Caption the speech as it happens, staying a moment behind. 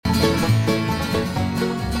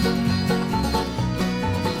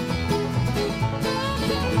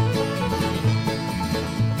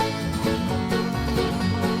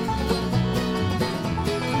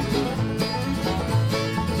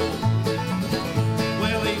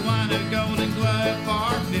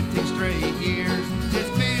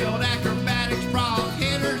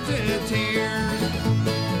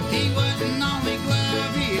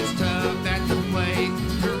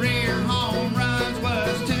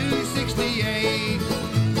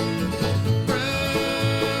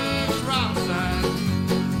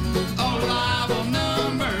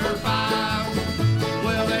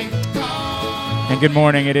good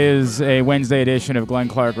morning. It is a Wednesday edition of Glenn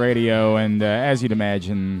Clark Radio, and as you'd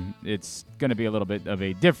imagine, it's going to be a little bit of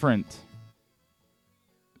a different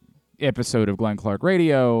episode of Glenn Clark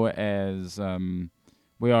Radio, as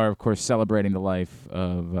we are, of course, celebrating the life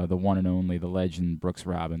of the one and only, the legend, Brooks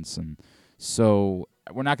Robinson. So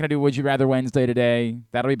we're not going to do Would You Rather Wednesday today.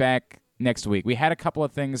 That'll be back next week. We had a couple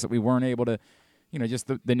of things that we weren't able to,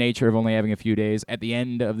 just the nature of only having a few days. At the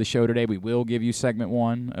end of the show today, we will give you segment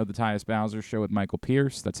 1 of the Tyus Bowser Show with Michael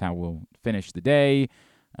Pierce. That's how we'll finish the day.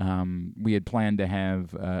 We had planned to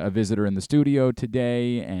have a visitor in the studio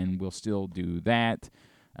today, and we'll still do that.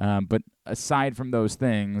 But aside from those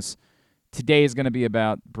things, today is going to be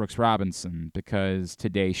about Brooks Robinson, because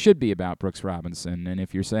today should be about Brooks Robinson. And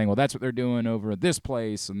if you're saying, well, that's what they're doing over at this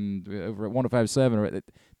place and over at 105.7,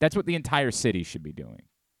 that's what the entire city should be doing.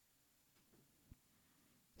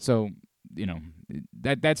 So,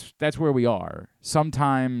 that's where we are.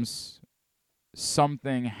 Sometimes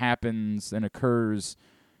something happens and occurs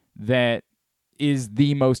that is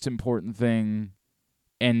the most important thing,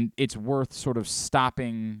 and it's worth sort of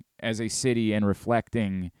stopping as a city and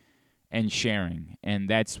reflecting and sharing. And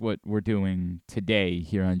that's what we're doing today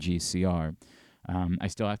here on GCR. I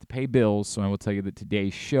still have to pay bills, so I will tell you that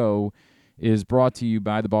today's show is brought to you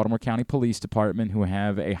by the Baltimore County Police Department, who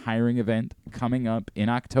have a hiring event coming up in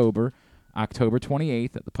October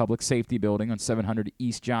 28th at the Public Safety Building on 700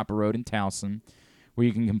 East Joppa Road in Towson, where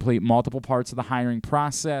you can complete multiple parts of the hiring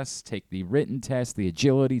process, take the written test, the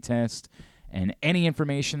agility test, and any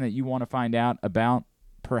information that you want to find out about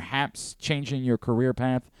perhaps changing your career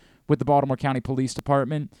path with the Baltimore County Police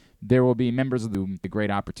Department. There will be members of the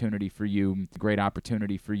great opportunity for you, great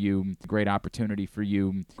opportunity for you, great opportunity for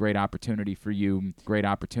you, great opportunity for you, great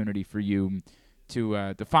opportunity for you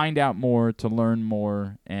to find out more, to learn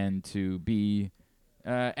more, and to be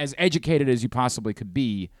as educated as you possibly could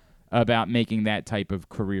be about making that type of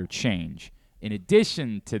career change. In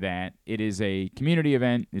addition to that, it is a community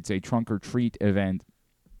event. It's a trunk or treat event,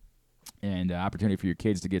 and opportunity for your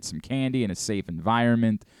kids to get some candy in a safe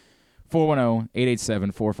environment.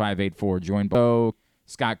 410-887-4584. Join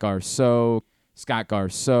Scott Garceau, Scott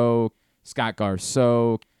Garceau, Scott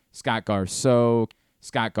Garceau, Scott Garceau,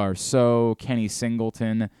 Scott Garceau, Kenny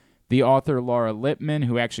Singleton, the author Laura Lippman,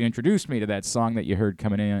 who actually introduced me to that song that you heard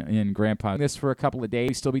coming in Grandpa. This for a couple of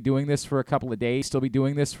days. Still be doing this for a couple of days. Still be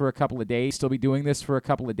doing this for a couple of days. Still be doing this for a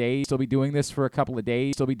couple of days. Still be doing this for a couple of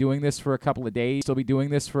days. Still be doing this for a couple of days. Still be doing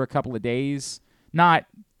this for a couple of days. Not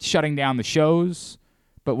shutting down the shows,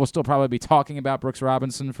 but we'll still probably be talking about Brooks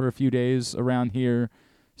Robinson for a few days around here.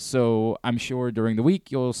 So I'm sure during the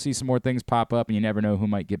week you'll see some more things pop up, and you never know who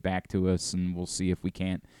might get back to us, and we'll see if we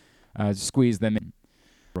can't squeeze them in.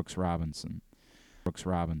 Brooks Robinson. Brooks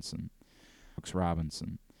Robinson. Brooks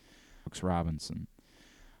Robinson. Brooks Robinson.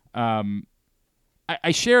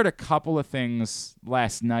 I shared a couple of things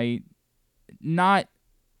last night. Not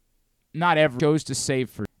ever chose to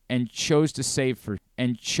save for and chose to save for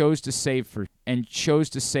and chose to save for and chose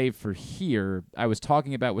to save for here. I was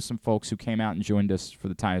talking about with some folks who came out and joined us for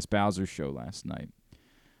the Tyus Bowser Show last night.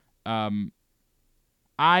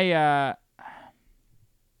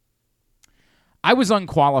 I was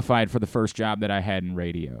unqualified for the first job that I had in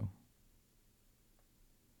radio.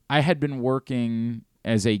 I had been working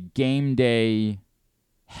as a game day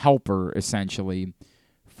helper, essentially,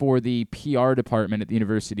 for the PR department at the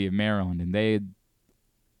University of Maryland, and they had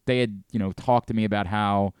talked to me about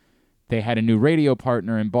how they had a new radio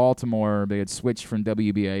partner in Baltimore. They had switched from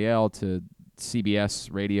WBAL to CBS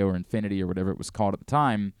Radio or Infinity or whatever it was called at the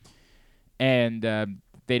time, and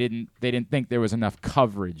they didn't think there was enough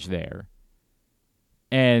coverage there.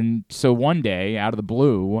 And so one day, out of the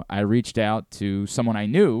blue, I reached out to someone I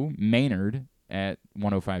knew, Maynard, at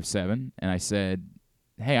 105.7, and I said,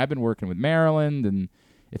 hey, I've been working with Maryland, and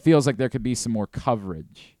it feels like there could be some more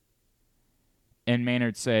coverage. And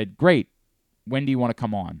Maynard said, great, when do you want to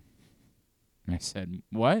come on? And I said,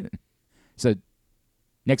 what? He said,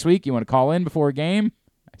 next week, you want to call in before a game?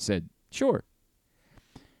 I said, sure.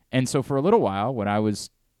 And so for a little while, when I was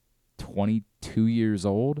 22 years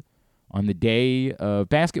old, on the day of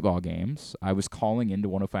basketball games, I was calling into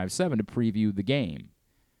 105.7 to preview the game.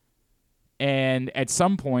 And at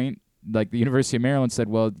some point, the University of Maryland said,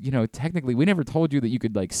 well, technically, we never told you that you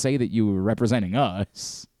could, say that you were representing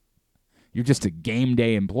us. You're just a game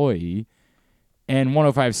day employee. And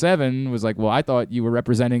 105.7 was like, well, I thought you were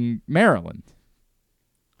representing Maryland.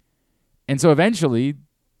 And so eventually,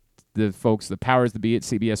 the powers that be at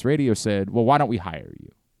CBS Radio said, well, why don't we hire you?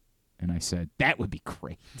 And I said, that would be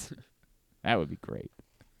great. That would be great.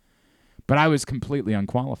 But I was completely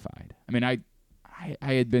unqualified. I mean, I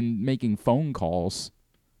had been making phone calls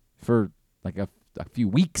for a few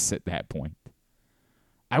weeks at that point.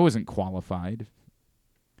 I wasn't qualified.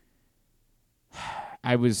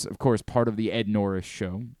 I was, of course, part of the Ed Norris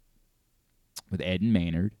show with Ed and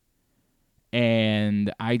Maynard.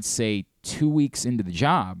 And I'd say 2 weeks into the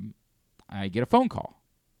job, I get a phone call.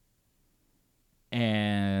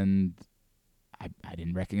 And I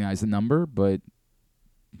didn't recognize the number, but,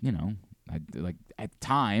 you know, at the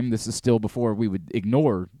time, this is still before we would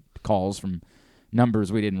ignore calls from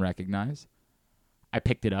numbers we didn't recognize. I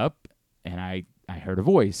picked it up, and I heard a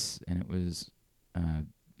voice, and it was,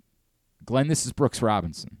 Glenn, this is Brooks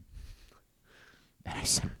Robinson. And I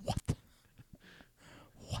said, what the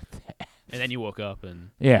F? And then you woke up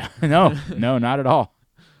and... Yeah, no, not at all.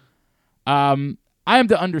 I am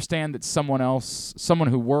to understand that someone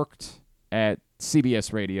who worked at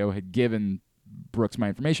CBS Radio had given Brooks my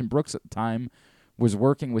information. Brooks at the time was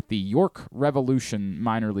working with the York Revolution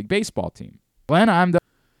minor league baseball team. Glenn, I'm to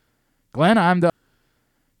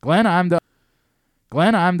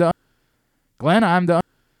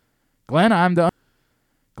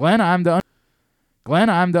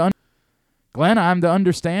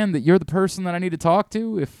understand that you're the person that I need to talk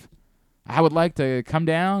to if I would like to come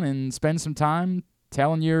down and spend some time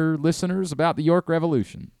telling your listeners about the York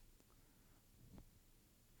Revolution.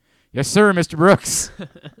 Yes, sir, Mr. Brooks.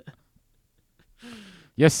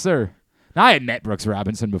 Yes, sir. Now, I had met Brooks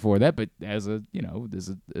Robinson before that, but as a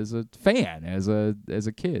fan, as a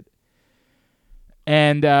kid.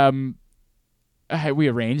 And we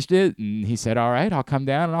arranged it, and he said, all right, I'll come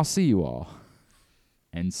down and I'll see you all.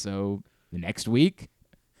 And so the next week,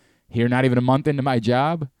 here not even a month into my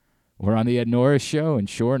job, we're on the Ed Norris show, and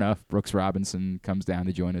sure enough, Brooks Robinson comes down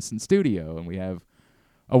to join us in studio, and we have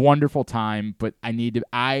a wonderful time. But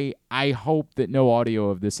I hope that no audio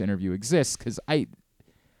of this interview exists, because I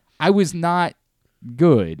was not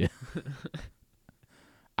good.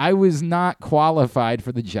 I was not qualified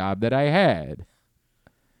for the job that I had.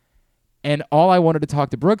 And all I wanted to talk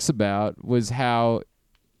to Brooks about was how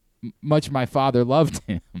much my father loved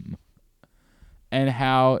him and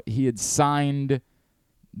how he had signed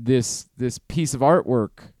this piece of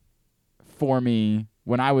artwork for me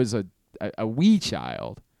when I was a wee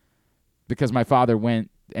child, because my father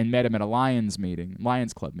went and met him at a Lions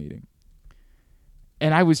Club meeting.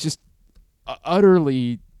 And I was just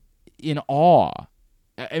utterly in awe.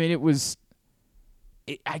 I mean,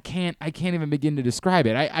 I can't even begin to describe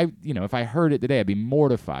it. If I heard it today, I'd be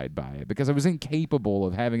mortified by it, because I was incapable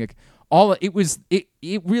of having it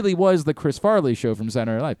really was the Chris Farley show from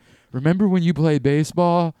Saturday Night Live. Remember when you played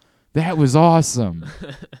baseball? That was awesome.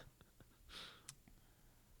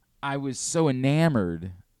 I was so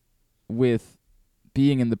enamored with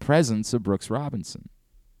being in the presence of Brooks Robinson.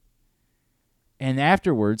 And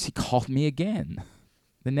afterwards, he called me again.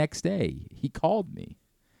 The next day, he called me.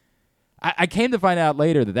 I came to find out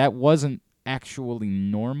later that wasn't actually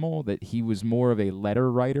normal, that he was more of a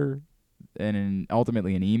letter writer and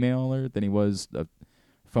ultimately an emailer than he was a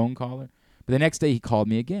phone caller. But the next day, he called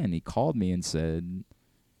me again. He called me and said,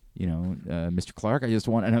 Mr. Clark, I just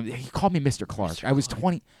want... And he called me Mr. Clark. Mr. I was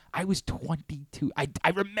 20. I was 22. I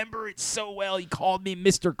remember it so well. He called me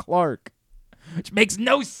Mr. Clark, which makes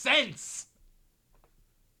no sense.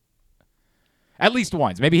 At least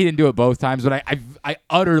once. Maybe he didn't do it both times, but I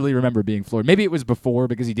utterly remember being floored. Maybe it was before,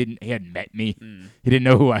 because he hadn't met me. He didn't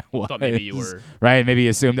know who I was. Thought maybe you were. Right? Maybe he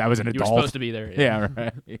assumed I was an adult. You were supposed to be there. Yeah,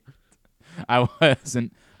 right. I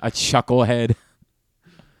wasn't a chucklehead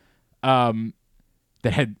that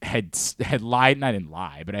had lied, and I didn't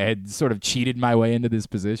lie, but I had sort of cheated my way into this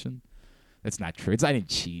position. That's not true. I didn't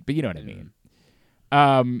cheat, but you know what I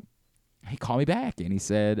mean. He called me back, and he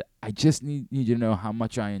said, I just need you to know how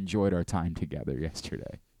much I enjoyed our time together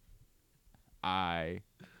yesterday. I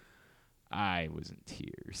was in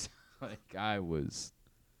tears. I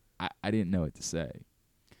didn't know what to say.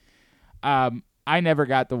 I never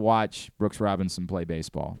got to watch Brooks Robinson play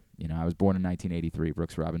baseball. I was born in 1983.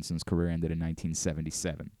 Brooks Robinson's career ended in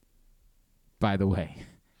 1977. By the way,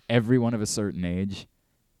 everyone of a certain age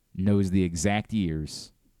knows the exact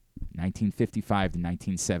years, 1955 to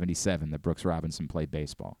 1977, that Brooks Robinson played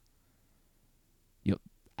baseball.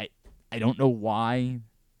 I don't know why.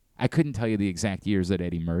 I couldn't tell you the exact years that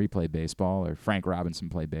Eddie Murray played baseball or Frank Robinson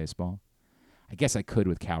played baseball. I guess I could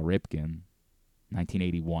with Cal Ripken,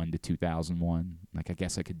 1981 to 2001. I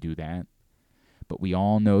guess I could do that. But we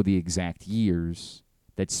all know the exact years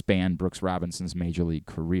that spanned Brooks Robinson's major league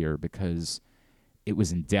career, because it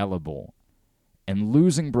was indelible. And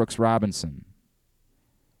losing Brooks Robinson,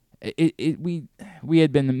 we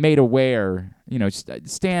had been made aware.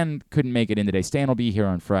 Stan couldn't make it in today. Stan will be here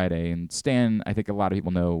on Friday, and Stan, I think a lot of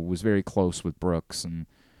people know, was very close with Brooks and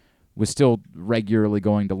was still regularly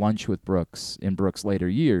going to lunch with Brooks in Brooks' later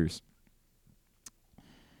years.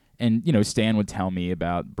 And, Stan would tell me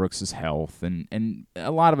about Brooks's health, and a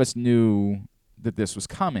lot of us knew that this was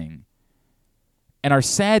coming. And our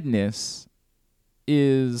sadness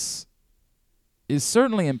is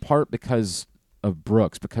certainly in part because of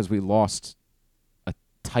Brooks, because we lost a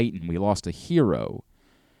titan, we lost a hero.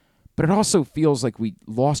 But it also feels like we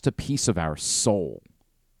lost a piece of our soul.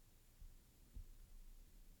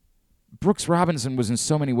 Brooks Robinson was in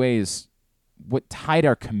so many ways what tied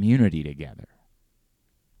our community together.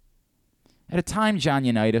 At a time, John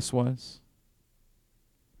Unitas was.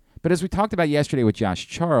 But as we talked about yesterday with Josh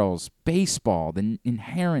Charles, baseball, the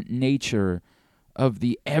inherent nature of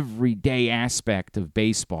the everyday aspect of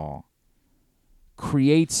baseball,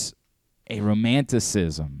 creates a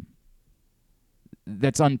romanticism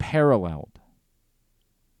that's unparalleled.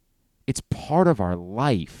 It's part of our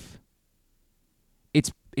life.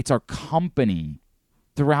 It's our company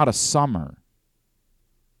throughout a summer.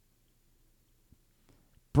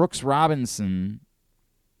 Brooks Robinson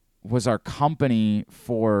was our company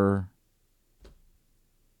for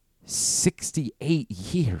 68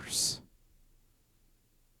 years.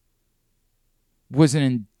 Was an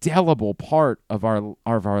indelible part of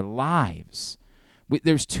our lives.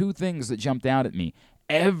 There's two things that jumped out at me.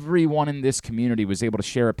 Everyone in this community was able to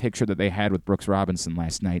share a picture that they had with Brooks Robinson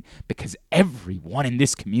last night because everyone in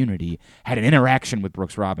this community had an interaction with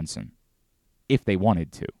Brooks Robinson if they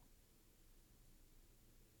wanted to.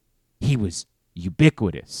 He was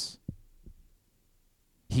ubiquitous.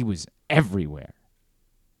 He was everywhere.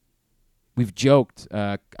 We've joked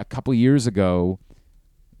a couple years ago,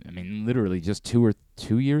 literally just 2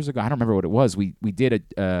 years ago, I don't remember what it was, we did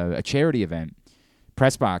a charity event,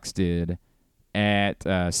 Pressbox did,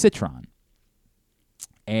 at Citron.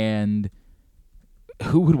 And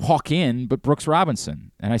who would walk in but Brooks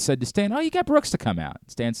Robinson? And I said to Stan, you got Brooks to come out.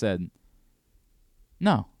 Stan said,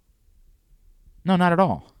 no, not at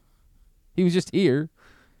all. He was just here,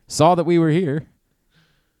 saw that we were here,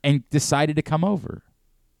 and decided to come over.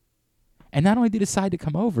 And not only did he decide to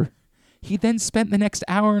come over, he then spent the next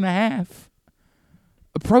hour and a half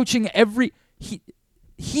approaching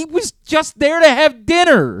he was just there to have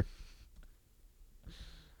dinner.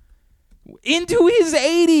 Into his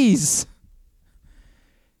 80s.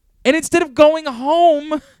 And instead of going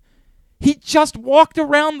home, he just walked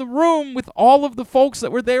around the room with all of the folks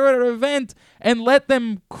that were there at our event and let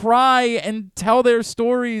them cry and tell their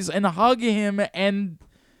stories and hug him, and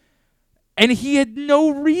he had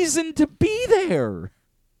no reason to be there.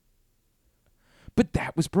 But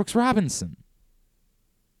that was Brooks Robinson.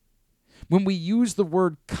 When we use the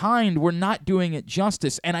word kind, we're not doing it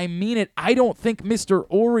justice. And I mean it. I don't think Mr.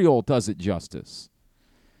 Oriole does it justice.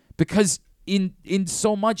 Because in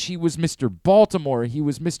so much, he was Mr. Baltimore. He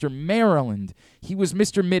was Mr. Maryland. He was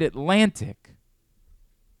Mr. Mid-Atlantic.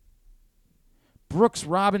 Brooks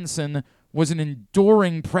Robinson was an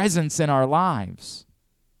enduring presence in our lives.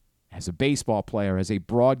 As a baseball player, as a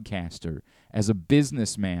broadcaster, as a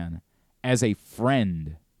businessman, as a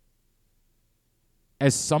friend,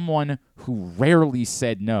 as someone who rarely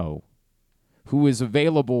said no, who was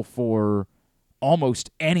available for almost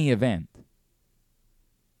any event.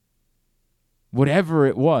 Whatever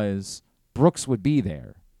it was, Brooks would be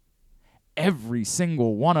there. Every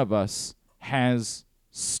single one of us has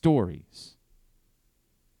stories.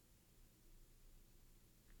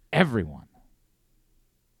 Everyone.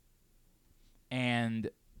 And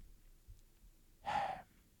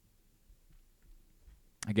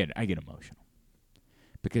I get emotional.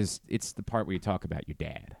 Because it's the part where you talk about your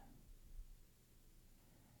dad.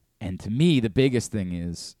 And to me, the biggest thing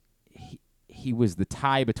is he was the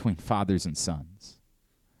tie between fathers and sons.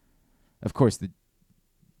 Of course, the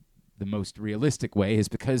most realistic way is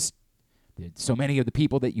because so many of the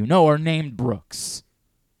people that you know are named Brooks.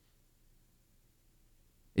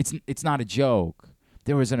 It's not a joke.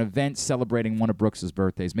 There was an event celebrating one of Brooks's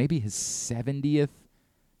birthdays, maybe his 70th,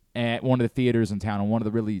 at one of the theaters in town. And one of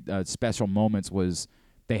the really special moments was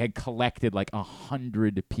they had collected like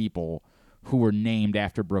 100 people who were named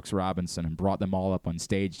after Brooks Robinson and brought them all up on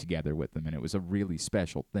stage together with them, and it was a really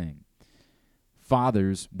special thing.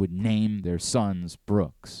 Fathers would name their sons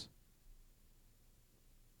Brooks.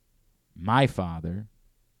 My father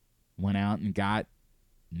went out and got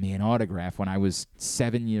me an autograph when I was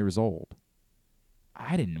 7 years old.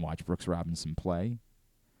 I didn't watch Brooks Robinson play,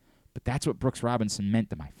 but that's what Brooks Robinson meant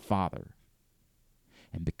to my father.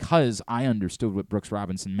 And because I understood what Brooks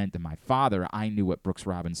Robinson meant to my father, I knew what Brooks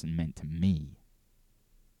Robinson meant to me.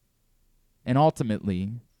 And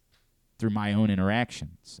ultimately, through my own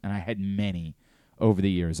interactions, and I had many over the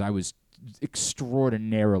years, I was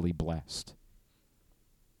extraordinarily blessed.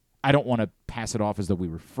 I don't want to pass it off as though we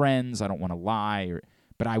were friends. I don't want to lie,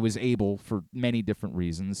 but I was able, for many different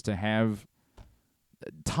reasons, to have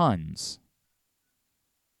tons.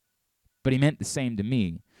 But he meant the same to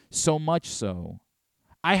me. So much so,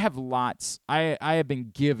 I have lots. I have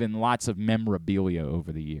been given lots of memorabilia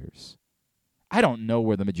over the years. I don't know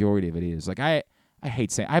where the majority of it is. Like I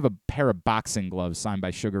hate saying, I have a pair of boxing gloves signed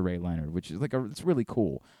by Sugar Ray Leonard, which is it's really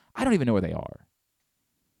cool. I don't even know where they are.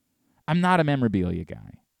 I'm not a memorabilia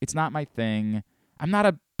guy. It's not my thing. I'm not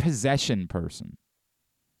a possession person.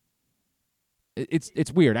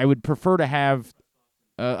 It's weird. I would prefer to have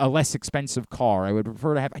a less expensive car. I would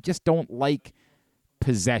prefer to have. I just don't like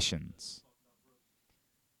possessions.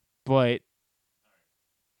 But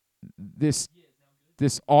this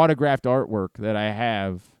autographed artwork that I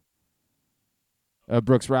have,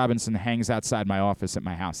 Brooks Robinson, hangs outside my office at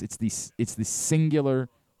my house. It's the singular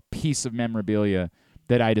piece of memorabilia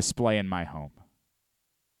that I display in my home.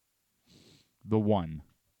 The one,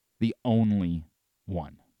 the only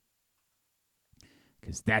one.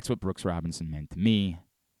 Because that's what Brooks Robinson meant to me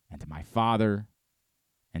and to my father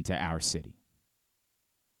and to our city.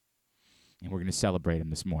 And we're going to celebrate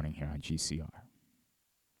him this morning here on GCR.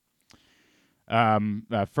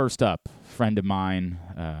 First up, friend of mine,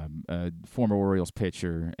 former Orioles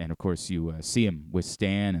pitcher, and of course you see him with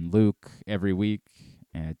Stan and Luke every week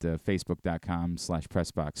at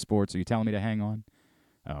facebook.com/PressBoxSports. Are you telling me to hang on?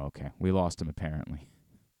 Oh, okay. We lost him apparently.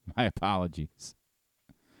 My apologies.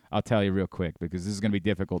 I'll tell you real quick because this is going to be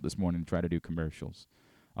difficult this morning to try to do commercials.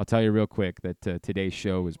 I'll tell you real quick that today's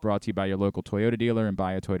show is brought to you by your local Toyota dealer and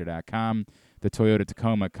buyatoyota.com. The Toyota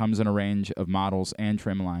Tacoma comes in a range of models and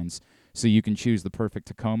trim lines, so you can choose the perfect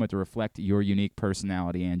Tacoma to reflect your unique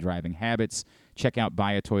personality and driving habits. Check out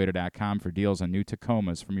buyatoyota.com for deals on new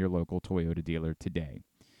Tacomas from your local Toyota dealer today.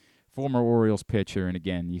 Former Orioles pitcher, and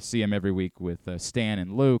again, you see him every week with Stan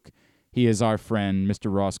and Luke. He is our friend,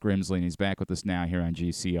 Mr. Ross Grimsely, and he's back with us now here on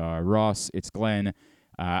GCR. Ross, it's Glenn.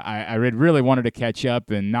 I really wanted to catch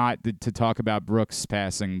up and not to talk about Brooks'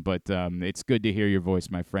 passing, but it's good to hear your voice,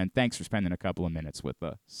 my friend. Thanks for spending a couple of minutes with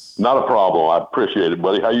us. Not a problem. I appreciate it,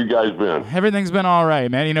 buddy. How you guys been? Everything's been all right,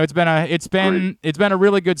 man. You know, it's been a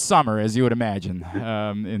really good summer, as you would imagine.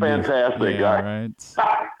 Fantastic, right.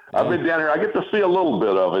 I've been down here. I get to see a little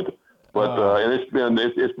bit of it, but and it's been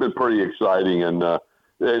pretty exciting, and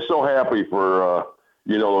so happy for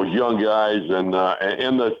those young guys and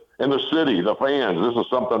the city, the fans. This is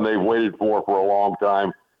something they've waited for a long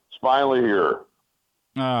time. It's finally here.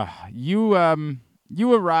 You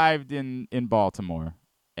arrived in Baltimore,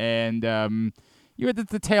 and you were at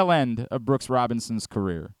the tail end of Brooks Robinson's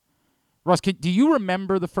career. Russ, do you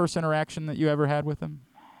remember the first interaction that you ever had with him?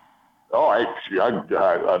 Oh, I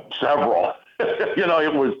several.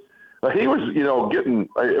 He was getting,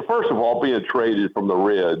 first of all, being traded from the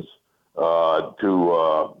Reds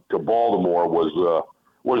to Baltimore was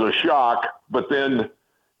a shock. But then,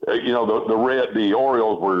 the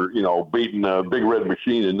Orioles were beating a Big Red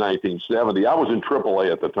Machine in 1970. I was in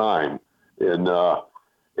AAA at the time, and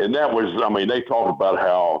that was, they talked about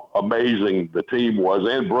how amazing the team was,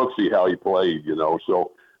 and Brooksy, how he played.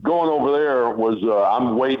 So going over there was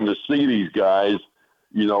I'm waiting to see these guys.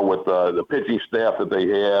 With the pitching staff that they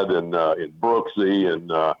had, and Brooksy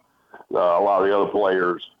and a lot of the other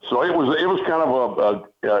players. So it was kind of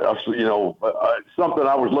something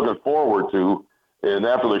I was looking forward to. And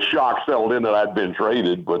after the shock settled in that I'd been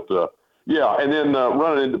traded, but and then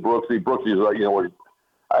running into Brooksy. Brooksy's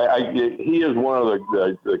he is one of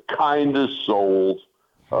the kindest souls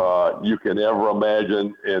you can ever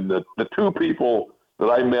imagine. And the two people that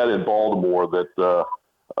I met in Baltimore that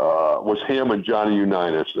was him and Johnny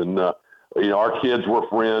Unitas. And, our kids were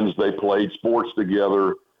friends. They played sports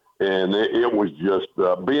together. And it was just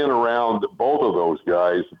being around both of those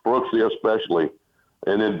guys, Brooksy especially,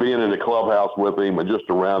 and then being in the clubhouse with him and just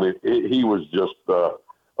around him. He was just a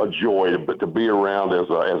joy to be around as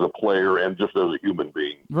a player and just as a human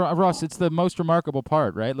being. Ross, it's the most remarkable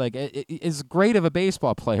part, right? Like, as great of a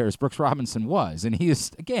baseball player as Brooks Robinson was, and he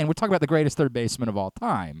is, again, we're talking about the greatest third baseman of all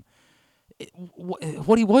time.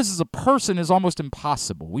 What he was as a person is almost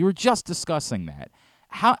impossible. We were just discussing that.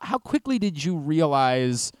 How quickly did you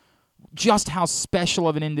realize just how special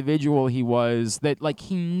of an individual he was, that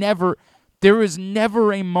there was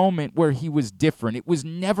never a moment where he was different. It was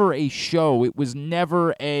never a show. It was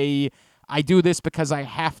never I do this because I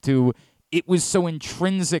have to. It was so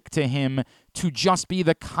intrinsic to him to just be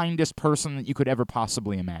the kindest person that you could ever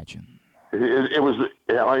possibly imagine. It was,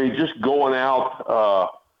 just going out,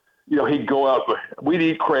 he'd go out. We'd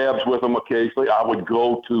eat crabs with him occasionally. I would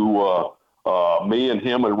go to Me and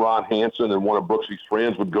him and Ron Hansen and one of Brooksy's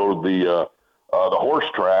friends would go to the horse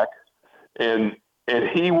track, and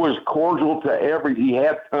he was cordial to he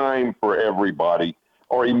had time for everybody,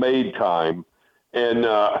 or he made time, and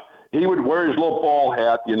he would wear his little ball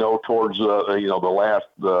hat, towards the last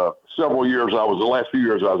several years the last few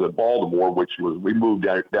years I was at Baltimore, we moved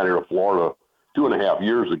down here to Florida 2.5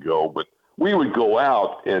 years ago, but we would go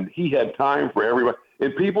out and he had time for everybody,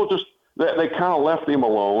 and people just they kind of left him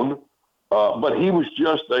alone. But he was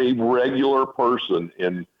just a regular person,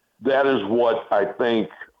 and that is what I think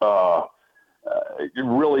it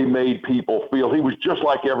really made people feel. He was just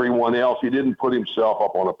like everyone else. He didn't put himself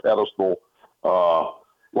up on a pedestal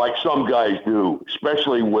like some guys do,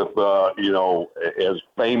 especially with, as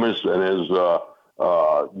famous and as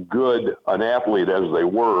good an athlete as they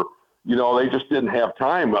were. They just didn't have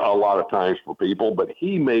time a lot of times for people, but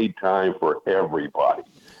he made time for everybody.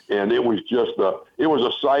 And it was just it was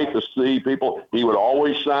a sight to see people. He would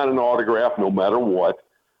always sign an autograph no matter what.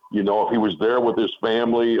 If he was there with his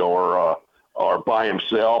family or by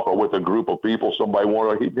himself or with a group of people, somebody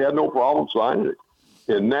wanted, he had no problem signing it.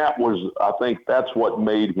 And I think that's what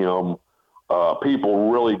made him,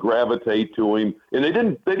 people really gravitate to him. And they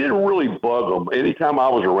didn't really bug him. Anytime I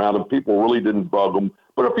was around him, people really didn't bug him.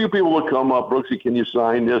 But a few people would come up, Brooksy, can you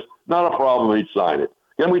sign this? Not a problem, he'd sign it.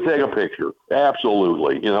 Can we take a picture?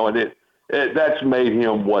 Absolutely. And that's made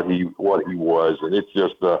him what he was. And it's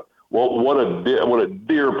just, what a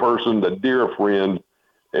dear person, a dear friend.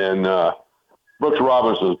 And Brooks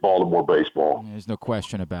Robinson's Baltimore baseball. There's no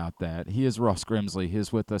question about that. He is Russ Grimsely.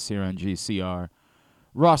 He's with us here on GCR.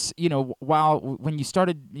 Russ, when you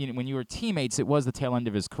started, when you were teammates, it was the tail end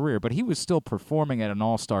of his career, but he was still performing at an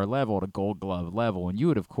all-star level, at a Gold Glove level, and you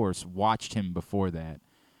had, of course, watched him before that.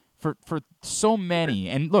 For so many,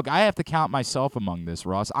 and look, I have to count myself among this,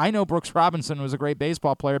 Ross. I know Brooks Robinson was a great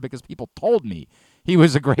baseball player because people told me he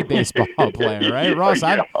was a great baseball player, right? Ross,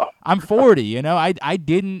 Yeah. I'm 40, I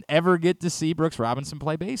didn't ever get to see Brooks Robinson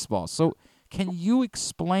play baseball. So can you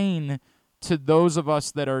explain to those of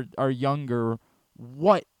us that are younger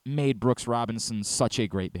what made Brooks Robinson such a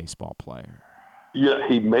great baseball player? Yeah,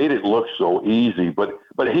 he made it look so easy, but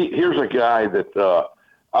here's a guy that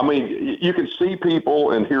you can see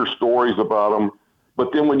people and hear stories about him,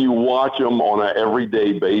 but then when you watch him on an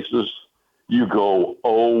everyday basis, you go,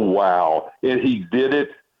 oh, wow. And he did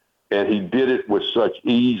it with such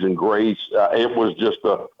ease and grace. It was just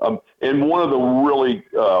and one of the really,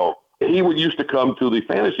 he used to come to the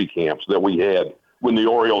fantasy camps that we had when the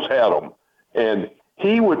Orioles had them. And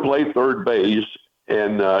he would play third base,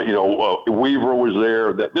 and, Weaver was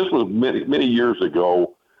there. This was many, many years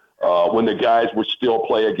ago. When the guys would still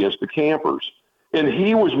play against the campers. And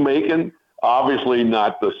he was making, obviously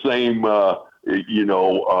not the same,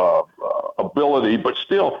 ability, but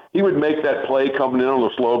still he would make that play coming in on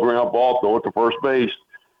the slow ground ball, throw it to first base.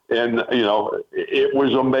 And, it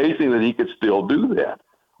was amazing that he could still do that.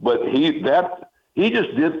 But he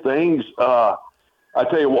just did things. I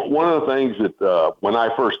tell you what, one of the things that when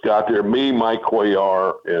I first got there, me, Mike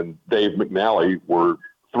Cuellar, and Dave McNally were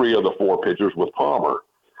 3 of the 4 pitchers with Palmer.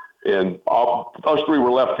 And us 3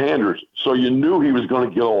 were left-handers, so you knew he was going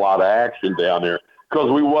to get a lot of action down there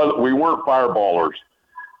because we weren't fireballers.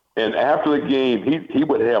 And after the game, he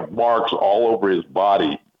would have marks all over his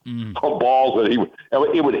body on balls that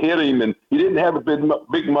it would hit him, and he didn't have a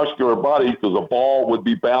big muscular body because the ball would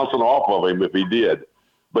be bouncing off of him if he did.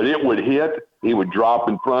 But it would hit, he would drop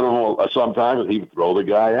in front of him sometimes, and he would throw the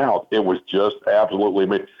guy out. It was just absolutely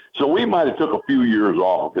amazing. So we might have took a few years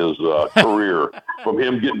off his career from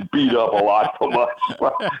him getting beat up a lot from us,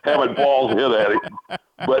 having balls hit at him.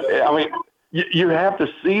 But, you have to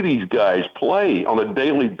see these guys play on a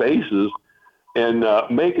daily basis and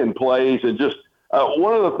making plays. And just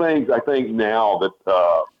one of the things I think now that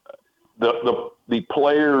the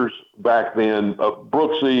players back then,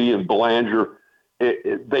 Brooksy and Belanger,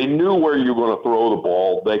 they knew where you were going to throw the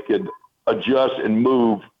ball. They could adjust and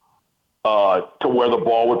move to where the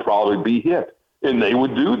ball would probably be hit. And they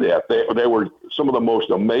would do that. They were some of the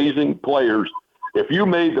most amazing players. If you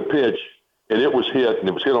made the pitch and it was hit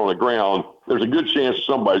on the ground, there's a good chance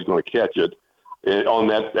somebody's going to catch it on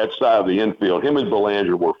that side of the infield. Him and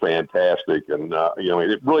Belanger were fantastic. And,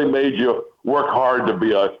 it really made you work hard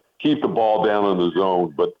to keep the ball down in the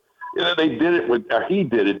zone. But they did it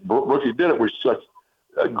Brooksy did it with such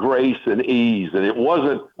grace and ease. And it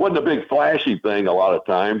wasn't a big flashy thing a lot of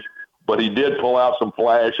times. But he did pull out some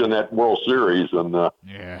flash in that World Series, and that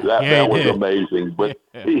was amazing. But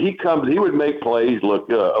he would make plays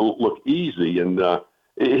look easy, and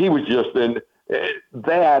he was just in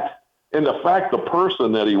that. And the fact, the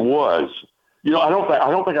person that he was, I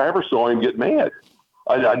don't think I ever saw him get mad.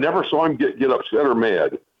 I never saw him get upset or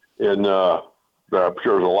mad. And I'm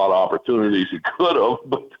sure there's a lot of opportunities he could have,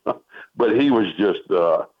 but he was just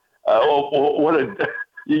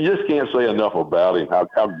you just can't say enough about him.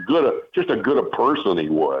 How good just a good a person he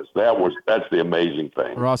was. That's the amazing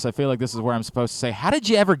thing. Ross, I feel like this is where I'm supposed to say, how did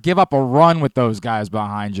you ever give up a run with those guys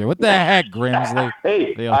behind you? What the heck, Grimsely?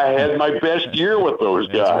 Hey, I had my best year with those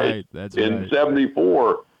guys in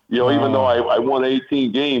 '74. Even though I won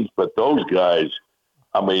 18 games, but those guys,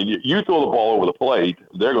 I mean, you throw the ball over the plate,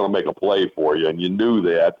 they're going to make a play for you, and you knew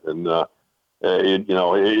that. And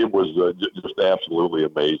it was just absolutely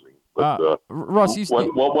amazing. But Ross,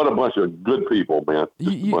 what a bunch of good people, man!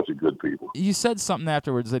 Just a bunch of good people. You said something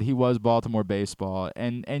afterwards that he was Baltimore baseball,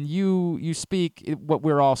 and you speak what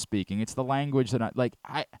we're all speaking. It's the language that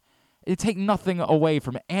it take nothing away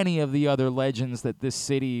from any of the other legends that this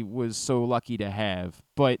city was so lucky to have,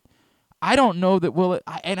 but I don't know that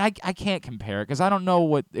I can't compare it because I don't know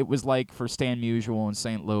what it was like for Stan Musial in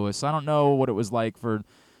St. Louis. I don't know what it was like for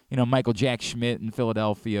Michael Jack Schmidt in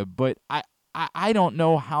Philadelphia, but I don't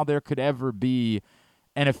know how there could ever be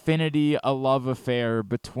an affinity, a love affair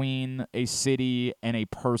between a city and a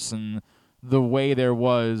person the way there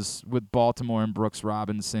was with Baltimore and Brooks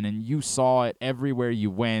Robinson, and you saw it everywhere you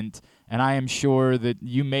went, and I am sure that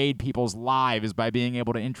you made people's lives by being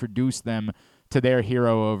able to introduce them to their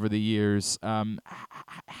hero over the years. And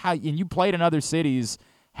you played in other cities.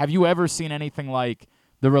 Have you ever seen anything like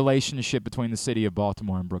the relationship between the city of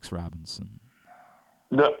Baltimore and Brooks Robinson?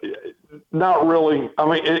 No, not really. I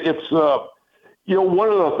mean, it's one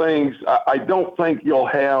of the things I don't think you'll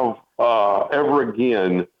have ever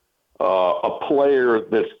again a player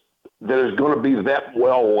that is going to be that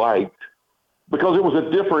well liked, because it was a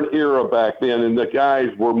different era back then, and the guys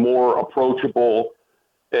were more approachable,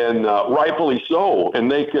 and rightfully so.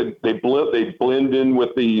 And they blend in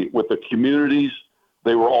with the communities.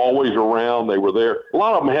 They were always around. They were there. A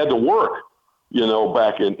lot of them had to work,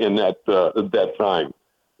 back in that time.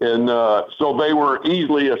 And so they were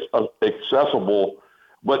easily accessible.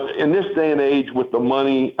 But in this day and age with the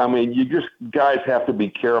money, I mean, guys have to be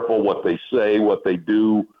careful what they say, what they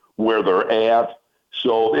do, where they're at.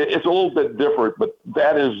 So it's a little bit different, but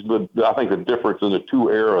that is I think the difference in the two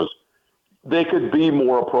eras. They could be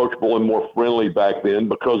more approachable and more friendly back then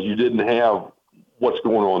because you didn't have what's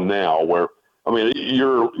going on now, where, I mean,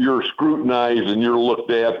 you're scrutinized and you're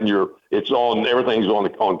looked at and everything's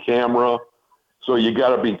on camera. So you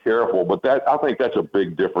got to be careful, but I think that's a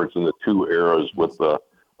big difference in the two eras with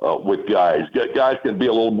guys. Guys can be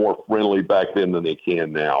a little more friendly back then than they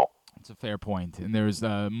can now. That's a fair point, and there's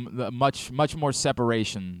much more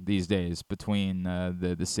separation these days between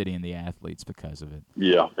the city and the athletes because of it.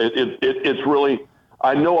 Yeah, it's really.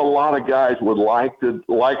 I know a lot of guys would like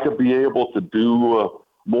to be able to do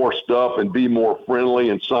more stuff and be more friendly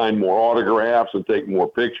and sign more autographs and take more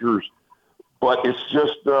pictures. But it's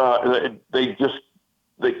just they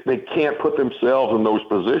can't put themselves in those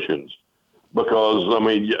positions because, I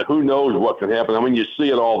mean, who knows what can happen. I mean, you see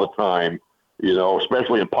it all the time,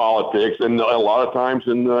 especially in politics and a lot of times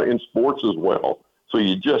in sports as well. So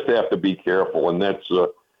you just have to be careful, and that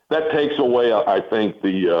takes away, I think,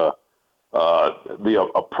 the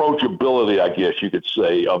approachability, I guess you could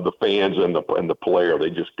say, of the fans and the player.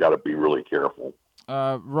 They just got to be really careful.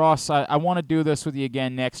 Ross, I want to do this with you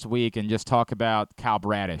again next week and just talk about Cal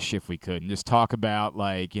Bradish, if we could, and just talk about,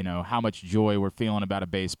 how much joy we're feeling about a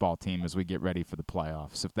baseball team as we get ready for the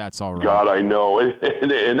playoffs, if that's all right. God, I know.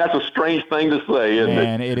 And that's a strange thing to say,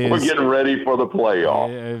 isn't it? It is. We're getting ready for the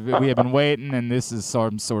playoffs. We have been waiting, and this is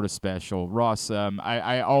some sort of special. Ross,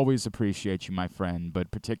 I always appreciate you, my friend,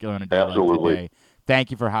 but particularly on a day like today.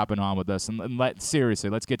 Thank you for hopping on with us, and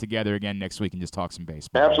seriously, let's get together again next week and just talk some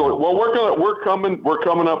baseball. Absolutely. Well, we're coming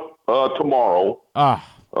up tomorrow.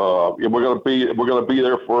 We're gonna be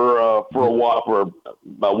there for a while, for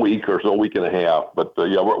a week or so, a week and a half. But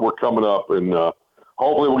we're coming up, and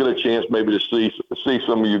hopefully we'll get a chance maybe to see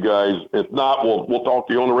some of you guys. If not, we'll talk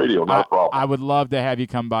to you on the radio. Not a problem. I would love to have you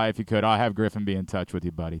come by if you could. I'll have Griffin be in touch with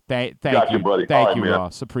you, buddy. Thank you, buddy. Thank you,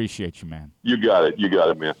 Ross. Appreciate you, man. You got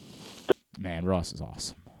it, man. Man, Ross is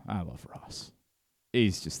awesome. I love Ross.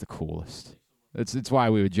 He's just the coolest. It's why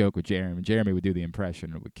we would joke with Jeremy. Jeremy would do the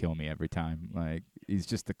impression, and it would kill me every time. He's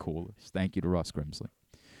just the coolest. Thank you to Ross Grimsely.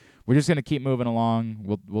 We're just gonna keep moving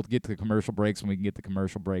along. We'll get to the commercial breaks when we can get the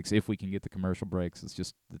commercial breaks. If we can get the commercial breaks,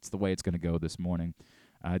 it's the way it's gonna go this morning.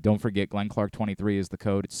 Don't forget, GlennClark23 is the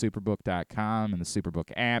code at Superbook.com and the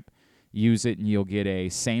Superbook app. Use it, and you'll get a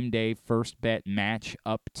same-day first bet match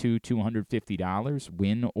up to $250,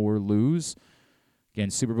 win or lose. Again,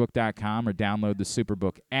 superbook.com or download the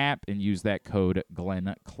Superbook app and use that code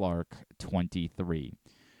GlennClark23.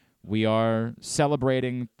 We are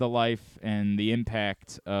celebrating the life and the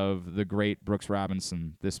impact of the great Brooks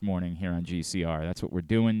Robinson this morning here on GCR. That's what we're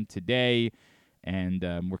doing today, and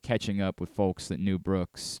we're catching up with folks that knew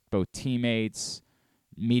Brooks, both teammates,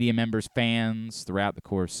 media members, fans, throughout the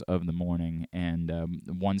course of the morning. And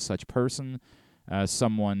one such person,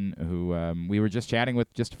 someone who we were just chatting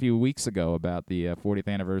with just a few weeks ago about the 40th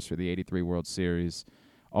anniversary of the '83 World Series.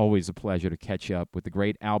 Always a pleasure to catch up with the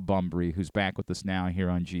great Al Bumbry, who's back with us now here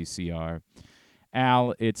on GCR.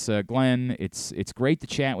 Al, it's Glenn. It's great to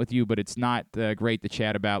chat with you, but it's not great to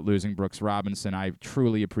chat about losing Brooks Robinson. I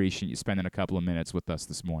truly appreciate you spending a couple of minutes with us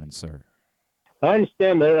this morning, sir. I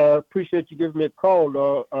understand that. I appreciate you giving me a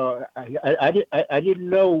call. I didn't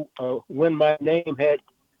know when my name had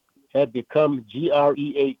become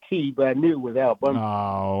Great, but I knew it was Al Bumbry.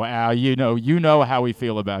 Oh, Al, you know how we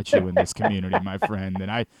feel about you in this community, my friend. And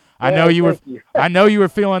I know you were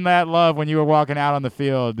feeling that love when you were walking out on the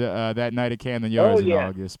field that night at Camden Yards in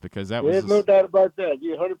August, because that was. There's no doubt about that.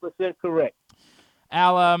 You're 100% correct.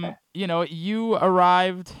 Al, you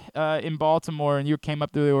arrived in Baltimore and you came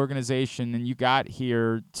up through the organization and you got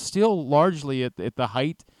here still largely at the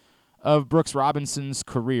height of Brooks Robinson's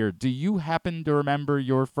career. Do you happen to remember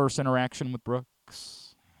your first interaction with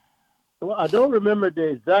Brooks? Well, I don't remember the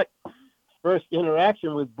exact first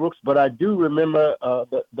interaction with Brooks, but I do remember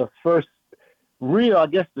the first real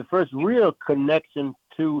connection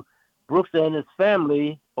to Brooks and his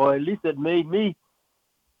family, or at least it made me,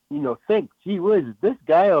 think, gee whiz, is this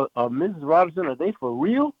guy or Mrs. Robinson, are they for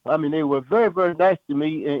real? I mean, they were very, very nice to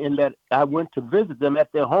me in that I went to visit them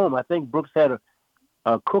at their home. I think Brooks had a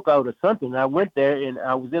cookout or something. I went there and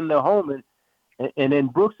I was in their home, and in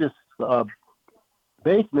Brooks's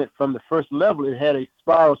basement from the first level, it had a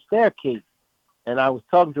spiral staircase. And I was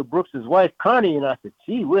talking to Brooks's wife, Connie, and I said,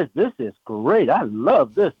 gee whiz, this is great. I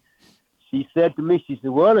love this. She said to me,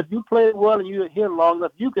 well, if you play well and you're here long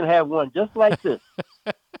enough, you can have one just like this.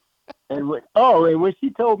 And when she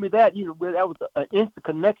told me that, that was an instant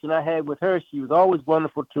connection I had with her. She was always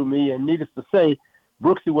wonderful to me, and needless to say,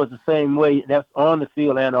 Brooksy was the same way. That's on the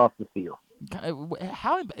field and off the field.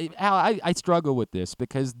 How Al, I struggle with this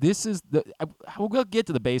because this is we'll get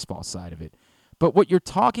to the baseball side of it, but what you're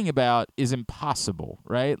talking about is impossible,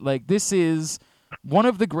 right? Like, this is one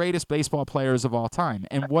of the greatest baseball players of all time,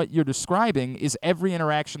 and what you're describing is every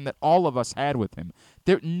interaction that all of us had with him.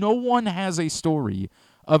 No one has a story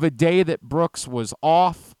of a day that Brooks was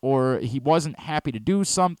off or he wasn't happy to do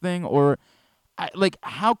something, or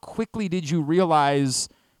how quickly did you realize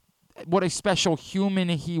what a special human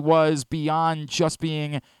he was beyond just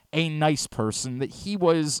being a nice person, that he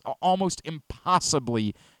was almost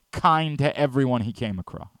impossibly kind to everyone he came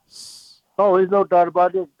across? Oh, there's no doubt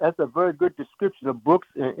about it. That's a very good description of Brooks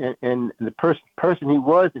and the person he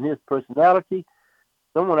was and his personality.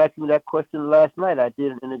 Someone asked me that question last night. I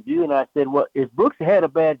did an interview, and I said, well, if Brooks had a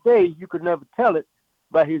bad day, you could never tell it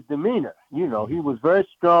by his demeanor. He was very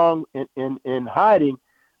strong in hiding,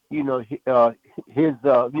 his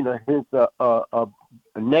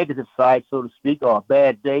negative side, so to speak, or a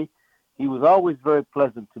bad day. He was always very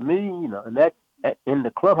pleasant to me, and that's in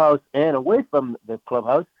the clubhouse and away from the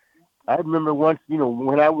clubhouse. I remember once,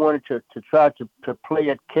 when I wanted to try to play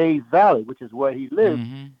at Caves Valley, which is where he lived,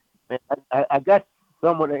 and I got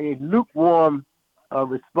a lukewarm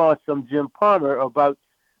response from Jim Palmer about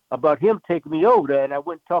him taking me over there, and I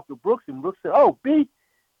went and talked to Brooks, and Brooks said, "Oh, B,"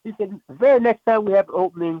 he said, "the very next time we have an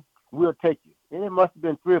opening, we'll take you." And it must have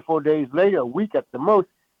been 3 or 4 days later, a week at the most.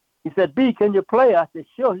 He said, "B, can you play?" I said,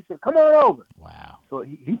 "Sure." He said, "Come on over." Wow. So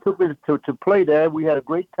he took me to play there. We had a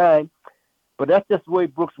great time, but that's just the way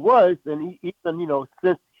Brooks was. And even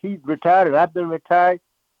since he retired and I've been retired,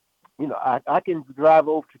 I can drive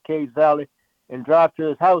over to Caves Valley and drive to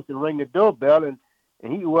his house and ring the doorbell, and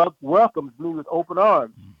he welcomes me with open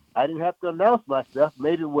arms. I didn't have to announce myself.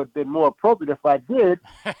 Maybe it would have been more appropriate if I did,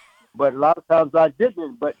 but a lot of times I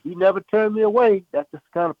didn't. But he never turned me away. That's just the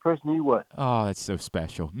kind of person he was. Oh, that's so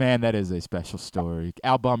special. Man, that is a special story.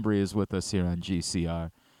 Al Bumbry is with us here on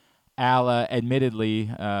GCR. Al,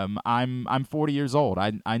 admittedly, I'm 40 years old.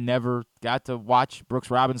 I never got to watch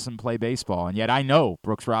Brooks Robinson play baseball, and yet I know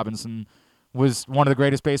Brooks Robinson was one of the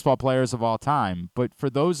greatest baseball players of all time. But for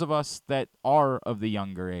those of us that are of the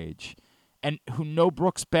younger age and who know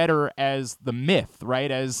Brooks better as the myth,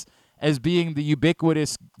 right, as being the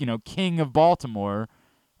ubiquitous, king of Baltimore,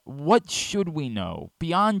 what should we know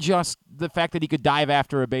beyond just the fact that he could dive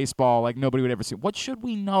after a baseball like nobody would ever see? What should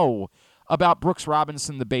we know about Brooks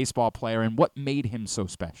Robinson, the baseball player, and what made him so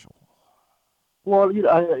special? Well,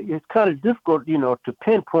 it's kind of difficult, to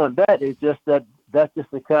pinpoint that. It's just that that's just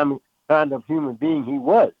the kind of human being he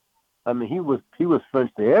was. I mean, he was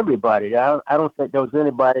friends to everybody. I don't think there was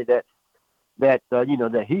anybody that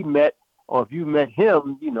he met, or if you met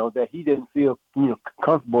him, that he didn't feel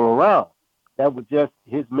comfortable around. That was just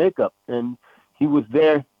his makeup, and he was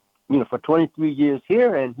there, for 23 years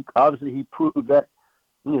here, and obviously he proved that,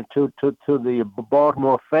 to the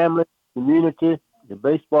Baltimore family, community, the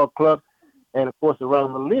baseball club, and of course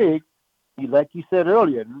around the league. Like you said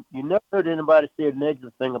earlier, you never heard anybody say a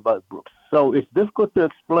negative thing about Brooks. So it's difficult to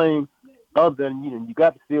explain, other than you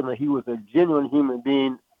got the feeling that he was a genuine human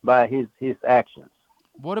being by his actions.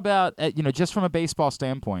 What about just from a baseball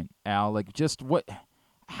standpoint, Al? Like,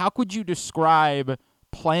 how could you describe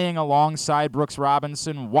playing alongside Brooks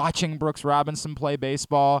Robinson, watching Brooks Robinson play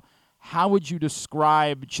baseball? How would you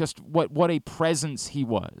describe just what a presence he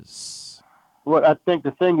was? Well, I think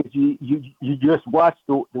the thing is you just watched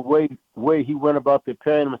the way he went about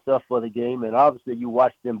preparing himself for the game, and obviously you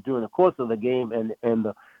watched him during the course of the game and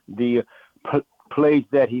the plays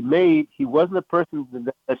that he made. He wasn't a person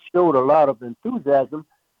that showed a lot of enthusiasm,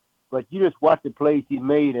 but you just watched the plays he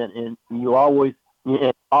made, and you always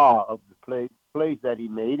in awe of the plays that he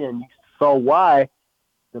made, and you saw why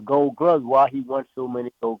the Gold Gloves, why he won so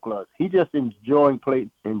many Gold Gloves. He just enjoyed play,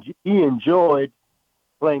 and he enjoyed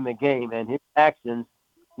playing the game, and his actions,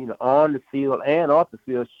 on the field and off the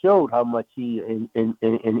field, showed how much he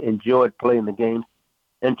enjoyed playing the game.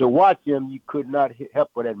 And to watch him, you could not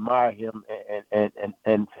help but admire him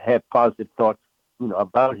and have positive thoughts,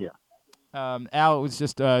 about him. Al, it was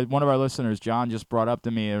just one of our listeners, John, just brought up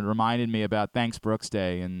to me and reminded me about Thanks Brooks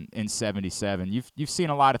Day in '77. You've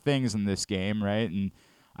seen a lot of things in this game, right? And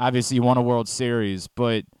obviously you won a World Series,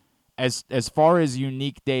 but as far as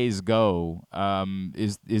unique days go,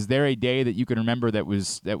 is there a day that you can remember that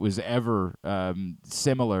was ever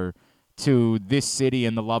similar to this city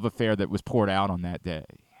and the love affair that was poured out on that day?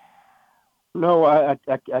 No, I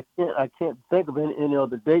can't think of any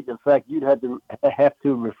other date. In fact, you'd have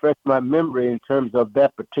to refresh my memory in terms of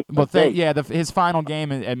that particular date. Yeah, his final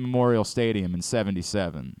game at Memorial Stadium in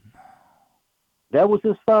 '77. That was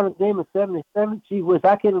his final game in '77. Gee whiz,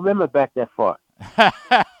 I can't remember back that far.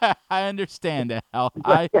 I understand, Al.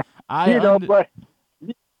 But that's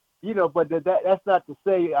not to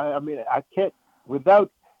say. I mean, I can't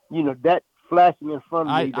without that flashing in front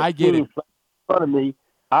of me. I get it. In front of me,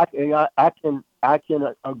 I can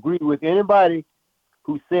agree with anybody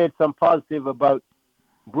who said something positive about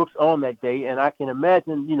Brooks on that day, and I can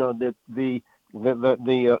imagine the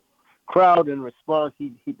crowd and response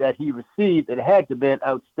that he received. It had to be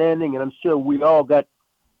outstanding, and I'm sure we all got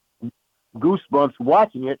goosebumps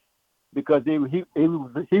watching it because he was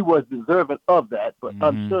deserving of that. But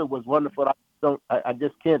I'm sure it was wonderful. I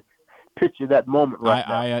just can't picture that moment right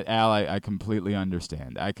now. Al, I completely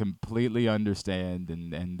understand.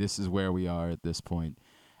 And this is where we are at this point.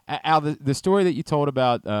 Al, the story that you told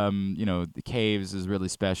about the caves is really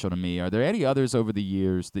special to me. Are there any others over the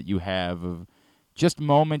years that you have of just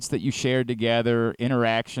moments that you shared together,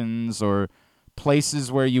 interactions, or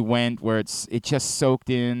places where you went where it just soaked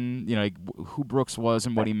in, like who Brooks was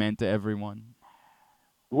and what he meant to everyone?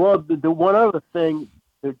 Well, the one other thing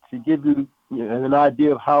to give you, an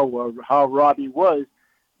idea of how Robbie was,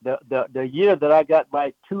 the year that I got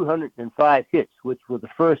my 205 hits, which was the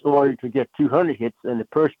first Oriole to get 200 hits, and the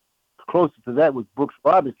person closest to that was Brooks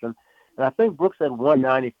Robinson, and I think Brooks had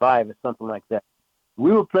 195 or something like that.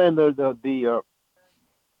 We were playing the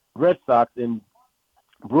Red Sox, and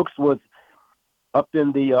Brooks was up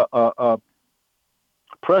in the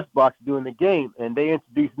press box during the game, and they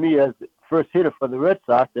introduced me as the first hitter for the Red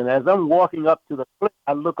Sox. And as I'm walking up to the plate,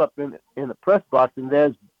 I look up in the press box, and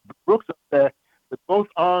there's Brooks up there with both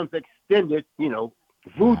arms extended,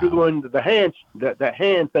 voodooing the hand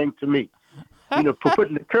thing to me,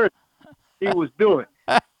 putting the curse he was doing.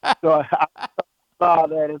 So I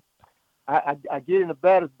smiled at him. I get in the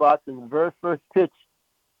batter's box, and the very first pitch,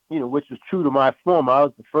 which was true to my form, I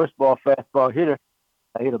was the first ball fastball hitter.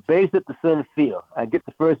 I hit a base at the center field. I get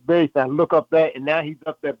to first base. I look up there, and now he's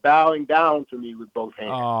up there bowing down to me with both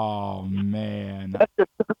hands. Oh, man. That's just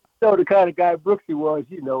the kind of guy Brooks he was,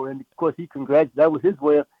 and of course he congratulated. That was his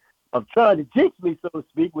way of trying to jinx me, so to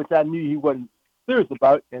speak, which I knew he wasn't serious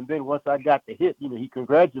about. And then once I got the hit, he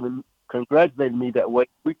congratulated me that way.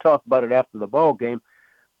 We talked about it after the ball game.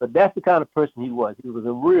 But that's the kind of person he was. He was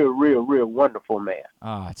a real, real, real wonderful man.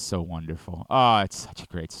 Oh, it's so wonderful. Oh, it's such a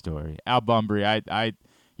great story. Al Bumbry,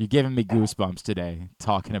 you're giving me goosebumps today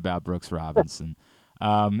talking about Brooks Robinson.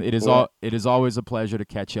 It is always a pleasure to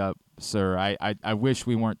catch up. sir. I wish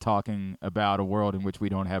we weren't talking about a world in which we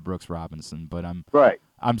don't have Brooks Robinson, but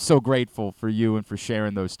I'm so grateful for you and for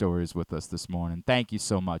sharing those stories with us this morning. Thank you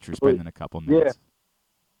so much for spending a couple minutes. Yeah.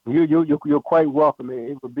 You're quite welcome.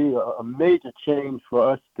 It would be a major change for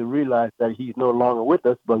us to realize that he's no longer with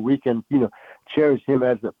us, but we can, cherish him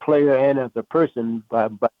as a player and as a person by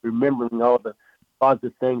remembering all the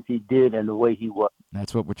positive things he did and the way he was.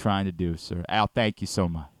 That's what we're trying to do, sir. Al, thank you so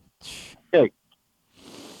much. Hey.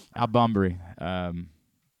 Al Bumbry.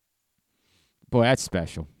 Boy, that's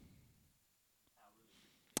special.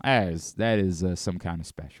 That is some kind of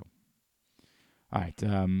special. All right,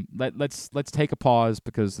 let's take a pause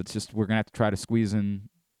because we're gonna have to try to squeeze in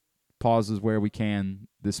pauses where we can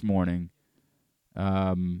this morning.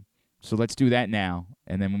 So let's do that now,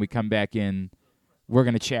 and then when we come back in, we're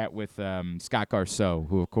gonna chat with Scott Garceau,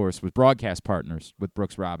 who of course was broadcast partners with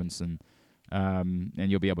Brooks Robinson, and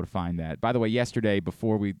you'll be able to find that. By the way, yesterday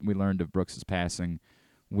before we learned of Brooks's passing,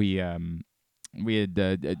 we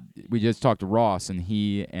just talked to Ross, and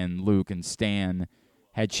he and Luke and Stan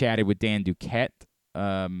had chatted with Dan Duquette,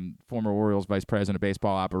 former Orioles Vice President of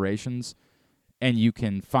Baseball Operations, and you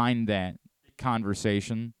can find that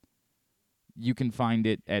conversation. You can find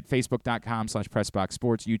it at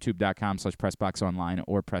facebook.com/PressBoxSports, youtube.com/PressBoxOnline,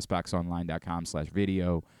 or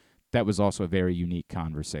PressBoxOnline.com/video. That was also a very unique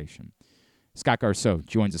conversation. Scott Garceau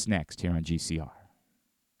joins us next here on GCR.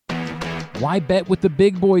 Why bet with the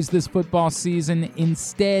big boys this football season?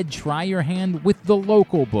 Instead, try your hand with the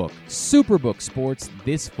local book, Superbook Sports,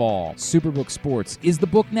 this fall. Superbook Sports is the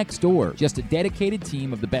book next door. Just a dedicated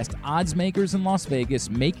team of the best odds makers in Las Vegas,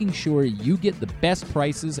 making sure you get the best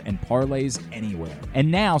prices and parlays anywhere. And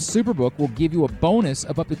now, Superbook will give you a bonus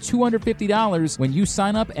of up to $250 when you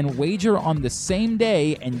sign up and wager on the same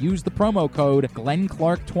day and use the promo code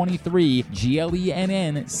GlennClark23,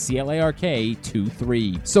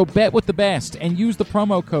 GLENNCLARK23. So bet with the best and use the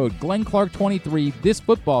promo code GlennClark23 this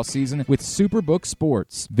football season with Superbook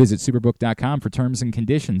Sports. Visit superbook.com for terms and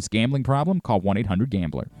conditions. Gambling problem? Call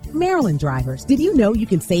 1-800-GAMBLER. Maryland drivers, did you know you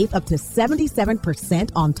can save up to 77%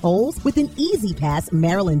 on tolls with an Easy Pass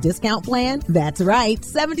Maryland discount plan? That's right,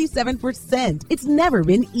 77%. It's never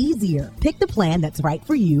been easier. Pick the plan that's right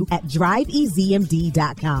for you at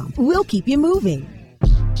driveezmd.com. We'll keep you moving.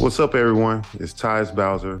 What's up, everyone? It's Tyus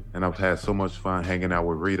Bowser, and I've had so much fun hanging out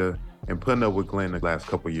with Rita and putting up with Glenn the last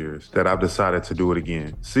couple years that I've decided to do it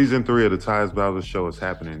again. Season 3 of the Tyus Bowser Show is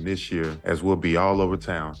happening this year, as we'll be all over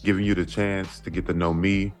town, giving you the chance to get to know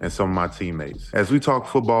me and some of my teammates. As we talk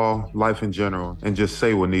football, life in general, and just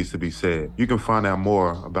say what needs to be said. You can find out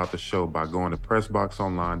more about the show by going to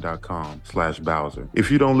PressBoxOnline.com/Bowser. If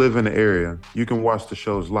you don't live in the area, you can watch the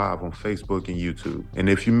shows live on Facebook and YouTube. And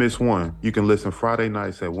if you miss one, you can listen Friday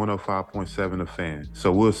nights at 105.7 The Fan.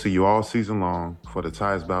 So we'll see you all season long for the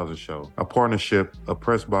Tyus Bowser Show, a partnership of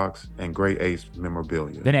PressBox and Great Ace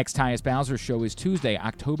Memorabilia. The next Tyus Bowser Show is Tuesday,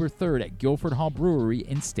 October 3rd at Guilford Hall Brewery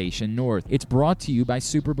in Station North. It's brought to you by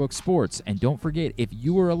Superbook Sports. And don't forget, if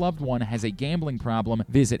you or a loved one has a gambling problem,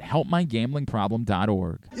 visit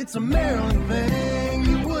helpmygamblingproblem.org. It's a Maryland thing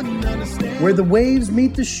you wouldn't understand. Where the waves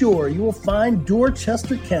meet the shore, you will find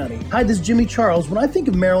Dorchester County. Hi, this is Jimmy Charles. When I think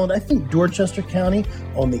of Maryland, I think Dorchester County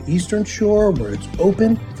on the eastern shore where it's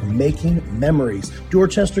open for making memories.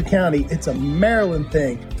 Dorchester County, it's a Maryland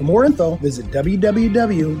thing. For more info, visit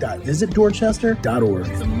www.visitdorchester.org.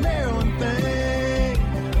 It's a Maryland thing.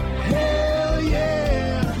 Hell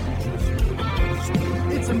yeah.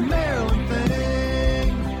 It's a Maryland thing.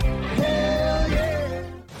 Hell yeah.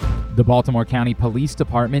 The Baltimore County Police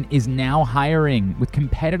Department is now hiring with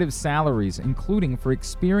competitive salaries, including for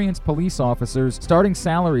experienced police officers, starting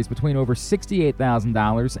salaries between over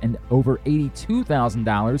 $68,000 and over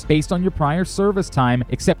 $82,000 based on your prior service time,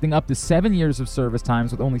 accepting up to 7 years of service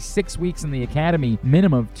times with only 6 weeks in the academy,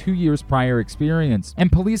 minimum of 2 years prior experience. And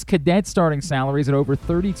police cadet starting salaries at over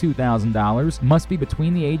 $32,000 must be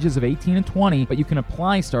between the ages of 18 and 20, but you can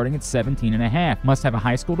apply starting at 17 and a half. Must have a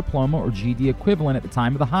high school diploma or GED equivalent at the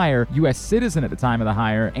time of the hire, U.S. citizen at the time of the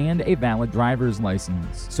hire, and a valid driver's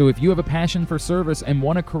license. So if you have a passion for service and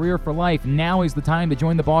want a career for life, now is the time to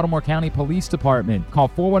join the Baltimore County Police Department. Call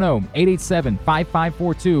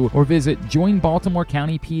 410-887-5542 or visit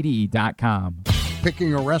joinbaltimorecountypd.com.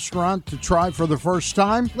 Picking a restaurant to try for the first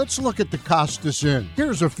time? Let's look at the Costas Inn.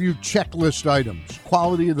 Here's a few checklist items.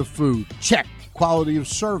 Quality of the food? Check. Quality of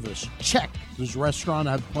service? Check. Does restaurant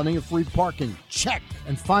have plenty of free parking? Check.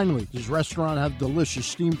 And finally, does restaurant have delicious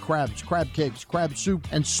steamed crabs, crab cakes, crab soup,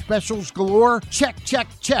 and specials galore? Check, check,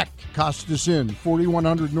 check. Costas Inn,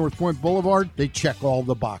 4100 North Point Boulevard. They check all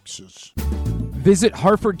the boxes. Visit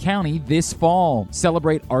Harford County this fall.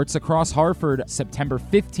 Celebrate arts across Harford September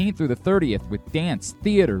 15th through the 30th with dance,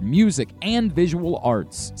 theater, music, and visual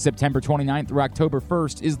arts. September 29th through October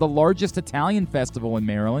 1st is the largest Italian festival in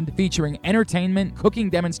Maryland, featuring entertainment, cooking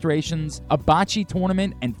demonstrations, a bocce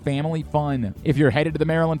tournament, and family fun. If you're headed to the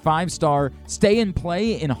Maryland 5-Star, stay and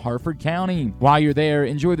play in Harford County. While you're there,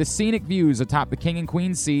 enjoy the scenic views atop the King and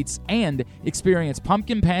Queen seats and experience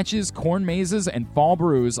pumpkin patches, corn mazes, and fall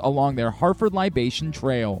brews along their Harford Libation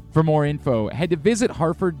Trail. For more info, head to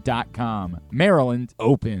visitharford.com. Maryland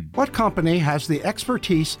open. What company has the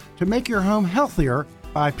expertise to make your home healthier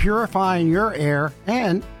by purifying your air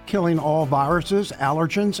and killing all viruses,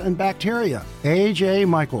 allergens, and bacteria? A.J.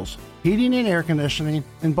 Michaels, Heating and Air Conditioning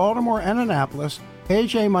in Baltimore and Annapolis.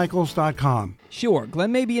 AJMichaels.com. Sure,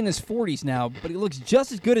 Glenn may be in his 40s now, but he looks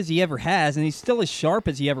just as good as he ever has, and he's still as sharp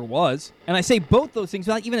as he ever was. And I say both those things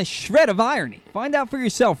without even a shred of irony. Find out for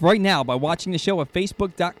yourself right now by watching the show at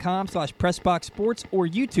Facebook.com/PressBoxSports or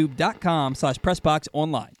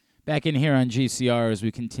YouTube.com/PressBoxOnline. Back in here on GCR as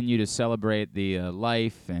we continue to celebrate the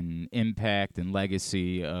life and impact and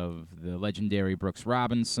legacy of the legendary Brooks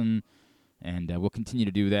Robinson. And we'll continue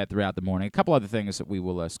to do that throughout the morning. A couple other things that we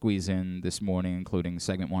will squeeze in this morning, including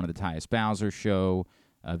segment 1 of the Tyus Bowser Show,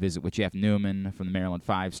 a visit with Jeff Newman from the Maryland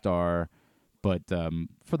 5-Star. But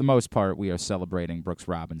for the most part, we are celebrating Brooks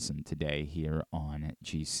Robinson today here on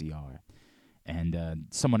GCR. And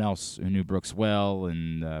someone else who knew Brooks well,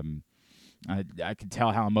 and I could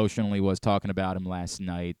tell how emotional he was talking about him last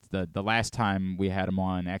night. The last time we had him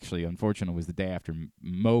on, actually, unfortunately, was the day after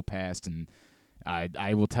Mo passed, and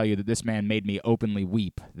I will tell you that this man made me openly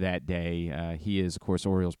weep that day. He is, of course,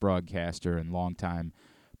 Orioles broadcaster and longtime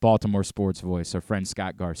Baltimore sports voice. Our friend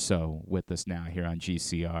Scott Garceau with us now here on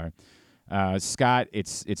GCR. Scott,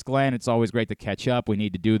 it's Glenn. It's always great to catch up. We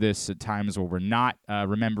need to do this at times where we're not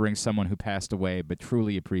remembering someone who passed away, but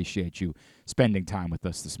truly appreciate you spending time with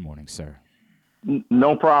us this morning, sir.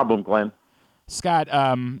 No problem, Glenn. Scott,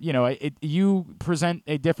 you present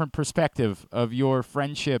a different perspective of your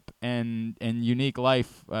friendship and unique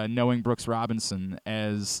life, knowing Brooks Robinson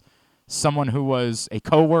as someone who was a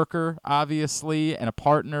coworker, obviously, and a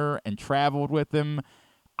partner, and traveled with him.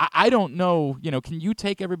 I don't know, can you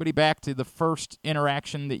take everybody back to the first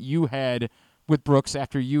interaction that you had with Brooks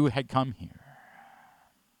after you had come here?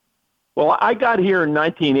 Well, I got here in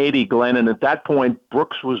 1980, Glenn, and at that point,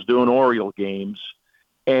 Brooks was doing Oriole games.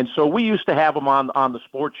 And so we used to have him on the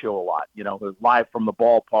sports show a lot, live from the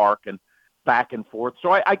ballpark and back and forth.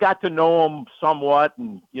 So I got to know him somewhat,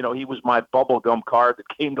 and, he was my bubblegum card that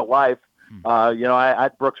came to life. I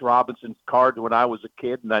had Brooks Robinson's card when I was a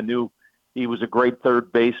kid, and I knew he was a great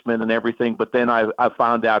third baseman and everything. But then I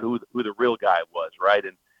found out who the real guy was, right?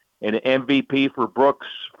 And MVP for Brooks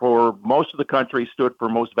for most of the country stood for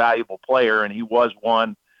most valuable player, and he was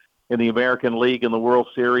one in the American League, in the World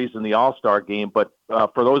Series, and the All-Star game. But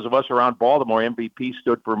for those of us around Baltimore, MVP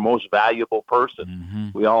stood for most valuable person.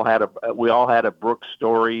 Mm-hmm. We all had a Brooks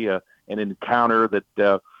story, an encounter that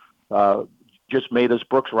just made us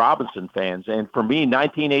Brooks Robinson fans. And for me,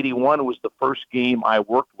 1981 was the first game I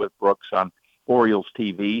worked with Brooks on Orioles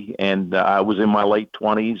TV, and I was in my late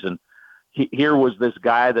 20s. And here was this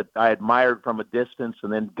guy that I admired from a distance,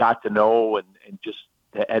 and then got to know, and just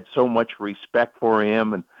had so much respect for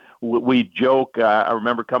him. And we joke. I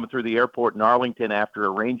remember coming through the airport in Arlington after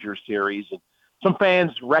a Ranger series, and some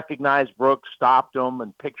fans recognized Brooks, stopped him,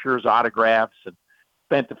 and pictures, autographs, and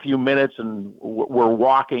spent a few minutes, and we're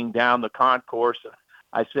walking down the concourse.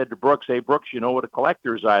 I said to Brooks, "Hey, Brooks, you know what a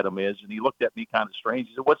collector's item is?" And he looked at me kind of strange.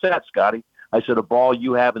 He said, "What's that, Scotty?" I said, "A ball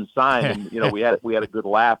you haven't signed." And we had a good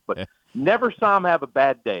laugh, but never saw him have a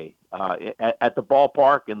bad day at the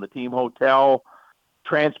ballpark, in the team hotel.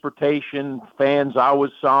 Transportation, fans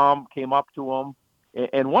always saw him, came up to him.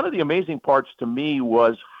 And one of the amazing parts to me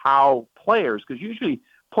was how players, because usually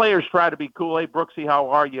players try to be cool. "Hey, Brooksy, how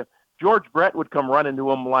are you?" George Brett would come running to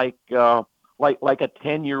him like a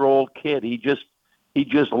 10-year-old kid. He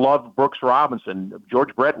just loved Brooks Robinson.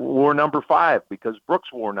 George Brett wore number 5 because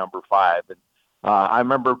Brooks wore number 5. And I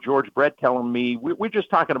remember George Brett telling me, we're just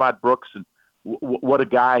talking about Brooks and what a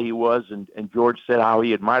guy he was, and George said how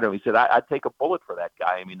he admired him. He said, I'd take a bullet for that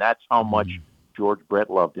guy. I mean, that's how much George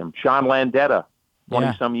Brett loved him. Sean Landetta,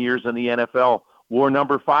 20-some years in the NFL, wore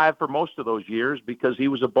number 5 for most of those years because he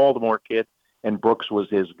was a Baltimore kid, and Brooks was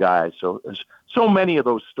his guy. So many of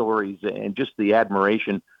those stories, and just the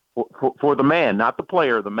admiration for the man, not the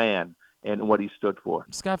player, the man, and what he stood for.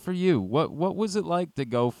 Scott, for you, what was it like to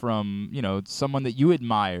go from, someone that you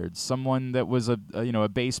admired, someone that was a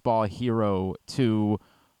baseball hero, to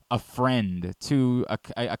a friend, to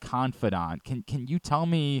a confidant? Can you tell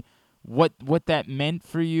me what that meant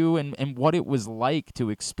for you and what it was like to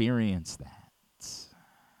experience that.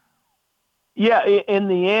 Yeah, in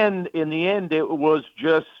the end, it was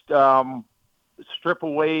just strip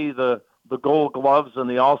away the Gold Gloves and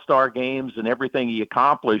the All-Star games and everything he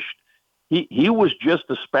accomplished. He was just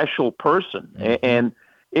a special person, and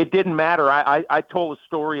it didn't matter. I told a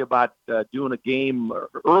story about doing a game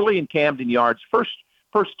early in Camden Yards, first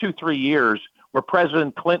 2-3 years, where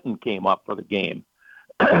President Clinton came up for the game,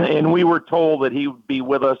 and we were told that he would be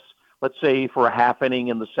with us, let's say, for a half inning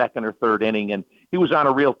in the second or third inning, and he was on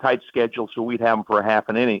a real tight schedule, so we'd have him for a half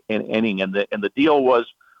an inning, and the deal was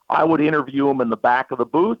I would interview him in the back of the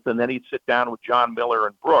booth, and then he'd sit down with John Miller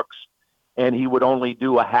and Brooks, and he would only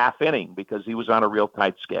do a half inning because he was on a real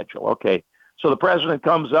tight schedule. Okay, so the president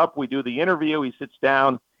comes up, we do the interview, he sits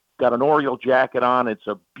down, got an Oriole jacket on, it's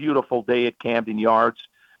a beautiful day at Camden Yards,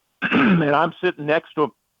 and I'm sitting next to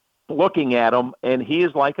him looking at him, and he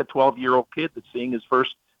is like a 12-year-old kid that's seeing his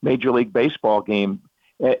first Major League Baseball game.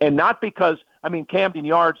 And not because, I mean, Camden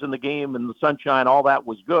Yards and the game and the sunshine, all that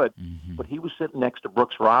was good, but he was sitting next to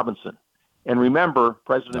Brooks Robinson. And remember,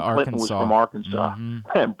 President Clinton was from Arkansas,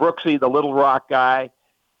 and Brooksy, the Little Rock guy,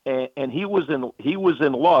 and he was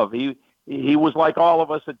in love. He was like all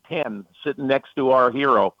of us at 10, sitting next to our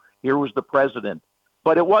hero. Here was the president.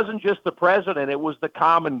 But it wasn't just the president, it was the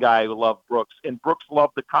common guy who loved Brooks, and Brooks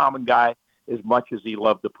loved the common guy as much as he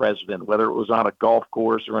loved the president, whether it was on a golf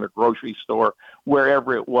course or in a grocery store,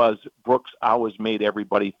 wherever it was. Brooks always made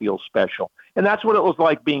everybody feel special. And that's what it was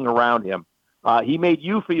like being around him. He made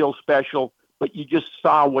you feel special, but you just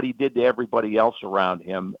saw what he did to everybody else around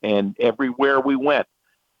him. And everywhere we went,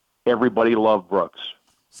 everybody loved Brooks.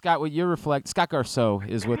 Scott, what you're Scott Garceau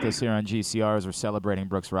is with us here on GCR as we're celebrating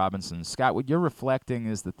Brooks Robinson. Scott, what you're reflecting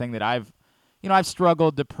is the thing that I've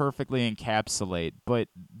struggled to perfectly encapsulate, but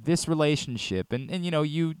this relationship, and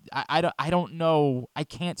I don't know, I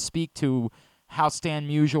can't speak to how Stan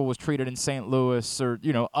Musial was treated in St. Louis or,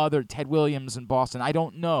 other Ted Williams in Boston. I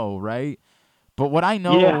don't know, right? But what I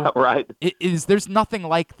know is there's nothing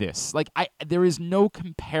like this. There is no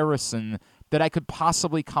comparison that I could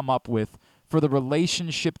possibly come up with for the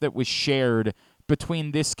relationship that was shared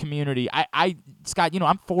between this community. Scott,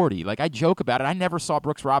 I'm 40. I joke about it. I never saw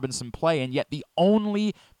Brooks Robinson play, and yet the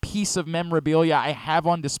only piece of memorabilia I have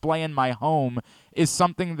on display in my home is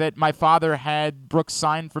something that my father had Brooks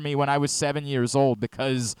sign for me when I was 7 years old,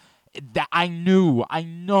 because I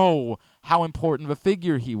know how important of a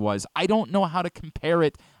figure he was. I don't know how to compare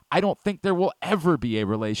it. I don't think there will ever be a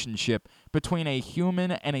relationship between a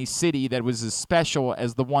human and a city that was as special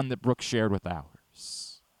as the one that Brooks shared with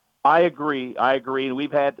ours. I agree.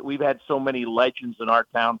 We've had so many legends in our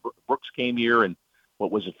town. Brooks came here in,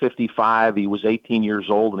 55? He was 18 years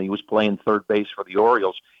old, and he was playing third base for the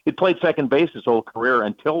Orioles. He'd played second base his whole career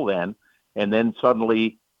until then, and then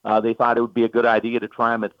suddenly they thought it would be a good idea to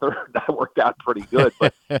try him at third. That worked out pretty good.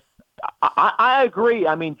 But I agree.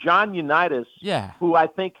 I mean, John Unitas, who I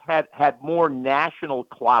think had more national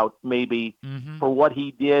clout maybe for what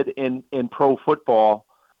he did in pro football,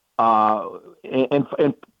 and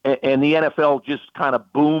the NFL just kind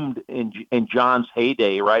of boomed in John's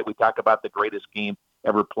heyday, right? We talk about the greatest game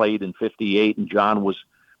ever played in '58, and John was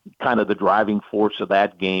kind of the driving force of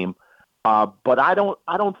that game. But I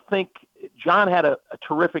don't think John had a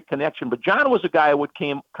terrific connection. But John was a guy who would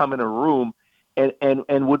come in a room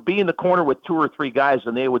and would be in the corner with two or three guys,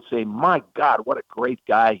 and they would say, "My God, what a great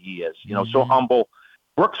guy he is!" So humble.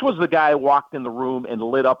 Brooks was the guy who walked in the room and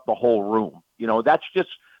lit up the whole room. That's just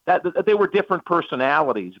that they were different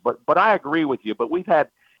personalities. But I agree with you. But we've had,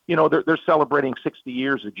 they're celebrating 60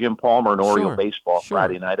 years of Jim Palmer and Oriole baseball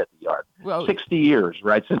Friday night at the Yard. Well, 60 years,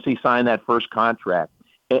 right, since he signed that first contract.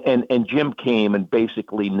 And Jim came and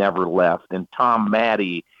basically never left. And Tom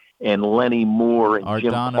Maddie and Lenny Moore and Art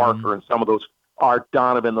Jim Donovan. Parker and some of those Art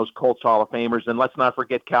Donovan, those Colts Hall of Famers. And let's not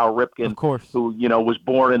forget Cal Ripken, of course, who, was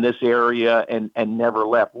born in this area and never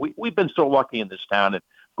left. We've been so lucky in this town. And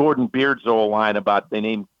Gordon Beard's old line about they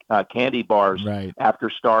named candy bars after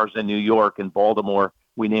stars in New York and Baltimore.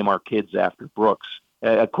 We name our kids after Brooks.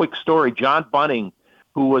 A quick story, John Bunning,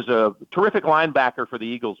 who was a terrific linebacker for the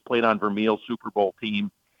Eagles, played on Vermeil's Super Bowl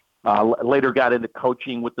team, later got into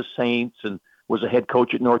coaching with the Saints and was a head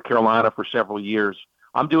coach at North Carolina for several years.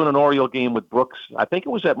 I'm doing an Oriole game with Brooks. I think it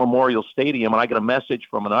was at Memorial Stadium, and I get a message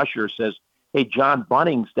from an usher that says, "Hey, John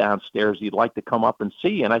Bunning's downstairs. He'd like to come up and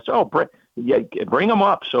see you." And I said, "Oh, bring him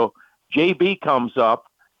up." So JB comes up,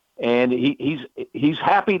 and he's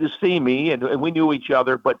happy to see me, and we knew each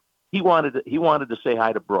other, but he wanted to say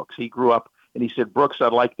hi to Brooks. He grew up, and he said, "Brooks,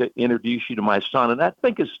 I'd like to introduce you to my son." And I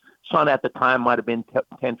think his son at the time might have been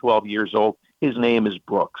 10, 12 years old. his name is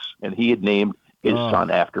Brooks, and he had named his son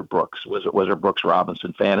after Brooks, was a Brooks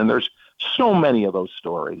Robinson fan. And there's so many of those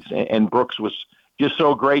stories. And Brooks was just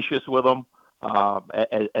so gracious with them,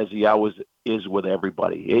 as he always is with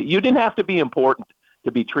everybody. You didn't have to be important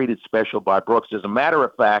to be treated special by Brooks. As a matter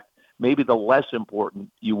of fact, maybe the less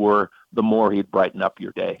important you were, the more he'd brighten up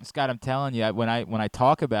your day. Scott, I'm telling you, when I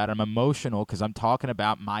talk about it, I'm emotional because I'm talking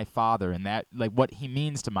about my father and that, like, what he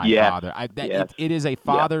means to my father. It is a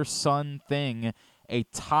father-son thing, a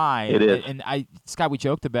tie. It is. And Scott, we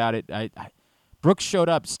joked about it. Brooks showed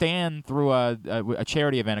up. Stan threw a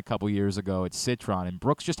charity event a couple years ago at Citron, and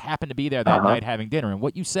Brooks just happened to be there that night having dinner. And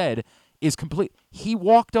what you said is complete. He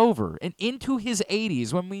walked over and into his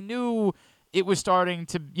 80s when we knew it was starting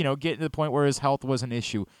to, get to the point where his health was an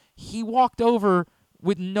issue. He walked over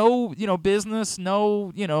with no, business, he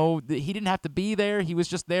didn't have to be there. He was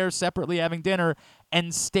just there separately having dinner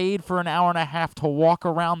and stayed for an hour and a half to walk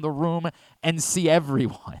around the room and see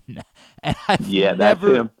everyone. And that's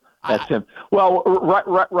him. That's him. Well,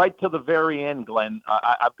 right to the very end, Glenn,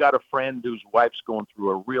 I've got a friend whose wife's going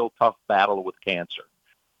through a real tough battle with cancer.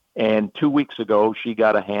 And 2 weeks ago, she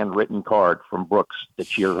got a handwritten card from Brooks to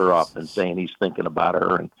cheer her up and saying he's thinking about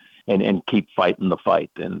her and keep fighting the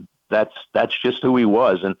fight. And that's just who he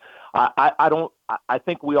was. And I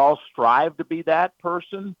think we all strive to be that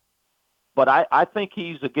person, but I think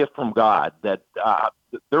he's a gift from God that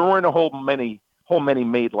there weren't a whole many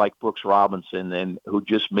made like Brooks Robinson and who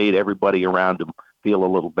just made everybody around him feel a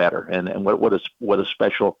little better. And what a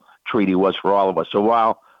special treat he was for all of us. So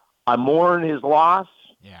while I mourn his loss,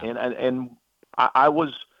 and I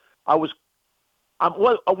wasn't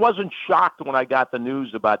shocked when I got the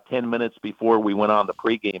news about 10 minutes before we went on the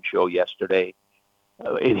pregame show yesterday.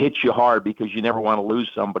 It hits you hard because you never want to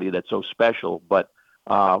lose somebody that's so special. But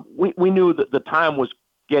we knew that the time was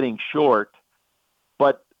getting short.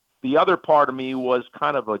 But the other part of me was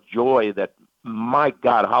kind of a joy that, my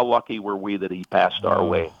God, how lucky were we that he passed our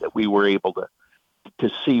way, that we were able to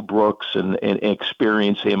see Brooks and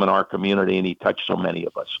experience him in our community, and he touched so many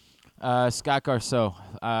of us. Scott Garceau,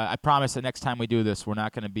 I promise the next time we do this, we're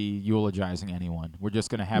not going to be eulogizing anyone. We're just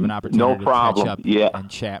going to have an opportunity to catch up and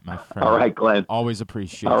chat, my friend. All right, Glenn. Always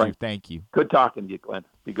appreciate you. Thank you. Good talking to you, Glenn.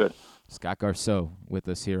 Be good. Scott Garceau with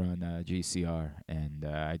us here on GCR, and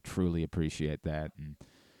I truly appreciate that. And,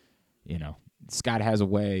 Scott has a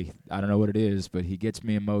way, I don't know what it is, but he gets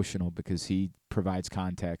me emotional because he provides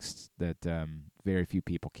context that very few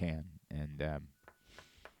people can. And,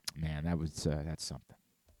 man, that's something.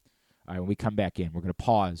 All right, when we come back in, we're going to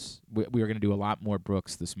pause. We are going to do a lot more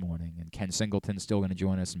Brooks this morning, and Ken Singleton's still going to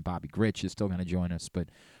join us, and Bobby Grich is still going to join us. But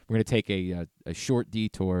we're going to take a short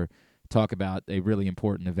detour, talk about a really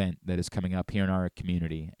important event that is coming up here in our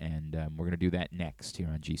community, and we're going to do that next here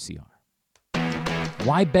on GCR.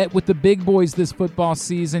 Why bet with the big boys this football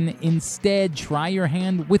season? Instead, try your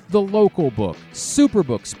hand with the local book,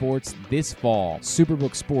 Superbook Sports, this fall.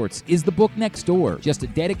 Superbook Sports is the book next door. Just a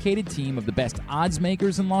dedicated team of the best odds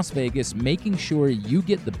makers in Las Vegas, making sure you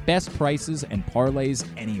get the best prices and parlays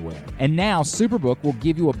anywhere. And now, Superbook will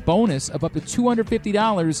give you a bonus of up to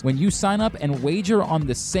 $250 when you sign up and wager on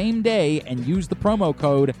the same day and use the promo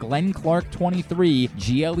code GlennClark23,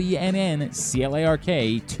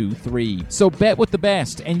 GLENNCLARK23. So bet with the best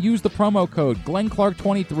and use the promo code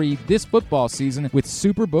GlennClark23 this football season with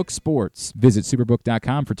Superbook Sports. Visit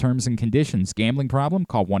superbook.com for terms and conditions. Gambling problem?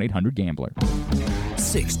 Call 1-800-GAMBLER.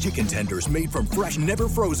 6 chicken tenders made from fresh, never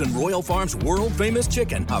frozen Royal Farms world-famous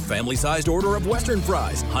chicken, a family-sized order of Western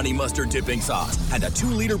fries, honey mustard dipping sauce, and a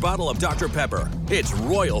 2-liter bottle of Dr. Pepper. It's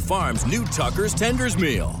Royal Farms' new Tucker's Tenders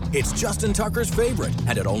Meal. It's Justin Tucker's favorite,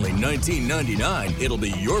 and at only $19.99, it'll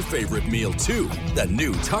be your favorite meal, too. The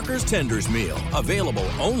new Tucker's Tenders Meal, available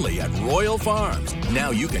only at Royal Farms. Now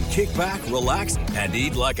you can kick back, relax, and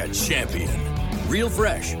eat like a champion. Real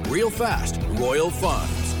fresh, real fast, Royal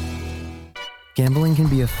Farms. Gambling can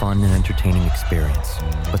be a fun and entertaining experience,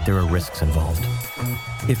 but there are risks involved.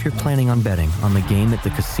 If you're planning on betting on the game at the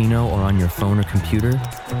casino or on your phone or computer,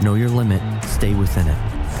 know your limit, stay within it.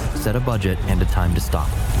 Set a budget and a time to stop.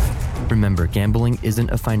 Remember, gambling isn't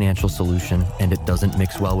a financial solution, and it doesn't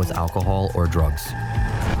mix well with alcohol or drugs.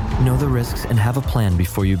 Know the risks and have a plan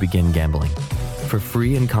before you begin gambling. For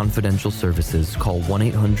free and confidential services, call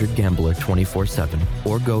 1-800-GAMBLER 24/7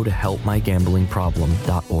 or go to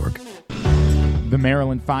helpmygamblingproblem.org. The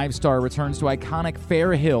Maryland 5-Star returns to iconic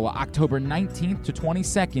Fair Hill October 19th to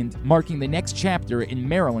 22nd, marking the next chapter in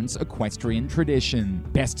Maryland's equestrian tradition.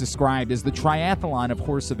 Best described as the triathlon of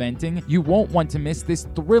horse eventing, you won't want to miss this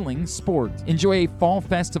thrilling sport. Enjoy a fall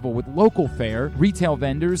festival with local fare, retail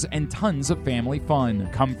vendors, and tons of family fun.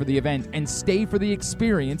 Come for the event and stay for the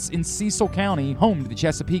experience in Cecil County, home to the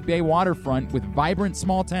Chesapeake Bay waterfront with vibrant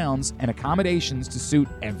small towns and accommodations to suit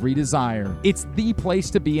every desire. It's the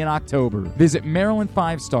place to be in October. Visit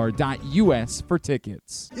Maryland5star.us for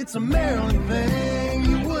tickets. It's a Maryland thing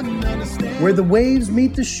you wouldn't understand. Where the waves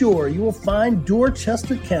meet the shore, you will find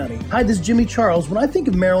Dorchester County. Hi, this is Jimmy Charles. When I think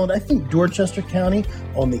of Maryland, I think Dorchester County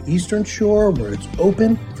on the Eastern Shore, where it's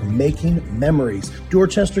open for making memories.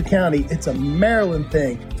 Dorchester County, it's a Maryland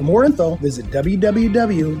thing. For more info, visit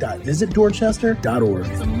www.visitdorchester.org.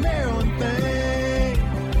 It's a Maryland thing.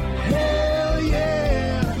 Hell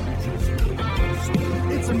yeah.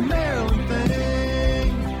 It's a Maryland thing.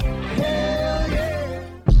 Hell yeah.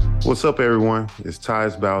 What's up, everyone? It's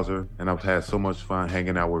Tyus Bowser, and I've had so much fun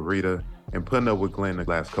hanging out with Rita and putting up with Glenn the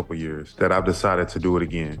last couple years that I've decided to do it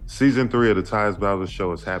again. Season 3 of the Tyus Bowser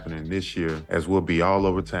Show is happening this year, as we'll be all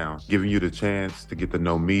over town, giving you the chance to get to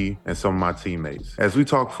know me and some of my teammates. As we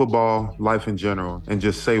talk football, life in general, and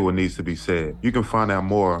just say what needs to be said. You can find out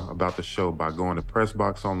more about the show by going to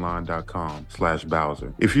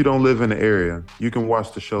pressboxonline.com/Bowser. If you don't live in the area, you can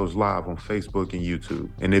watch the shows live on Facebook and YouTube.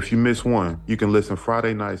 And if you miss one, you can listen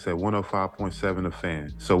Friday nights at 105.7 The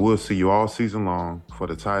Fan. So we'll see you all season long for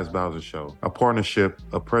the Tyus Bowser Show, a partnership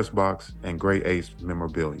of Pressbox and Great Ace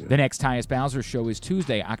Memorabilia. The next Tyus Bowser Show is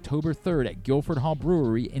Tuesday, October 3rd at Guilford Hall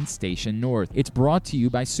Brewery in Station North. It's brought to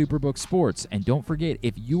you by Superbook Sports. And don't forget,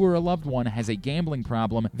 if you or a loved one has a gambling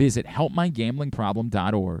problem, visit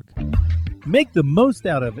helpmygamblingproblem.org. Make the most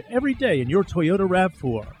out of every day in your Toyota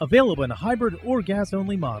RAV4. Available in hybrid or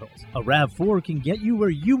gas-only models. A RAV4 can get you where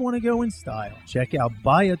you want to go in style. Check out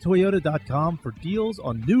buyatoyota.com for deals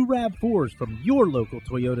on new RAV4s from your local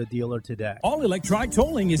Toyota dealer today. All electronic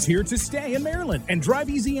tolling is here to stay in Maryland, and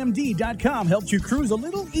DriveEasyMD.com helps you cruise a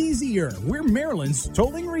little easier. We're Maryland's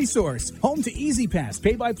tolling resource. Home to EasyPass,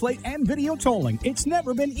 pay-by-plate, and video tolling. It's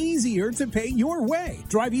never been easier to pay your way.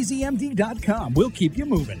 DriveEasyMD.com. We'll keep you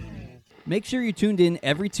moving. Make sure you're tuned in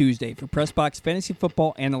every Tuesday for PressBox fantasy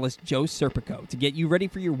football analyst Joe Serpico to get you ready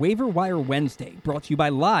for your Waiver Wire Wednesday, brought to you by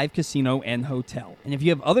Live Casino and Hotel. And if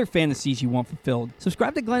you have other fantasies you want fulfilled,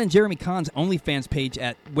 subscribe to Glenn and Jeremy Kahn's OnlyFans page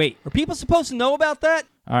at... Wait, are people supposed to know about that?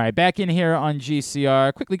 All right, back in here on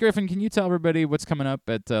GCR. Quickly, Griffin, can you tell everybody what's coming up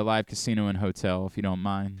at Live Casino and Hotel, if you don't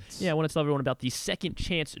mind? Yeah, I want to tell everyone about the second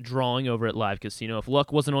chance drawing over at Live Casino. If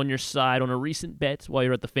luck wasn't on your side on a recent bet while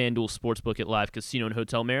you're at the FanDuel Sportsbook at Live Casino and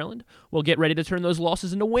Hotel Maryland, well, get ready to turn those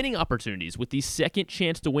losses into winning opportunities with the second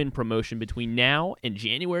chance to win promotion between now and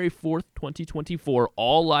January 4th, 2024.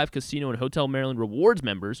 All Live Casino and Hotel Maryland rewards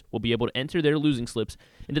members will be able to enter their losing slips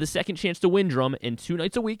into the second chance to win drum, and 2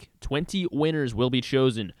 nights a week, 20 winners will be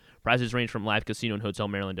chosen. Prizes range from Live Casino and Hotel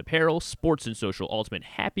Maryland apparel, sports and social ultimate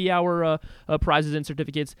happy hour prizes and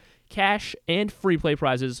certificates, cash and free play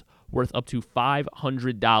prizes worth up to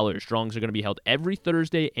 $500. Drawings are going to be held every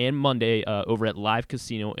Thursday and Monday over at Live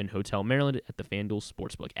Casino and Hotel Maryland at the FanDuel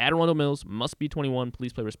Sportsbook. At Arundel Mills, must be 21.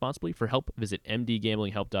 Please play responsibly. For help, visit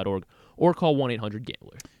mdgamblinghelp.org or call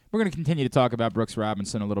 1-800-GAMBLER. We're going to continue to talk about Brooks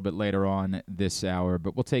Robinson a little bit later on this hour,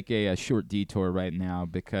 but we'll take a short detour right now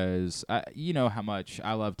because you know how much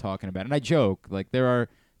I love talking about it. And I joke, like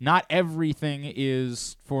not everything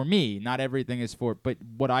is for me, not everything is for, but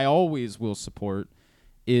what I always will support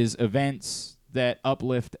is events that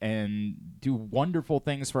uplift and do wonderful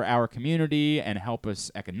things for our community and help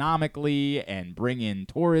us economically and bring in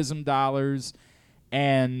tourism dollars.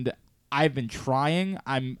 And I've been trying.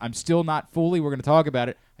 I'm still not fully, we're going to talk about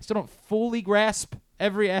it, I still don't fully grasp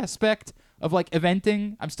every aspect of like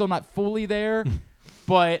eventing. I'm still not fully there,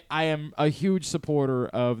 but I am a huge supporter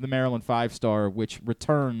of the Maryland 5-Star, which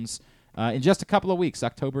returns in just a couple of weeks,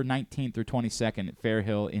 October 19th through 22nd at Fair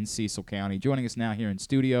Hill in Cecil County. Joining us now here in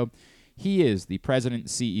studio, he is the president and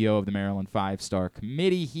CEO of the Maryland 5-Star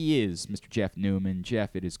Committee. He is Mr. Jeff Newman.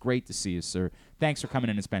 Jeff, it is great to see you, sir. Thanks for coming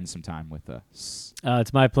in and spending some time with us.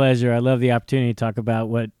 It's my pleasure. I love the opportunity to talk about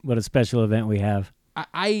what a special event we have.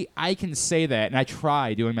 I can say that, and I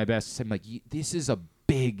try doing my best to say, like, this is a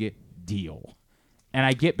big deal. And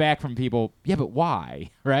I get back from people, yeah, but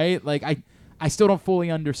why, right? Like, I still don't fully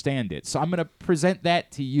understand it. So I'm going to present that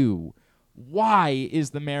to you. Why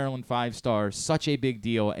is the Maryland 5-Star such a big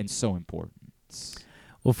deal and so important?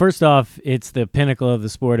 Well, first off, it's the pinnacle of the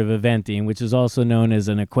sport of eventing, which is also known as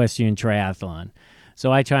an equestrian triathlon.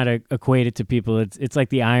 So I try to equate it to people. It's like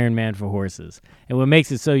the Iron Man for horses. And what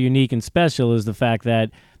makes it so unique and special is the fact that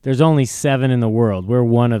there's only 7 in the world. We're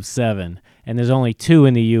one of 7. And there's only 2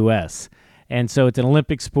 in the U.S. And so it's an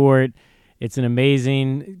Olympic sport. It's an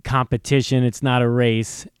amazing competition. It's not a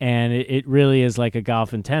race. And it really is like a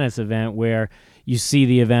golf and tennis event where you see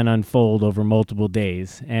the event unfold over multiple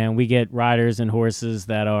days. And we get riders and horses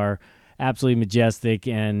that are absolutely majestic,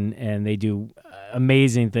 and they do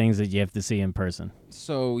amazing things that you have to see in person.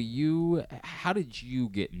 So how did you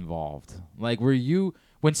get involved? Like, were you,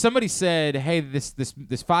 when somebody said, "Hey, this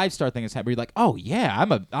 5-star thing is happening," were you like, "Oh yeah,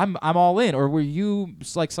 I'm all in," or were you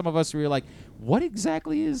like some of us where you're like, "What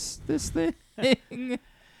exactly is this thing?"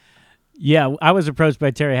 Yeah, I was approached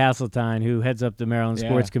by Terry Hasseltine, who heads up the Maryland Yeah.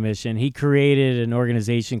 Sports Commission. He created an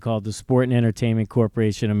organization called the Sport and Entertainment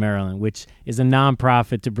Corporation of Maryland, which is a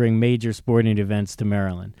nonprofit to bring major sporting events to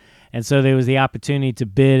Maryland. And so there was the opportunity to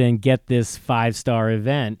bid and get this 5-star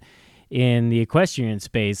event in the equestrian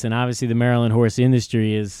space. And obviously the Maryland horse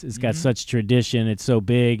industry has got such tradition. It's so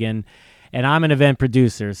big. And I'm an event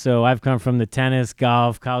producer, so I've come from the tennis,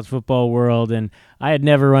 golf, college football world, and I had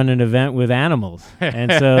never run an event with animals.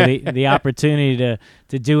 And so the opportunity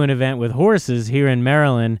to do an event with horses here in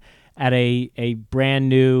Maryland at a brand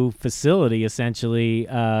new facility, essentially,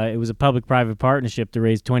 it was a public-private partnership to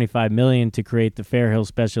raise $25 million to create the Fair Hill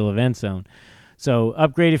Special Event Zone. So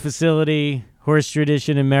upgraded facility, horse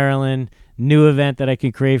tradition in Maryland, new event that I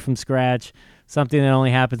can create from scratch. Something that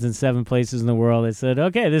only happens in 7 places in the world. I said,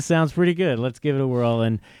 okay, this sounds pretty good. Let's give it a whirl.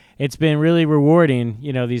 And it's been really rewarding,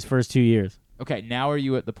 these first 2 years. Okay, now are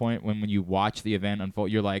you at the point when you watch the event unfold,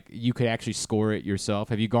 you're like, you could actually score it yourself?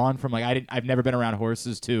 Have you gone from like, I've never been around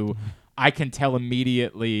horses to I can tell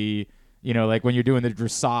immediately, like when you're doing the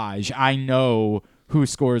dressage, I know who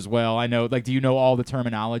scores well. I know, like, do you know all the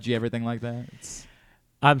terminology, everything like that?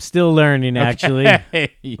 I'm still learning, actually,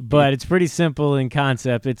 but it's pretty simple in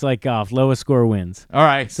concept. It's like golf. Lowest score wins. All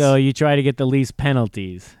right. So you try to get the least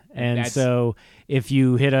penalties. And so if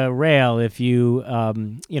you hit a rail, if you,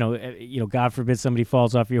 God forbid somebody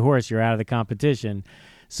falls off your horse, you're out of the competition.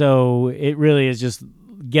 So it really is just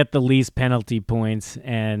get the least penalty points,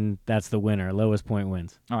 and that's the winner. Lowest point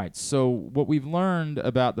wins. All right. So what we've learned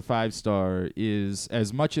about the 5-star is,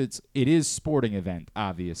 as much as it is sporting event,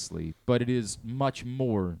 obviously, but it is much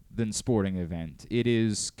more than sporting event. It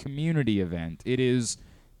is community event. It is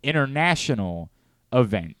international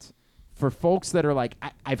event. For folks that are like,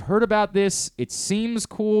 I've heard about this, it seems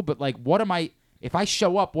cool, but like, if I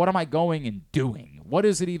show up, what am I going and doing? What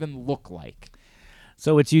does it even look like?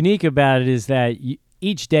 So what's unique about it is that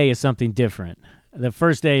each day is something different. The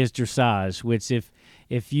first day is dressage, which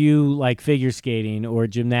if you like figure skating or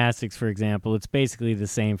gymnastics, for example, it's basically the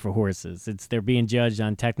same for horses. They're being judged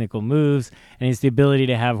on technical moves, and it's the ability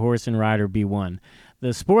to have horse and rider be one.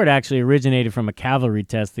 The sport actually originated from a cavalry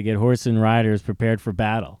test to get horse and riders prepared for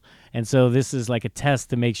battle. And so this is like a test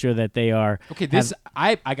to make sure that they are. Okay,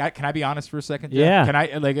 can I be honest for a second, Jeff? Yeah. Can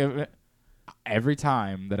I every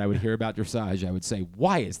time that I would hear about dressage, I would say,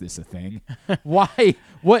 "Why is this a thing? Why?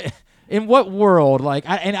 What? In what world?" Like,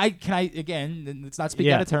 again, let's not speak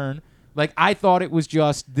out of turn. Like, I thought it was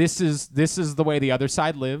just this is the way the other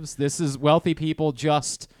side lives. This is wealthy people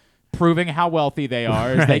just proving how wealthy they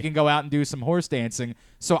are, as they can go out and do some horse dancing.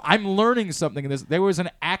 So I'm learning something in this. There was an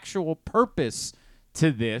actual purpose to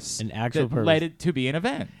this, led it to be an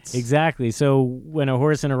event. Exactly. So when a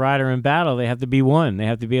horse and a rider are in battle, they have to be one. They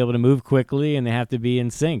have to be able to move quickly, and they have to be in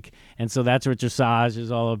sync. And so that's what dressage is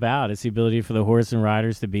all about. It's the ability for the horse and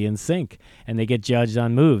riders to be in sync, and they get judged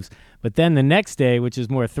on moves. But then the next day, which is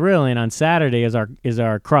more thrilling, on Saturday is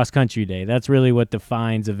our cross-country day. That's really what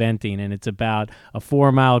defines eventing, and it's about a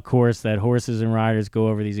 4-mile course that horses and riders go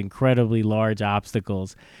over these incredibly large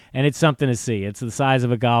obstacles. And it's something to see. It's the size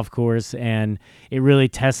of a golf course, and it really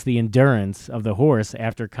tests the endurance of the horse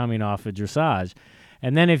after coming off a dressage.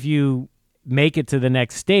 And then if you make it to the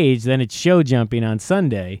next stage, then it's show jumping on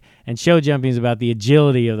Sunday. And show jumping is about the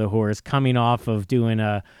agility of the horse coming off of doing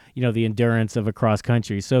the endurance of a cross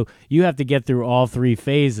country. So you have to get through all 3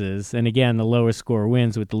 phases. And again, the lowest score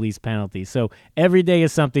wins with the least penalty. So every day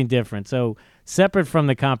is something different. So separate from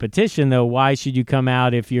the competition, though, why should you come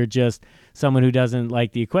out if you're just someone who doesn't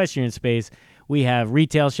like the equestrian space? We have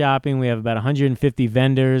retail shopping. We have about 150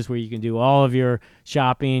 vendors where you can do all of your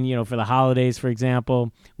shopping, for the holidays, for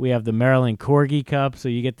example. We have the Maryland Corgi Cup, so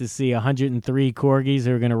you get to see 103 corgis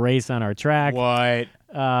who are going to race on our track. What?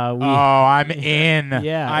 I'm in.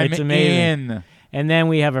 Yeah, I'm it's amazing. in. And then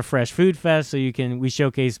we have a fresh food fest, so we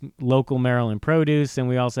showcase local Maryland produce, and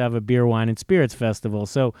we also have a beer, wine, and spirits festival.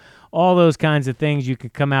 So all those kinds of things, you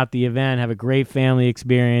could come out the event, have a great family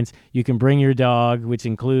experience. You can bring your dog, which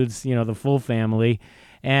includes, the full family.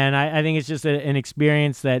 And I think it's just an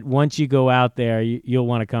experience that once you go out there, you'll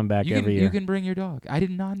want to come back every year. You can bring your dog. I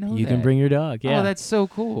did not know that. You can bring your dog, yeah. Oh, that's so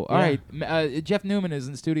cool. All right. Jeff Newman is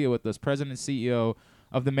in the studio with us, President and CEO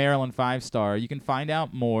of the Maryland 5-Star. You can find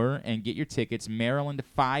out more and get your tickets,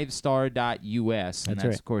 maryland5star.us. And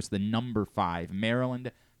that's, of course, the number 5,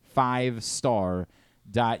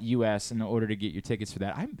 maryland5star.us in order to get your tickets for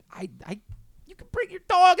that. You can bring your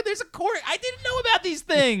dog, and there's a court. I didn't know about these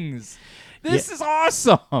things. This is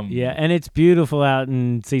awesome. Yeah, and it's beautiful out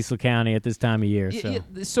in Cecil County at this time of year.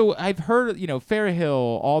 So I've heard, Fair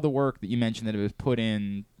Hill, all the work that you mentioned that it was put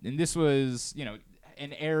in, and this was,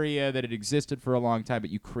 an area that had existed for a long time, but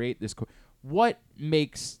you create this. What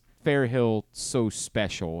makes Fair Hill so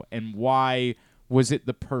special, and why was it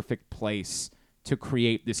the perfect place to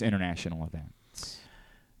create this international event?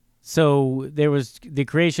 So there was the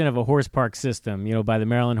creation of a horse park system, by the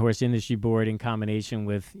Maryland Horse Industry Board in combination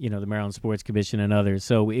with, the Maryland Sports Commission and others.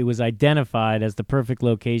 So it was identified as the perfect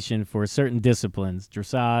location for certain disciplines,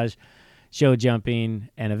 dressage, show jumping,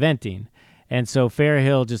 and eventing. And so Fair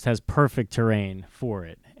Hill just has perfect terrain for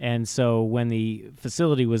it. And so when the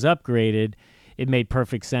facility was upgraded, it made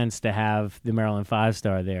perfect sense to have the Maryland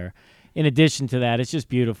 5-Star there. In addition to that, it's just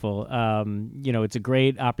beautiful. It's a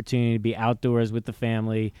great opportunity to be outdoors with the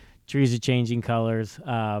family. Trees are changing colors,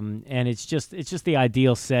 and it's just the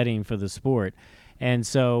ideal setting for the sport. And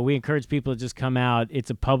so we encourage people to just come out. It's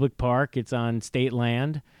a public park. It's on state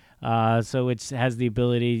land, so it has the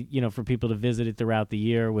ability, for people to visit it throughout the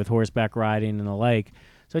year with horseback riding and the like.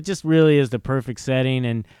 So it just really is the perfect setting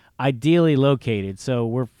and ideally located. So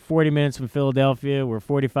we're 40 minutes from Philadelphia. We're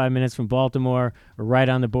 45 minutes from Baltimore. We're right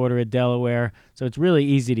on the border of Delaware. So it's really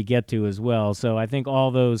easy to get to as well. So I think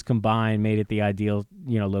all those combined made it the ideal,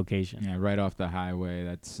 location. Yeah, right off the highway.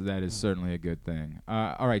 That is certainly a good thing.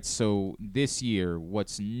 All right, so this year,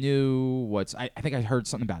 what's new? I think I heard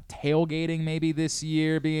something about tailgating maybe this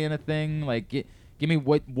year being a thing. Like, give me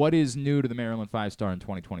what is new to the Maryland 5-Star in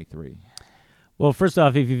 2023? Well, first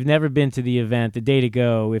off, if you've never been to the event, the day to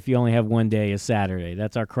go, if you only have one day, is Saturday.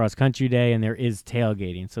 That's our cross-country day, and there is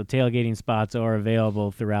tailgating. So tailgating spots are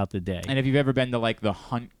available throughout the day. And if you've ever been to, like, the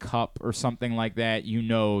Hunt Cup or something like that, you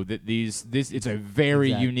know that it's a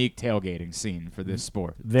very unique tailgating scene for this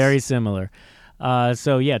sport. Very similar.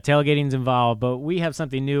 Tailgating's involved, but we have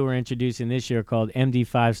something new we're introducing this year called MD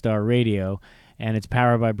 5-Star Radio, and it's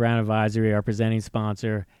powered by Brown Advisory, our presenting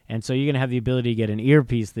sponsor. And so you're going to have the ability to get an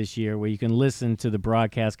earpiece this year where you can listen to the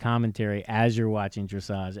broadcast commentary as you're watching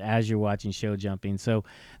dressage, as you're watching show jumping. So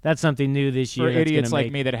that's something new this year. For idiots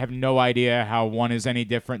like me that have no idea how one is any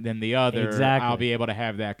different than the other, exactly. I'll be able to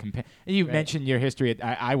have that. And you mentioned your history.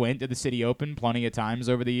 I went to the City Open plenty of times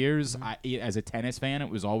over the years. As a tennis fan, it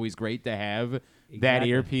was always great to have that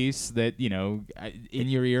earpiece that, in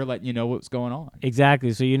your ear, letting you know what's going on.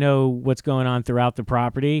 Exactly. So you know what's going on throughout the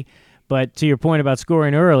property. But to your point about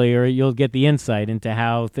scoring earlier, you'll get the insight into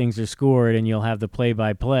how things are scored, and you'll have the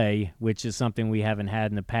play-by-play, which is something we haven't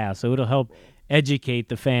had in the past. So it'll help educate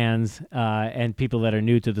the fans and people that are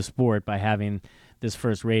new to the sport by having this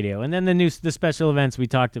first radio. And then the special events we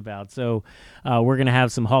talked about. So we're going to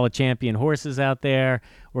have some Hall of Champion horses out there.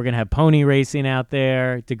 We're going to have pony racing out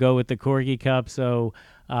there to go with the Corgi Cup. So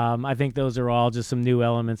I think those are all just some new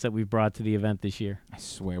elements that we've brought to the event this year. I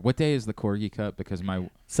swear. What day is the Corgi Cup? Because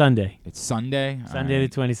Sunday. It's Sunday? Sunday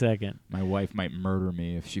the 22nd. My wife might murder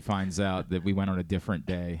me if she finds out that we went on a different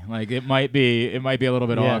day. Like, it might be a little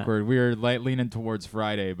bit awkward. We were leaning towards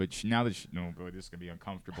Friday, but oh boy, this is going to be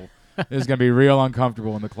uncomfortable. This is going to be real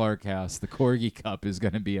uncomfortable in the Clark house. The Corgi Cup is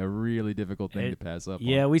going to be a really difficult thing to pass up on.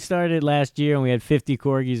 Yeah, we started last year and we had 50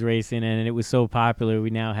 Corgis racing, and it was so popular we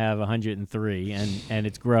now have 103, and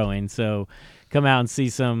it's growing. So come out and see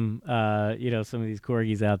some of these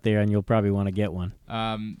Corgis out there, and you'll probably want to get one.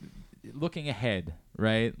 Looking ahead,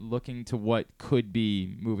 right? Looking to what could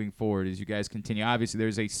be moving forward as you guys continue. Obviously,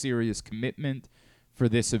 there's a serious commitment for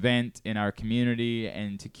this event in our community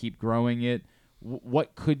and to keep growing it.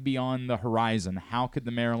 What could be on the horizon? How could the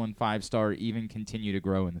Maryland 5-Star even continue to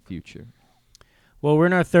grow in the future? Well, we're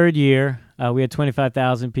in our third year. We had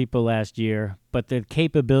 25,000 people last year, but the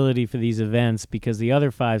capability for these events, because the other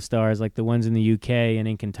 5-Stars, like the ones in the UK and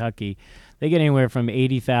in Kentucky, they get anywhere from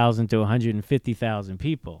 80,000 to 150,000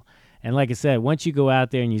 people. And like I said, once you go out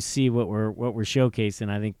there and you see what we're showcasing,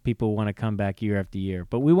 I think people want to come back year after year.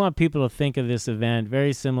 But we want people to think of this event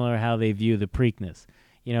very similar to how they view the Preakness.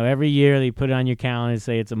 Every year they put it on your calendar and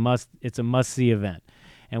say it's a must-see event.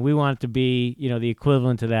 And we want it to be, the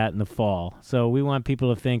equivalent to that in the fall. So we want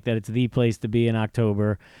people to think that it's the place to be in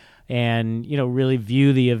October and, really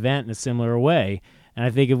view the event in a similar way. And I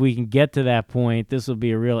think if we can get to that point, this will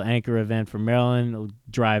be a real anchor event for Maryland. It'll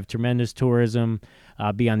drive tremendous tourism,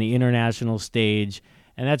 be on the international stage.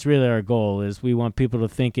 And that's really our goal, is we want people to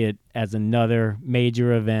think it as another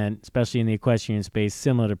major event, especially in the equestrian space,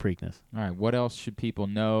 similar to Preakness. All right, what else should people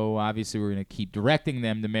know? Obviously, we're going to keep directing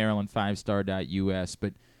them to MarylandFivestar.us,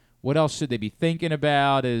 but what else should they be thinking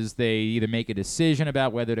about as they either make a decision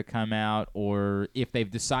about whether to come out, or if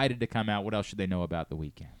they've decided to come out, what else should they know about the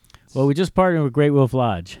weekend? Well, we just partnered with Great Wolf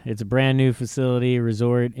Lodge. It's a brand-new facility,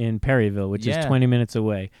 resort in Perryville, which is 20 minutes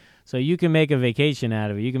away. So you can make a vacation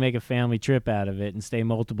out of it. You can make a family trip out of it and stay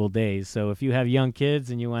multiple days. So if you have young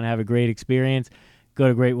kids and you want to have a great experience, go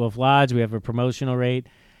to Great Wolf Lodge. We have a promotional rate.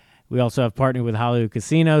 We also have partnered with Hollywood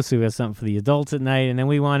Casino, so we have something for the adults at night. And then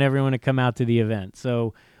we want everyone to come out to the event.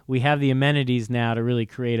 So we have the amenities now to really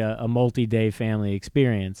create a multi-day family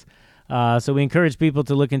experience. So we encourage people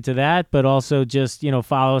to look into that, but also just,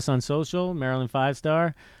 follow us on social, Maryland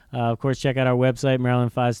 5-Star. Of course, check out our website,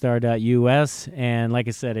 MarylandFivestar.us. And like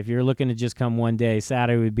I said, if you're looking to just come one day,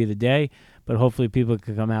 Saturday would be the day, but hopefully people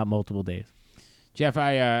can come out multiple days. Jeff,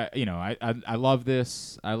 I love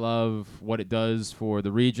this. I love what it does for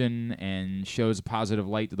the region and shows a positive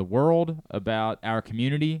light to the world about our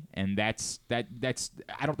community. And that's I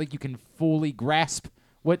don't think you can fully grasp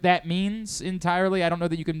what that means entirely. I don't know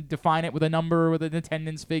that you can define it with a number, with an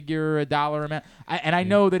attendance figure, a dollar amount. I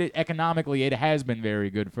know that economically it has been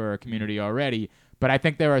very good for our community already, but I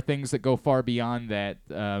think there are things that go far beyond that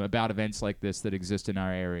about events like this that exist in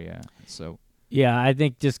our area. So. Yeah, I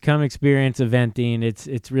think just come experience eventing.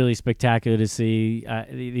 It's really spectacular to see.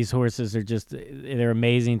 These horses are they're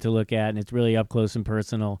amazing to look at, and it's really up close and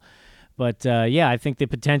personal. But, I think the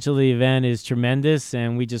potential of the event is tremendous,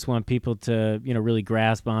 and we just want people to, really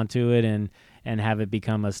grasp onto it and have it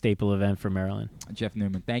become a staple event for Maryland. Jeff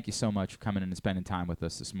Newman, thank you so much for coming in and spending time with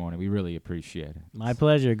us this morning. We really appreciate it. My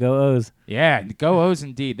pleasure. Go O's. Yeah, go O's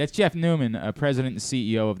indeed. That's Jeff Newman, President and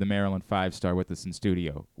CEO of the Maryland 5-Star, with us in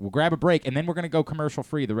studio. We'll grab a break, and then we're going to go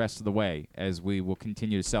commercial-free the rest of the way as we will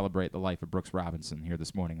continue to celebrate the life of Brooks Robinson here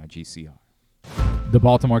this morning on GCR. The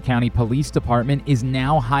Baltimore County Police Department is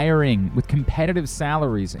now hiring with competitive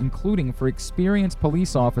salaries, including for experienced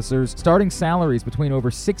police officers, starting salaries between over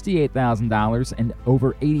 $68,000 and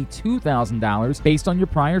over $82,000 based on your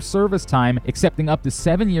prior service time, accepting up to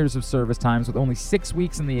 7 years of service times with only 6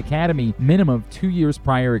 weeks in the academy, minimum of 2 years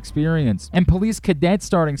prior experience. And police cadet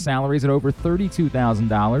starting salaries at over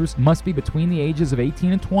 $32,000 must be between the ages of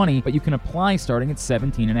 18 and 20, but you can apply starting at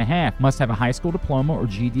 17 and a half. Must have a high school diploma or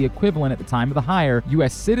GED equivalent at the time of the hire,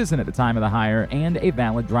 U.S. citizen at the time of the hire, and a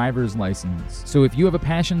valid driver's license. So if you have a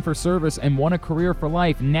passion for service and want a career for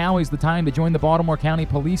life, now is the time to join the Baltimore County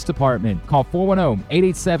Police Department. Call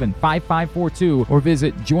 410-887-5542 or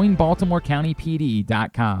visit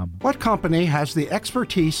joinbaltimorecountypd.com. What company has the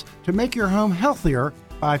expertise to make your home healthier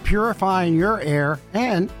by purifying your air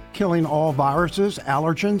and killing all viruses,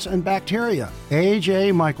 allergens, and bacteria?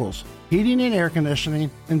 A.J. Michaels, Heating and Air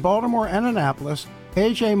Conditioning in Baltimore and Annapolis.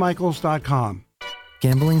 AJMichaels.com.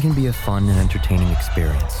 Gambling can be a fun and entertaining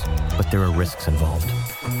experience, but there are risks involved.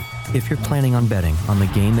 If you're planning on betting on the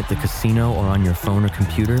game at the casino or on your phone or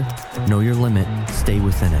computer, know your limit, stay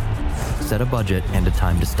within it. Set a budget and a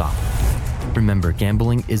time to stop. Remember,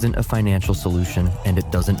 gambling isn't a financial solution, and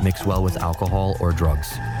it doesn't mix well with alcohol or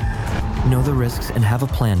drugs. Know the risks and have a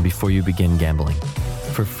plan before you begin gambling.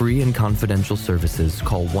 For free and confidential services,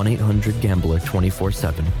 call 1-800-GAMBLER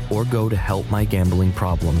 24/7 or go to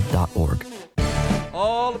helpmygamblingproblem.org.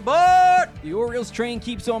 All aboard! The Orioles train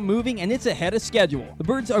keeps on moving, and it's ahead of schedule. The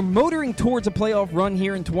Birds are motoring towards a playoff run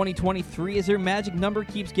here in 2023 as their magic number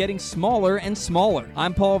keeps getting smaller and smaller.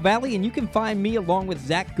 I'm Paul Valley, and you can find me along with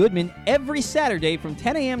Zach Goodman every Saturday from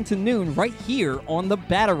 10 a.m. to noon right here on the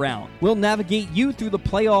Bat-Around. We'll navigate you through the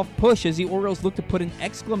playoff push as the Orioles look to put an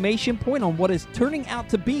exclamation point on what is turning out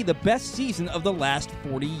to be the best season of the last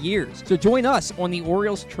 40 years. So join us on the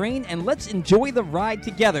Orioles train, and let's enjoy the ride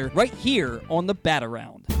together right here on the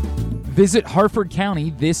Bat-Around. Visit Harford County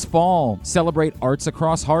this fall. Celebrate Arts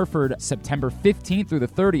Across Harford September 15th through the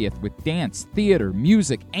 30th with dance, theater,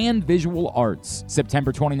 music, and visual arts.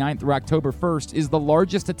 September 29th through October 1st is the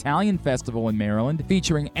largest Italian festival in Maryland,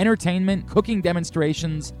 featuring entertainment, cooking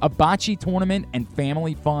demonstrations, a bocce tournament, and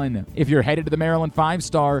family fun. If you're headed to the Maryland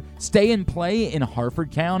 5-Star, stay and play in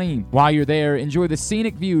Harford County. While you're there, enjoy the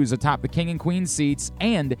scenic views atop the King and Queen seats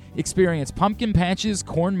and experience pumpkin patches,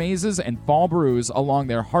 corn mazes, and fall brews along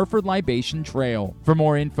their Harford Life Libation Trail. For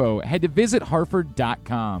more info, head to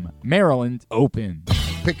visithartford.com. Maryland open.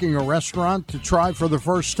 Picking a restaurant to try for the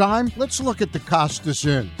first time? Let's look at the Costas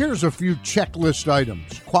Inn. Here's a few checklist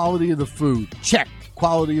items. Quality of the food? Check.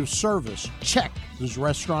 Quality of service? Check. Does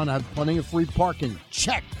restaurant have plenty of free parking?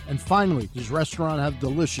 Check. And finally, does restaurant have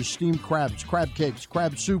delicious steamed crabs, crab cakes,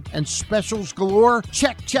 crab soup, and specials galore?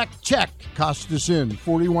 Check, check, check. Costas Inn,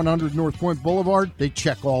 4100 North Point Boulevard. They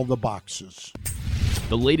check all the boxes.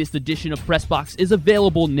 The latest edition of PressBox is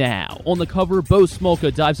available now. On the cover, Bo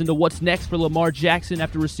Smolka dives into what's next for Lamar Jackson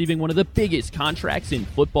after receiving one of the biggest contracts in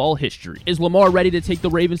football history. Is Lamar ready to take the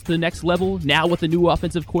Ravens to the next level, now with a new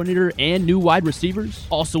offensive coordinator and new wide receivers?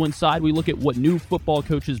 Also inside, we look at what new football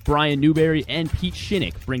coaches Brian Newberry and Pete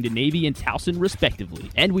Shinnick bring to Navy and Towson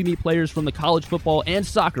respectively. And we meet players from the college football and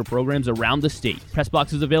soccer programs around the state.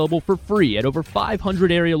 PressBox is available for free at over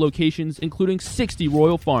 500 area locations, including 60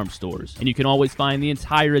 Royal Farm stores. And you can always find the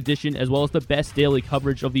entire edition as well as the best daily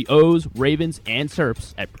coverage of the O's, Ravens, and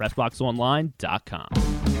Terps at PressBoxOnline.com.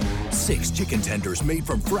 6 chicken tenders made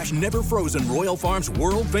from fresh, never frozen Royal Farms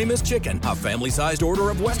world-famous chicken, a family-sized order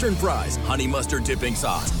of Western fries, honey mustard dipping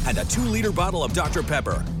sauce, and a 2-liter bottle of Dr.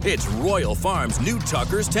 Pepper. It's Royal Farms' new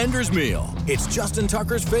Tucker's Tenders Meal. It's Justin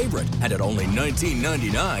Tucker's favorite, and at only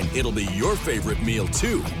 $19.99, it'll be your favorite meal,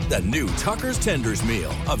 too. The new Tucker's Tenders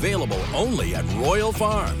Meal, available only at Royal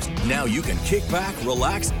Farms. Now you can kick back,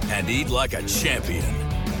 relax, and eat like a champion.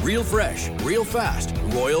 Real fresh, real fast,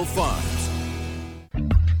 Royal Farms.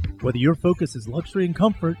 Whether your focus is luxury and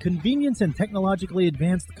comfort, convenience and technologically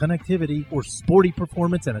advanced connectivity, or sporty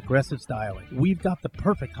performance and aggressive styling, we've got the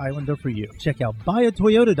perfect Highlander for you. Check out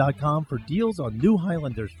buyatoyota.com for deals on new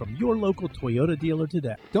Highlanders from your local Toyota dealer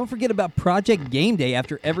today. Don't forget about Project Game Day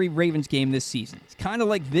after every Ravens game this season. It's kind of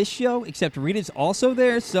like this show, except Rita's also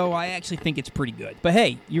there, so I actually think it's pretty good. But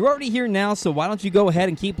hey, you're already here now, so why don't you go ahead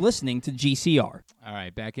and keep listening to GCR. All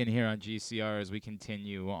right, back in here on GCR as we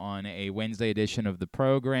continue on a Wednesday edition of the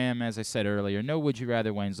program. As I said earlier, no Would You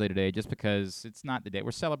Rather Wednesday today just because it's not the day.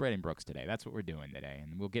 We're celebrating Brooks today. That's what we're doing today.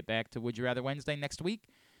 And we'll get back to Would You Rather Wednesday next week.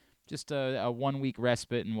 Just a 1-week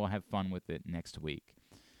respite, and we'll have fun with it next week.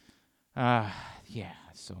 Yeah,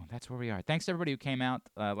 so that's where we are. Thanks to everybody who came out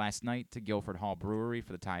last night to Guilford Hall Brewery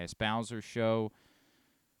for the Tyus Bowser Show.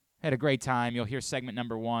 Had a great time. You'll hear segment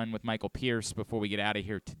number 1 with Michael Pierce before we get out of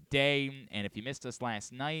here today. And if you missed us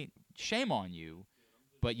last night, shame on you.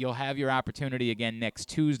 But you'll have your opportunity again next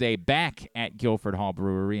Tuesday back at Guilford Hall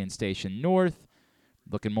Brewery in Station North.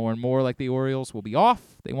 Looking more and more like the Orioles will be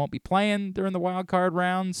off. They won't be playing during the wild card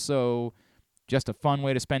round. So just a fun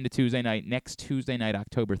way to spend a Tuesday night. Next Tuesday night,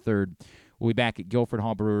 October 3rd, we'll be back at Guilford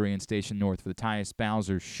Hall Brewery in Station North for the Tyus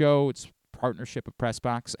Bowser Show. It's a partnership of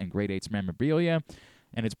PressBox and Grade 8's Memorabilia.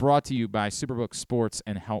 And it's brought to you by Superbook Sports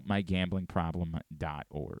and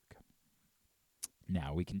HelpMyGamblingProblem.org.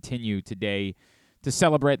 Now, we continue today to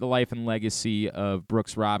celebrate the life and legacy of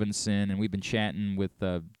Brooks Robinson, and we've been chatting with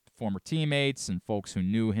former teammates and folks who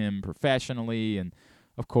knew him professionally, and,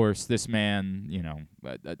 of course, this man, you know,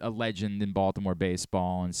 a legend in Baltimore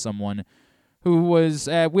baseball and someone who was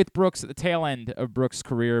with Brooks at the tail end of Brooks'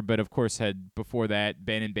 career, but, of course, had before that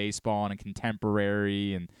been in baseball and a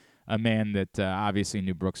contemporary and a man that obviously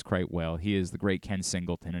knew Brooks quite well. He is the great Ken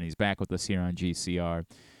Singleton, and he's back with us here on GCR.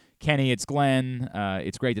 Kenny, it's Glenn.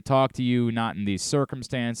 It's great to talk to you, not in these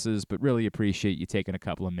circumstances, but really appreciate you taking a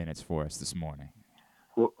couple of minutes for us this morning.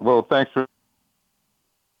 Well, thanks for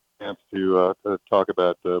the chance to talk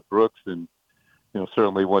about Brooks and, you know,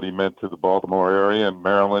 certainly what he meant to the Baltimore area and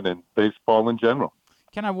Maryland and baseball in general.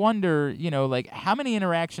 Ken, I wonder, you know, like how many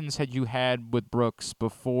interactions had you had with Brooks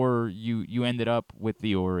before you ended up with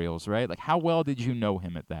the Orioles, right? Like how well did you know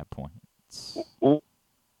him at that point? Well,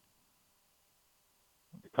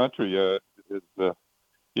 the country is,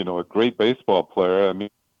 you know, a great baseball player. I mean,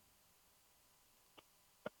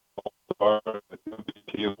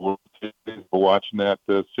 watching that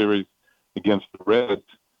series against the Reds,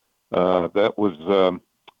 that was,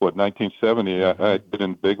 1970. I had been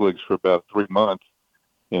in big leagues for about 3 months.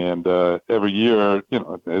 And every year, you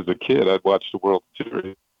know, as a kid, I'd watch the World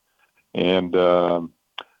Series. And,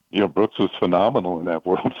 you know, Brooks was phenomenal in that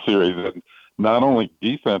World Series. And not only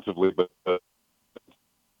defensively, but the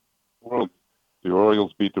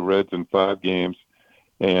Orioles beat the Reds in 5 games.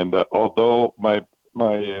 And although I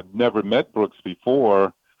never met Brooks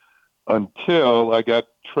before until I got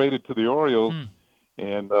traded to the Orioles.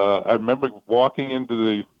 And I remember walking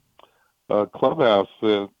into the clubhouse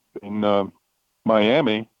in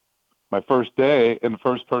Miami, my first day, and the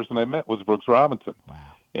first person I met was Brooks Robinson. Wow.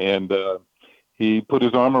 And he put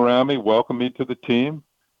his arm around me, welcomed me to the team.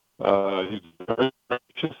 He's very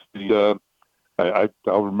gracious.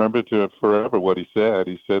 I'll remember to forever what he said.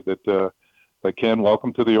 He said that, Ken,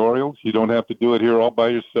 welcome to the Orioles. You don't have to do it here all by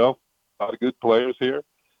yourself. A lot of good players here.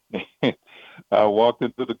 I walked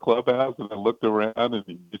into the clubhouse and I looked around, and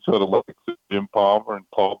you sort of looked at Jim Palmer and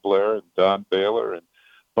Paul Blair and Don Baylor and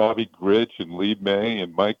Bobby Grich and Lee May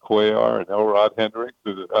and Mike Cuellar and Elrod Hendricks.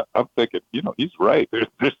 And I'm thinking, he's right. There's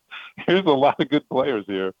a lot of good players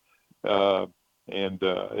here,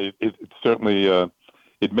 it certainly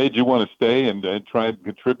it made you want to stay and try and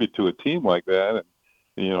contribute to a team like that.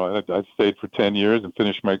 And I stayed for 10 years and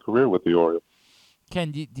finished my career with the Orioles.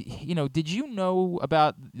 Ken, did you know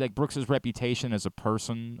about Brooks's reputation as a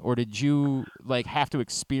person, or did you have to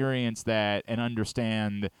experience that and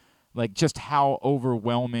understand just how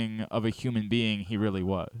overwhelming of a human being he really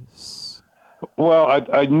was? Well,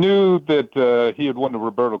 I knew that he had won the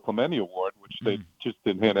Roberto Clemente Award, which they just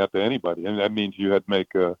didn't hand out to anybody, and that means you had to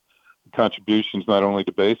make contributions not only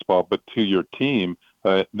to baseball but to your team,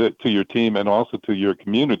 and also to your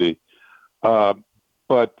community.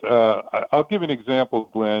 But I'll give you an example,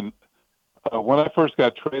 Glenn. When I first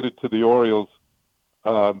got traded to the Orioles,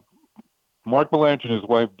 Mark Belanger and his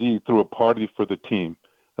wife Dee threw a party for the team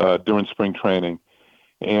during spring training.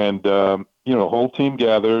 And, the whole team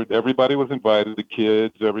gathered. Everybody was invited, the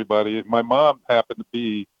kids, everybody. My mom happened to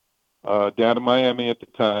be down in Miami at the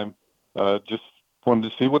time, just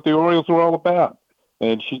wanted to see what the Orioles were all about.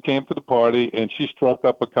 And she came to the party, and she struck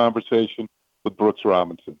up a conversation with Brooks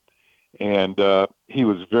Robinson. And he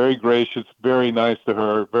was very gracious, very nice to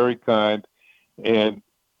her, very kind. And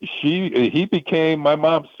he became my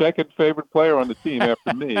mom's second favorite player on the team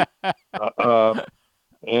after me.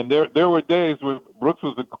 And there were days where Brooks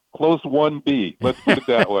was a close 1B. Let's put it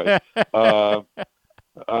that way.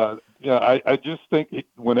 I just think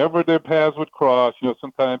whenever their paths would cross,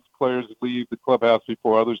 sometimes players leave the clubhouse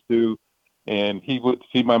before others do. And he would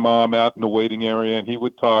see my mom out in the waiting area, and he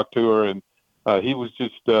would talk to her. And he was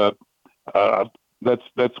just that's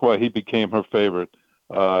why he became her favorite.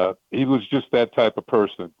 He was just that type of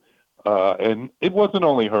person. And it wasn't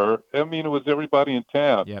only her. I mean, it was everybody in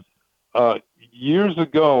town. Yep. Years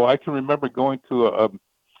ago, I can remember going to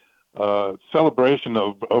a celebration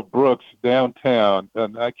of Brooks downtown,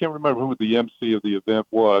 and I can't remember who the MC of the event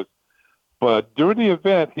was, but during the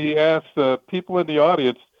event, he asked people in the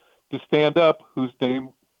audience to stand up whose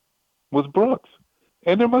name was Brooks.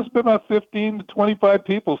 And there must have been about 15 to 25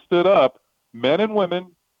 people stood up, men and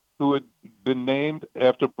women, who had been named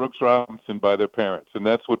after Brooks Robinson by their parents. And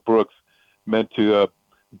that's what Brooks meant to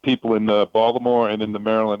people in Baltimore and in the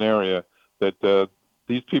Maryland area, that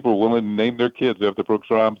these people were willing to name their kids after Brooks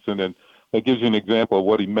Robinson. And that gives you an example of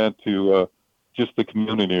what he meant to just the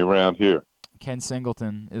community around here. Ken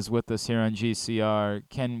Singleton is with us here on GCR.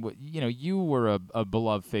 Ken, you were a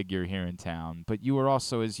beloved figure here in town, but you were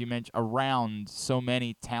also, as you mentioned, around so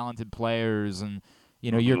many talented players, and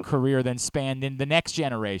your career then spanned in the next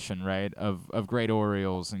generation, right, of great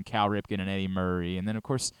Orioles and Cal Ripken and Eddie Murray, and then of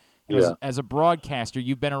course, as a broadcaster,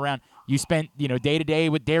 you've been around. You spent day to day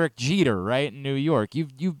with Derek Jeter, right, in New York.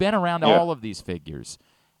 You've been around all of these figures.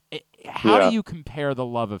 How do you compare the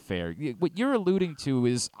love affair? What you're alluding to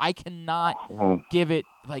is I cannot give it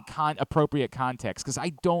appropriate context because I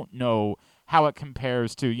don't know how it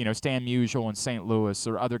compares to Stan Musial in St. Louis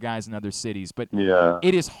or other guys in other cities. But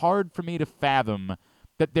it is hard for me to fathom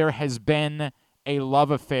that there has been a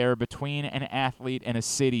love affair between an athlete and a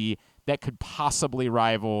city that could possibly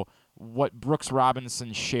rival what Brooks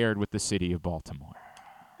Robinson shared with the city of Baltimore.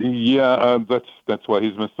 Yeah, that's why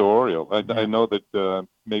he's Mr. Oriole. I know that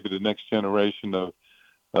maybe the next generation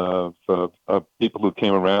of people who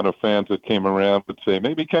came around or fans that came around would say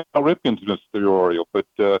maybe Cal Ripken's Mr. Oriole, but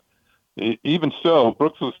even so,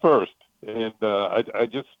 Brooks was first. And I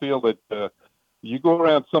just feel that you go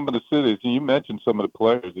around some of the cities, and you mentioned some of the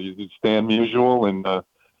players. Stan Musial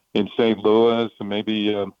in St. Louis, and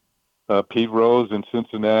maybe Pete Rose in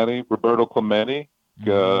Cincinnati, Roberto Clemente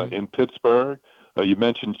in Pittsburgh. You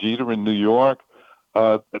mentioned Jeter in New York.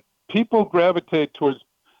 People gravitate towards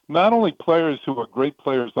not only players who are great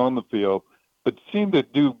players on the field, but seem to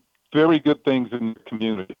do very good things in the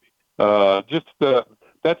community. That's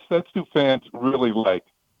who fans really like.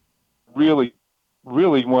 Really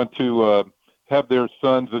want to have their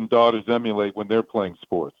sons and daughters emulate when they're playing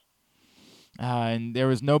sports. And there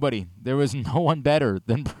was no one better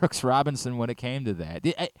than Brooks Robinson when it came to that.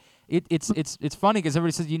 It's funny because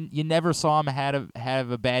everybody says you never saw him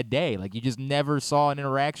have a bad day. Like you just never saw an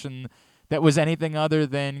interaction that was anything other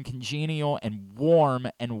than congenial and warm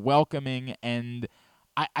and welcoming. And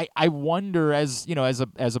I wonder as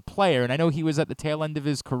a player, and I know he was at the tail end of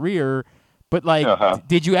his career, But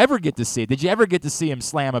did you ever get to see? Did you ever get to see him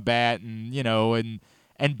slam a bat and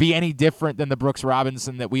and be any different than the Brooks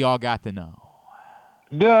Robinson that we all got to know?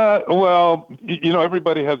 Yeah, well,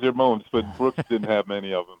 everybody has their moments, but Brooks didn't have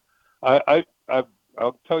many of them.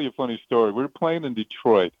 I'll tell you a funny story. We were playing in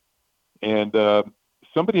Detroit, and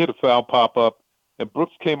somebody had a foul pop up, and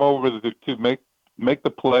Brooks came over to make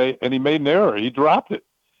the play, and he made an error. He dropped it,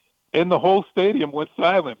 and the whole stadium went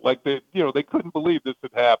silent, like they couldn't believe this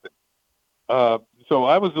had happened. So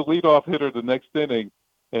I was the leadoff hitter the next inning,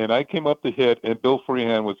 and I came up to hit, and Bill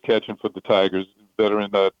Freehan was catching for the Tigers,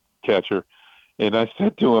 veteran catcher. And I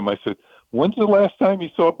said to him, when's the last time you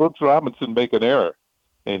saw Brooks Robinson make an error?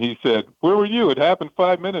 And he said, where were you? It happened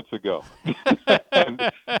 5 minutes ago.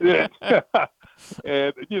 and it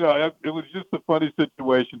was just a funny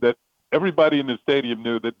situation that everybody in the stadium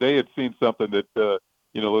knew that they had seen something that,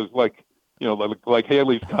 was like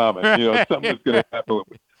Halley's Comet. Something that's going to happen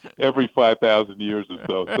every 5,000 years or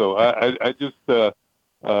so. So I just,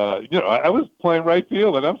 I was playing right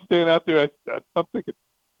field, and I'm standing out there. I'm thinking,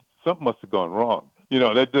 something must have gone wrong.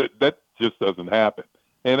 That just doesn't happen.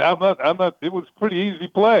 And I'm not. It was pretty easy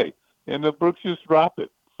play, and the Brooks just dropped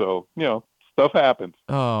it. So stuff happens.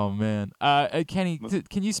 Oh man, Kenny,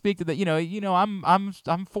 can you speak to that?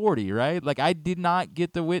 I'm 40, right? Like I did not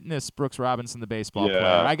get to witness Brooks Robinson, the baseball player.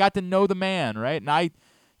 I got to know the man, right? And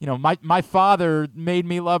my father made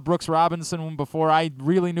me love Brooks Robinson before I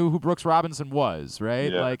really knew who Brooks Robinson was,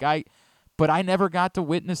 right? Yeah. But I never got to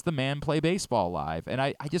witness the man play baseball live. And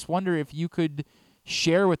I just wonder if you could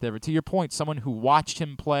share with everyone, to your point, someone who watched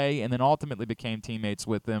him play and then ultimately became teammates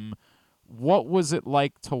with him, what was it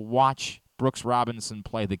like to watch Brooks Robinson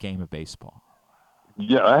play the game of baseball?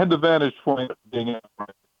 Yeah, I had the vantage point of being in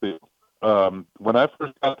the field. When I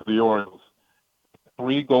first got to the Orioles,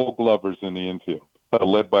 3 Gold Glovers in the infield,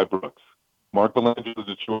 led by Brooks. Mark Belanger was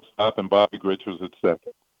at shortstop and Bobby Grich was at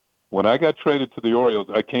second. When I got traded to the Orioles,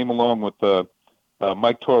 I came along with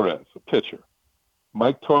Mike Torres, a pitcher.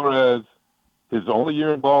 Mike Torres, his only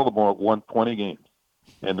year in Baltimore, won 20 games.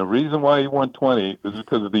 And the reason why he won 20 is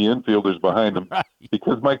because of the infielders behind him. Right.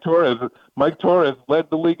 Because Mike Torres led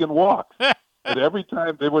the league in walks. And every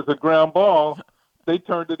time there was a ground ball, they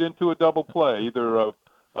turned it into a double play, either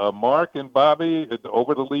Mark and Bobby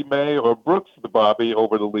over the Lee May or Brooks to Bobby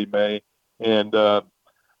over the Lee May. And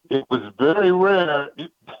it was very rare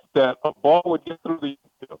that a ball would get through the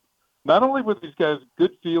infield. Not only were these guys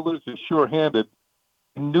good fielders and sure-handed,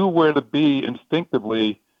 knew where to be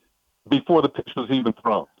instinctively before the pitch was even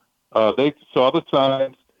thrown. They saw the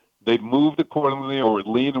signs, they moved accordingly or would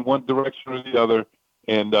lean in one direction or the other,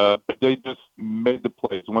 and they just made the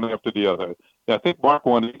plays one after the other. And I think Mark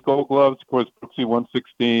won 8 Gold Gloves. Of course, Brooksy won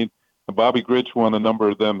 16, and Bobby Grich won a number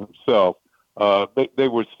of them himself. They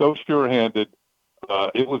were so sure-handed.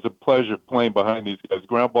 It was a pleasure playing behind these guys.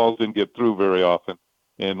 Ground balls didn't get through very often.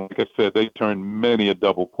 And like I said, they turned many a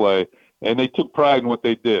double play. And they took pride in what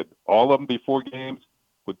they did. All of them before games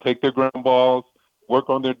would take their ground balls,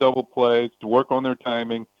 work on their double plays, to work on their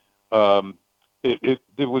timing. It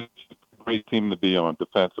was a great team to be on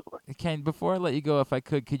defensively. Ken, before I let you go, if I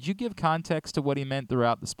could you give context to what he meant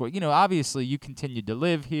throughout the sport? Obviously you continued to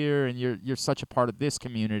live here and you're such a part of this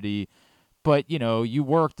community. But, you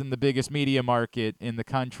worked in the biggest media market in the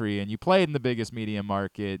country and you played in the biggest media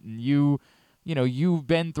market and you've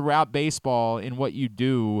been throughout baseball in what you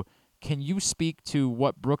do. Can you speak to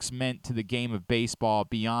what Brooks meant to the game of baseball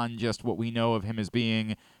beyond just what we know of him as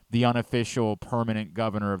being the unofficial permanent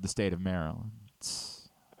governor of the state of Maryland?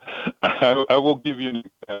 I will give you an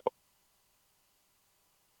example.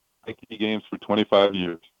 Yankee games for 25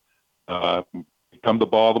 years. Come to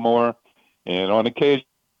Baltimore, and on occasion,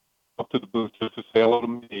 up to the booth just to say hello to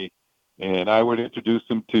me, and I would introduce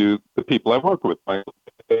him to the people I work with.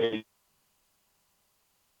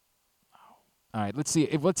 All right, let's see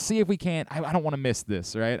if we can't. I don't want to miss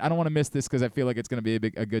this, right? I don't want to miss this because I feel like it's going to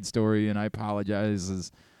be a good story, and I apologize as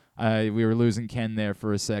we were losing Ken there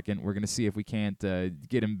for a second. We're going to see if we can't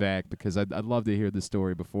get him back because I'd love to hear the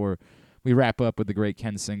story before we wrap up with the great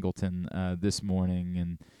Ken Singleton this morning,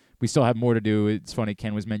 and we still have more to do. It's funny,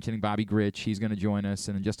 Ken was mentioning Bobby Grich. He's going to join us,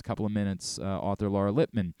 and in just a couple of minutes, author Laura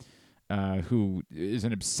Lippman, who is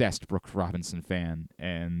an obsessed Brooks Robinson fan,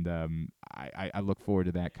 and I look forward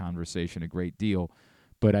to that conversation a great deal.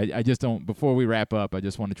 But I just don't, before we wrap up, I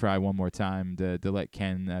just want to try one more time to let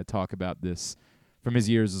Ken talk about this from his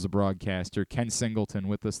years as a broadcaster. Ken Singleton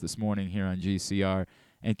with us this morning here on GCR.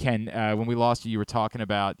 And Ken, when we lost you were talking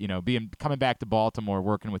about, coming back to Baltimore,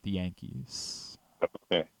 working with the Yankees.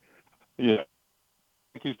 Okay. Yeah.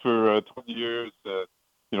 Yankees for 20 years,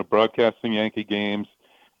 broadcasting Yankee games.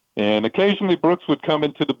 And occasionally Brooks would come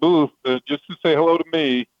into the booth just to say hello to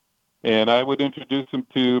me, and I would introduce him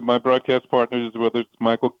to my broadcast partners, whether it's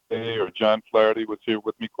Michael Kay or John Flaherty was here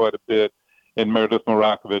with me quite a bit, and Meredith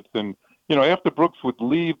Morakovitz. And, after Brooks would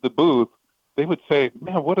leave the booth, they would say,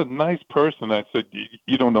 man, what a nice person. I said,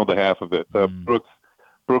 you don't know the half of it. Brooks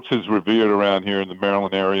is revered around here in the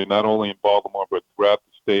Maryland area, not only in Baltimore, but throughout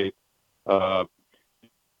the state.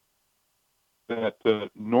 That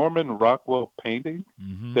Norman Rockwell painting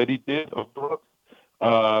that he did of Brooks,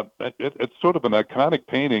 it's sort of an iconic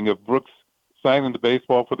painting of Brooks signing the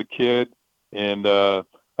baseball for the kid, and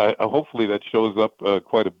hopefully that shows up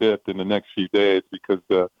quite a bit in the next few days, because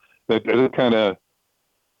that kind of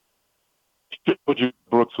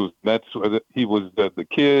Brooks was. He was the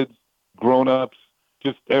kids, grown-ups,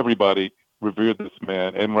 just everybody revered this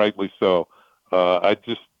man, and rightly so. To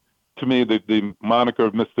me, the moniker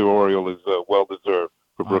of Mr. Oriole is well-deserved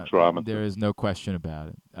for Brooks Robinson. There is no question about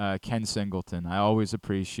it. Ken Singleton, I always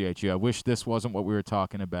appreciate you. I wish this wasn't what we were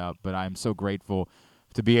talking about, but I'm so grateful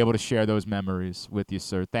to be able to share those memories with you,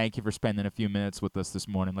 sir. Thank you for spending a few minutes with us this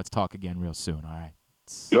morning. Let's talk again real soon, all right?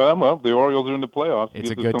 Yeah, well, the Orioles are in the playoffs. It's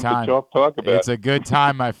a good time. Talk about. It's a good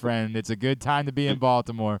time, my friend. It's a good time to be in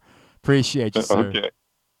Baltimore. Appreciate you, sir. Okay.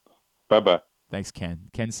 Bye-bye. Thanks, Ken.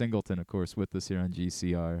 Ken Singleton, of course, with us here on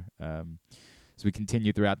GCR as we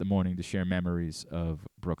continue throughout the morning to share memories of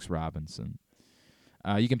Brooks Robinson.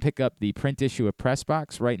 You can pick up the print issue of Press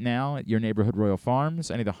Box right now at your neighborhood Royal Farms,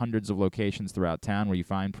 any of the hundreds of locations throughout town where you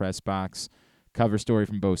find Press Box. Cover story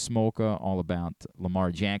from Bo Smolka, all about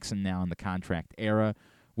Lamar Jackson now in the contract era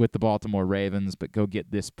with the Baltimore Ravens. But go get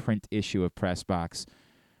this print issue of Press Box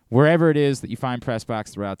wherever it is that you find Press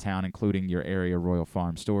Box throughout town, including your area Royal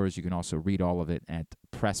Farm stores. You can also read all of it at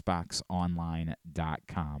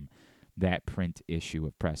PressBoxOnline.com, that print issue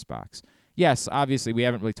of Press Box. Yes, obviously, we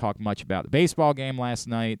haven't really talked much about the baseball game last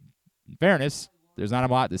night. In fairness, there's not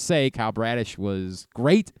a lot to say. Kyle Bradish was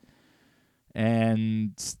great.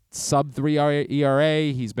 And sub-3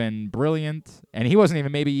 ERA, he's been brilliant. And he wasn't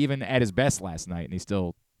even at his best last night, and he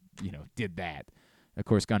still, did that. Of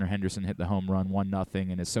course, Gunnar Henderson hit the home run,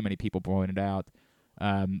 1-0, and as so many people pointed out,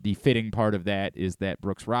 the fitting part of that is that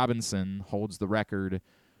Brooks Robinson holds the record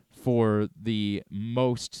for the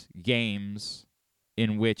most games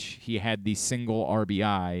in which he had the single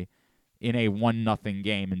RBI in a 1-0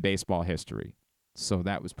 game in baseball history. So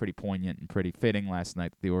that was pretty poignant and pretty fitting last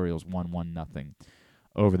night. The Orioles won 1-0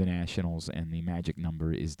 over the Nationals, and the magic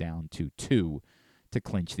number is down to 2 to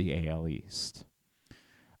clinch the AL East.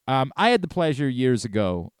 I had the pleasure years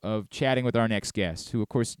ago of chatting with our next guest, who, of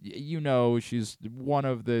course, she's one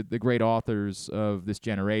of the great authors of this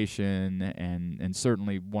generation and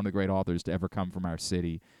certainly one of the great authors to ever come from our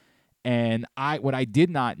city. And what I did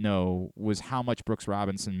not know was how much Brooks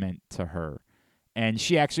Robinson meant to her. And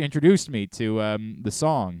she actually introduced me to the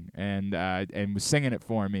song and was singing it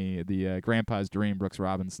for me, the Grandpa's Dream Brooks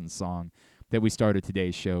Robinson song that we started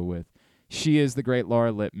today's show with. She is the great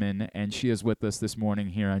Laura Lippman, and she is with us this morning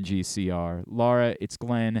here on GCR. Laura, it's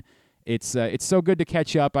Glenn. It's so good to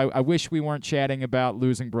catch up. I wish we weren't chatting about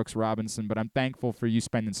losing Brooks Robinson, but I'm thankful for you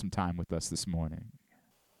spending some time with us this morning.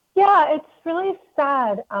 Yeah, it's really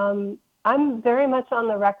sad. I'm very much on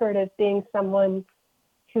the record as being someone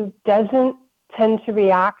who doesn't tend to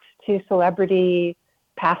react to celebrity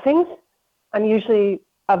passings. I'm usually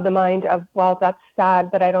of the mind of, well, that's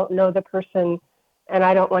sad, but I don't know the person, and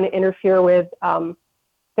I don't want to interfere with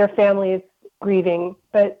their family's grieving.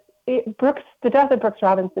 But the death of Brooks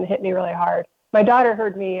Robinson hit me really hard. My daughter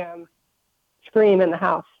heard me scream in the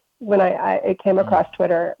house when it came across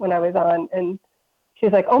Twitter when I was on, and she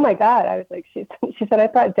was like, "Oh my God!" I was like, she said, "I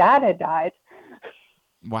thought Dad had died."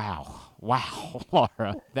 Wow,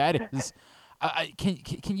 Laura, that is.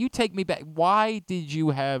 Can you take me back? Why did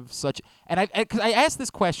you have such? And because I asked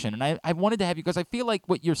this question, and I wanted to have you, because I feel like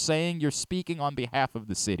what you're saying, you're speaking on behalf of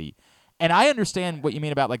the city, and I understand what you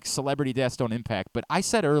mean about like celebrity deaths don't impact. But I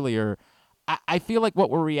said earlier, I feel like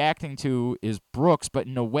what we're reacting to is Brooks, but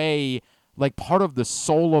in a way, like part of the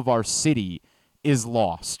soul of our city is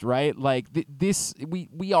lost, right? Like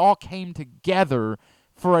we all came together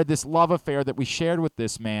for this love affair that we shared with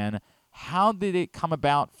this man. How did it come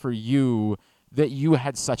about for you that you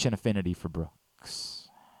had such an affinity for Brooks?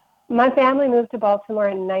 My family moved to Baltimore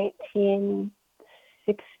in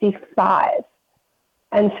 1965.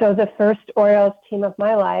 And so the first Orioles team of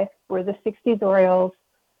my life were the 60s Orioles.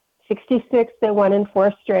 66, they won in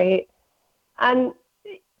 4 straight. And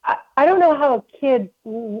I don't know how a kid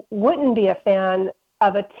wouldn't be a fan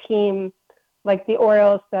of a team like the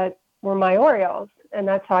Orioles that were my Orioles. And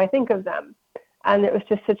that's how I think of them. And it was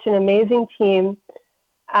just such an amazing team.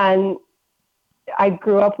 And I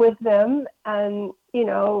grew up with them, and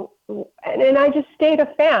and I just stayed a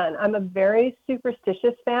fan. I'm a very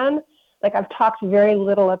superstitious fan. Like, I've talked very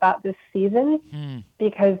little about this season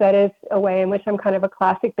because that is a way in which I'm kind of a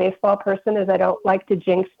classic baseball person, is I don't like to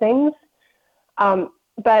jinx things.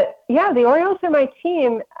 But yeah, the Orioles are my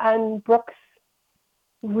team, and Brooks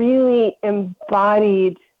really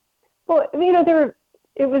embodied,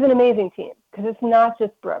 it was an amazing team, because it's not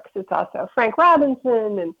just Brooks, it's also Frank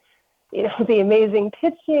Robinson and, the amazing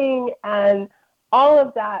pitching and all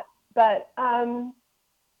of that. But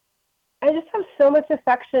I just have so much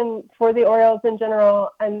affection for the Orioles in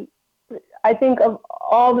general. And I think of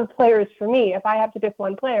all the players, for me, if I have to pick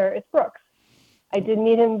one player, it's Brooks. I did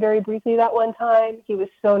meet him very briefly that one time. He was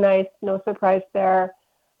so nice, no surprise there.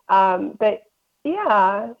 But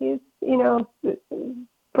yeah, he's,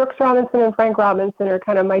 Brooks Robinson and Frank Robinson are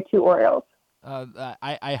kind of my two Orioles.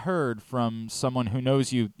 I heard from someone who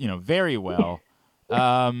knows you, very well,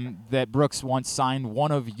 that Brooks once signed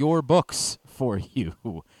one of your books for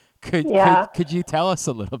you. Could you tell us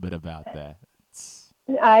a little bit about that?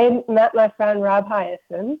 I met my friend Rob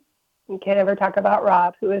Hyacin. You can't ever talk about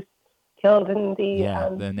Rob, who was killed in the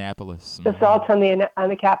Annapolis assault on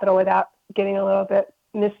the Capitol, without getting a little bit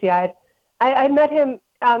misty-eyed. I met him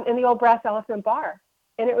in the old Brass Elephant Bar,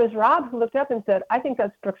 and it was Rob who looked up and said, "I think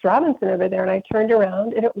that's Brooks Robinson over there." And I turned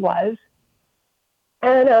around, and it was.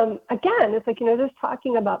 And again, it's like, just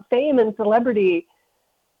talking about fame and celebrity.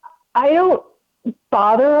 I don't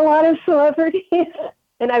bother a lot of celebrities,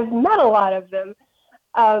 and I've met a lot of them.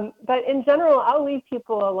 But in general, I'll leave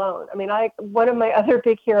people alone. I mean, one of my other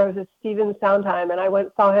big heroes is Stephen Sondheim, and I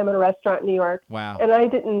saw him in a restaurant in New York. Wow. And I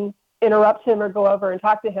didn't interrupt him or go over and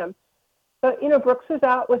talk to him. But, Brooks was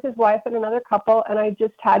out with his wife and another couple, and I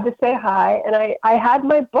just had to say hi. And I had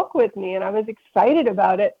my book with me, and I was excited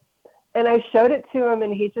about it. And I showed it to him,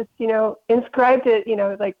 and he just, inscribed it,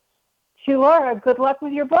 like, "To Laura, good luck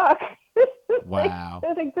with your book." Wow. I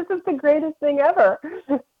was like, this is the greatest thing ever.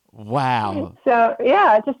 Wow. So,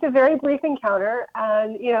 yeah, just a very brief encounter,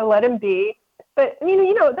 and, let him be. But,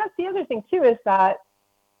 that's the other thing, too, is that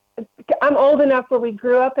I'm old enough where we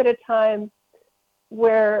grew up at a time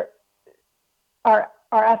where our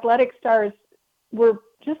athletic stars were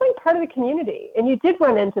just like part of the community, and you did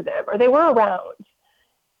run into them, or they were around.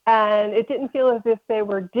 And it didn't feel as if they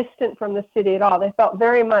were distant from the city at all. They felt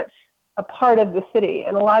very much a part of the city.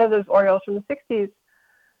 And a lot of those Orioles from the 60s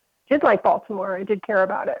did like Baltimore and did care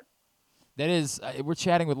about it. That is, we're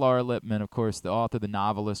chatting with Laura Lippman, of course, the author, the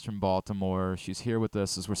novelist from Baltimore. She's here with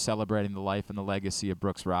us as we're celebrating the life and the legacy of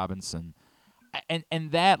Brooks Robinson.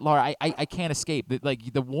 And that, Laura, I can't escape.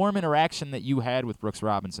 The warm interaction that you had with Brooks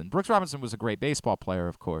Robinson. Brooks Robinson was a great baseball player,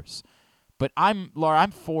 of course. But Laura, I'm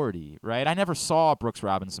 40, right? I never saw Brooks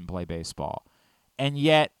Robinson play baseball. And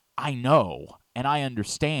yet I know and I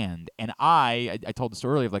understand. And I told the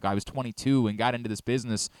story of, I was 22 and got into this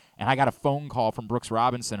business, and I got a phone call from Brooks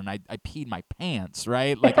Robinson, and I peed my pants,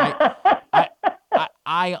 right?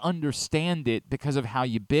 I understand it because of how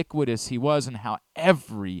ubiquitous he was and how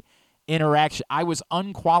every interaction. I was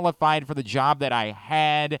unqualified for the job that I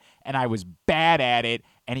had, and I was bad at it,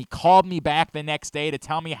 and he called me back the next day to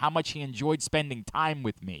tell me how much he enjoyed spending time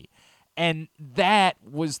with me. And that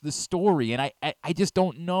was the story. And I just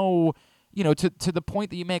don't know, to the point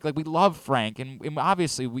that you make, we love Frank, and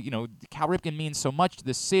obviously, Cal Ripken means so much to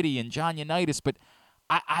this city and John Unitas, but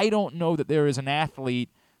I don't know that there is an athlete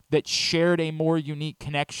that shared a more unique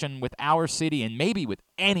connection with our city, and maybe with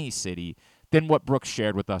any city, than what Brooks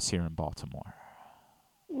shared with us here in Baltimore.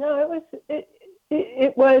 No, it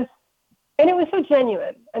was, and it was so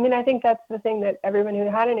genuine. I mean, I think that's the thing that everyone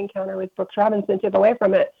who had an encounter with Brooks Robinson took away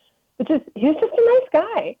from it, which is he was just a nice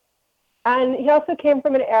guy. And he also came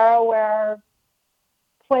from an era where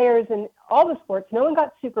players in all the sports, no one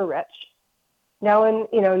got super rich. No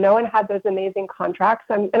one had those amazing contracts.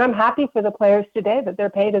 And I'm happy for the players today that they're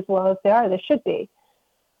paid as well as they are. They should be.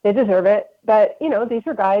 They deserve it. But, these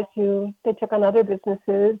are guys who they took on other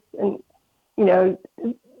businesses and,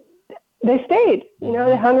 they stayed,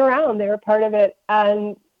 they hung around, they were part of it.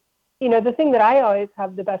 And, the thing that I always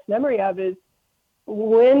have the best memory of is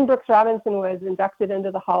when Brooks Robinson was inducted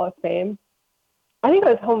into the Hall of Fame. I think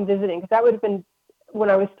I was home visiting, because that would have been when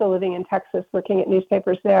I was still living in Texas, working at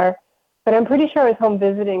newspapers there. But I'm pretty sure I was home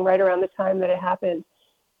visiting right around the time that it happened.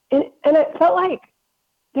 And it felt like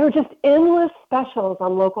there were just endless specials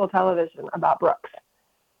on local television about Brooks,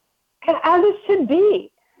 as it should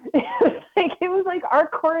be. It was like our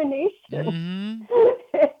coronation.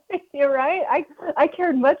 You're right. I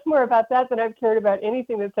cared much more about that than I've cared about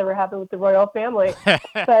anything that's ever happened with the royal family.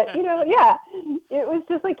 But yeah, it was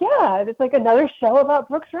just like, yeah, it's like another show about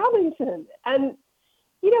Brooks Robinson, and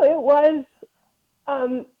it was,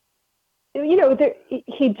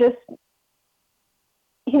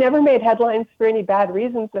 he never made headlines for any bad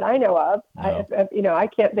reasons that I know of. No. I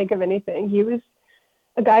can't think of anything. He was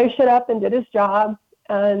a guy who shut up and did his job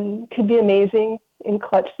and could be amazing in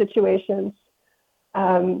clutch situations.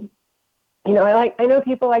 I know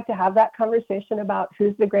people like to have that conversation about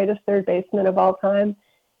who's the greatest third baseman of all time.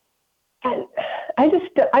 And I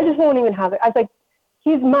just won't even have it. I was like,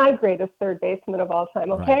 he's my greatest third baseman of all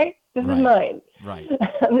time. Okay. Right. This is mine. Right.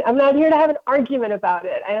 I'm not here to have an argument about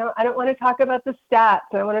it. I don't want to talk about the stats.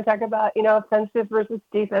 I want to talk about, offensive versus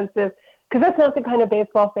defensive, because that's not the kind of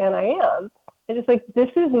baseball fan I am. It's just like, this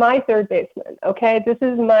is my third baseman. Okay. This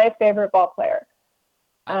is my favorite ball player.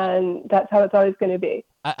 And that's how it's always going to be.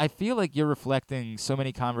 I feel like you're reflecting so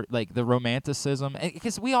many the romanticism,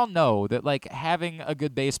 because we all know that having a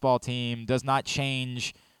good baseball team does not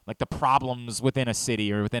change the problems within a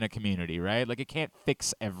city or within a community, right? It can't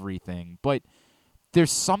fix everything, but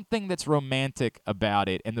there's something that's romantic about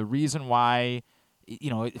it, and the reason why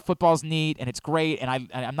football's neat and it's great, and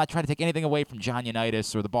I'm not trying to take anything away from John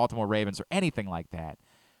Unitas or the Baltimore Ravens or anything like that,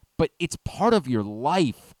 but it's part of your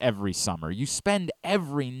life every summer. You spend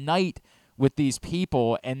every night with these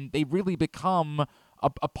people, and they really become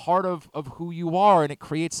a part of who you are, and it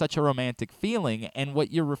creates such a romantic feeling. And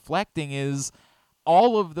what you're reflecting is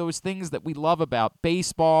all of those things that we love about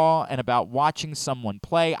baseball and about watching someone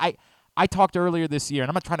play. I talked earlier this year, and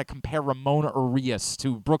I'm not trying to compare Ramon Urias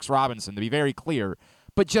to Brooks Robinson, to be very clear,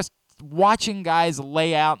 but just watching guys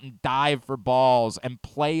lay out and dive for balls and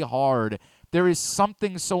play hard, there is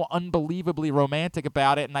something so unbelievably romantic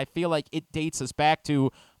about it, and I feel like it dates us back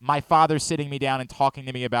to my father sitting me down and talking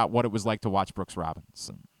to me about what it was like to watch Brooks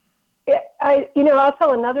Robinson. I'll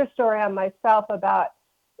tell another story on myself about,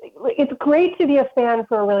 it's great to be a fan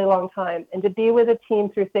for a really long time and to be with a team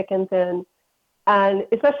through thick and thin, and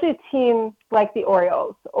especially a team like the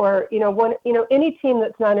Orioles or any team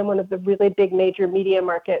that's not in one of the really big major media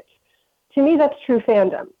markets. To me, that's true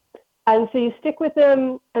fandom. And so you stick with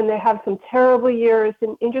them, and they have some terrible years,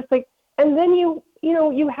 and then you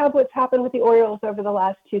have what's happened with the Orioles over the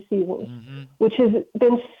last 2 seasons, which has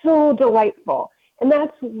been so delightful, and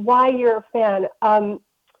that's why you're a fan. I'm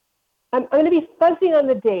going to be fuzzy on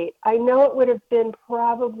the date. I know it would have been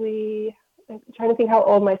probably, I'm trying to think how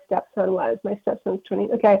old my stepson was. My stepson's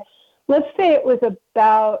 20. Okay. Let's say it was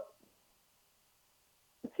about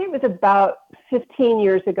 15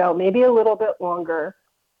 years ago, maybe a little bit longer.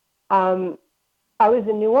 I was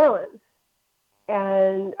in New Orleans,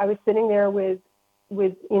 and I was sitting there with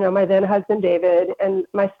my then husband, David, and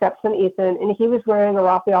my stepson, Ethan, and he was wearing a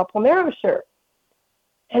Rafael Palmeiro shirt.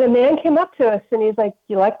 And a man came up to us, and he's like,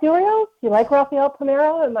 "You like the Orioles? You like Rafael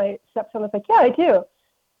Palmeiro?" And my stepson was like, "Yeah, I do."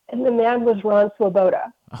 And the man was Ron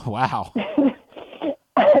Swoboda. Oh, wow. And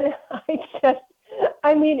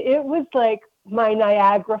it was like my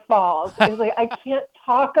Niagara Falls. It was like, I can't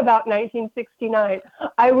talk about 1969.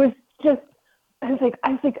 I was like,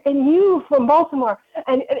 and you from Baltimore.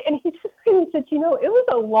 And he just said, it was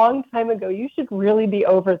a long time ago. You should really be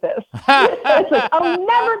over this. I was like, I'll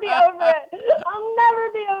never be over it. I'll never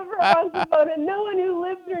be over it, Ron Swoboda. No one who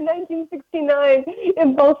lived through 1969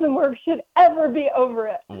 in Baltimore should ever be over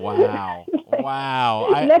it. Wow. Wow.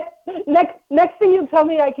 Next thing you tell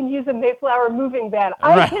me I can use a Mayflower moving van.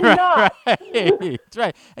 I cannot. Right. That's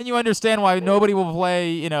right. And you understand why nobody will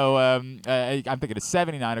play, I'm thinking of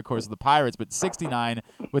 79, of course, with the Pirates, but 69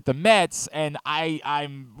 with the Mets. And there are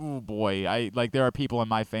people in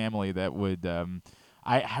my family that would, who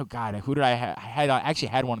did I have? I actually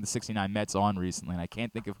had one of the 69 Mets on recently, and I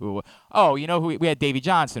can't think of who. Oh, we had Davey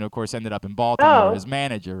Johnson, who, of course, ended up in Baltimore as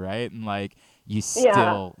manager, right? And you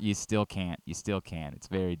still can't. It's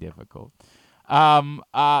very difficult. Laura,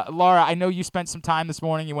 I know you spent some time this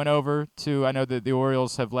morning. You went over to, I know that the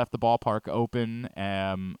Orioles have left the ballpark open.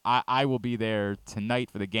 I will be there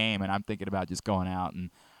tonight for the game, and I'm thinking about just going out.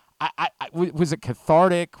 And was it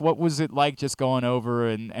cathartic? What was it like just going over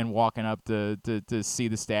and walking up to see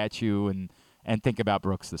the statue and think about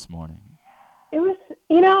Brooks this morning? It was,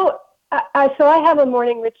 so I have a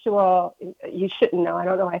morning ritual. You shouldn't know. I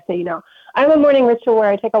don't know why I say I have a morning ritual where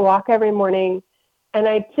I take a walk every morning, and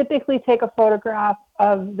I typically take a photograph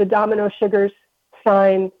of the Domino Sugars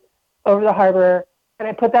sign over the harbor, and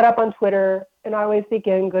I put that up on Twitter, and I always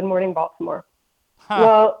begin, "Good morning, Baltimore." Huh.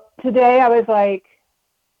 Well, today I was like,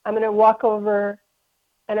 I'm going to walk over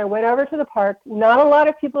and I went over to the park. Not a lot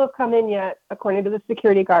of people have come in yet, according to the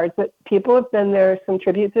security guards, but people have been there. Some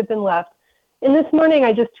tributes have been left. And this morning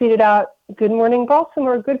I just tweeted out, "Good morning,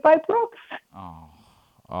 Baltimore. Goodbye, Brooks."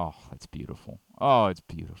 Oh, that's beautiful. Oh, it's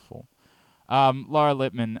beautiful. Laura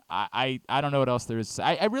Lippman, I don't know what else there is.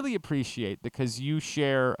 I really appreciate, because you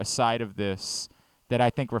share a side of this that I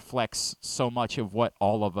think reflects so much of what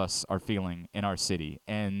all of us are feeling in our city.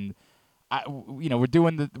 And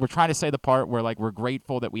we're trying to say the part where, like, we're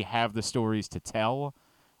grateful that we have the stories to tell,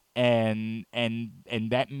 and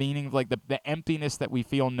that meaning, like, the emptiness that we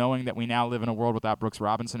feel knowing that we now live in a world without Brooks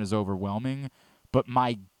Robinson is overwhelming. But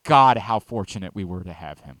my God, how fortunate we were to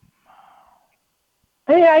have him.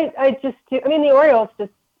 The Orioles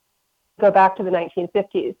just go back to the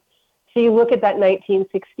 1950s. So you look at that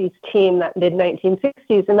 1960s team, that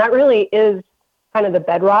mid-1960s, and that really is kind of the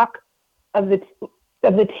bedrock of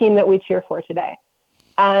the team that we cheer for today.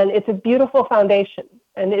 And it's a beautiful foundation,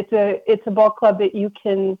 and it's a ball club that you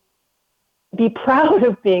can be proud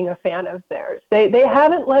of being a fan of theirs. They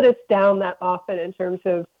haven't let us down that often in terms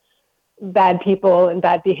of bad people and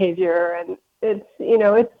bad behavior, and it's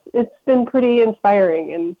been pretty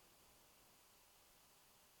inspiring, and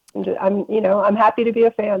I'm happy to be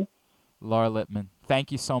a fan. Laura Lippman,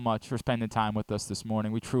 thank you so much for spending time with us this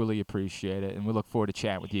morning. We truly appreciate it, and we look forward to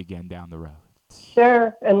chatting with you again down the road.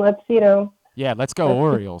 Sure, and let's go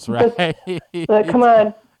Orioles, right? Come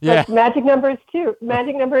on. Yeah. Magic number is two.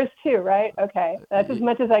 Magic number is 2, right? Okay, that's as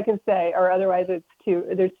much as I can say, or otherwise it's 2.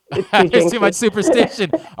 It's too There's too much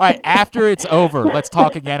superstition. All right, after it's over, let's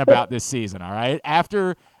talk again about this season. All right,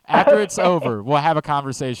 after it's over, we'll have a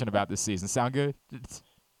conversation about this season. Sound good?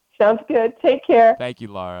 Sounds good. Take care. Thank you,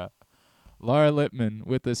 Laura. Laura Lippman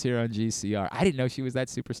with us here on GCR. I didn't know she was that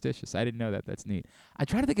superstitious. I didn't know that. That's neat. I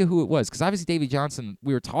try to think of who it was, because obviously Davey Johnson,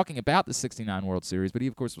 we were talking about the 69 World Series, but he,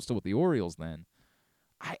 of course, was still with the Orioles then.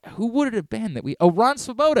 Who would it have been that Ron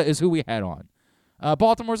Swoboda is who we had on.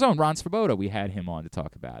 Baltimore's own Ron Swoboda, we had him on to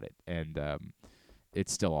talk about it. And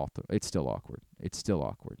it's still awkward. It's still awkward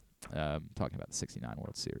talking about the 69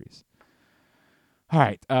 World Series. All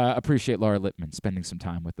right, appreciate Laura Lippman spending some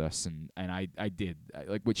time with us, and I did.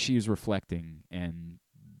 Like what she is reflecting and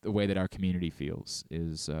the way that our community feels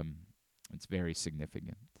is it's very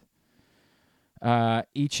significant.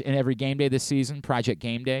 Each and every game day this season, Project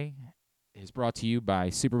Game Day, is brought to you by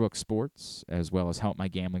Superbook Sports, as well as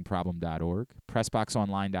helpmygamblingproblem.org,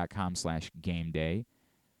 pressboxonline.com/gameday. You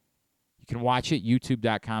can watch it,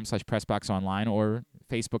 youtube.com/pressboxonline, or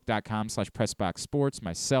facebook.com/pressboxsports.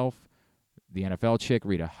 Myself, the NFL chick,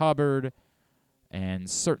 Rita Hubbard, and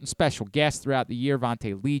certain special guests throughout the year.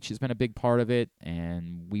 Vontae Leach has been a big part of it,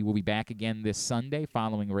 and we will be back again this Sunday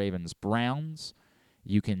following Ravens-Browns.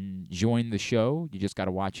 You can join the show. You just got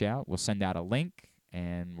to watch out. We'll send out a link,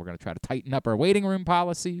 and we're going to try to tighten up our waiting room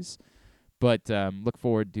policies. But look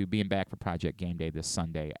forward to being back for Project Game Day this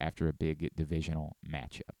Sunday after a big divisional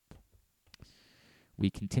matchup. We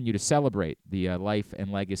continue to celebrate the life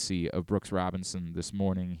and legacy of Brooks Robinson this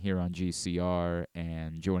morning here on GCR,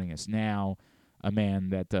 and joining us now, a man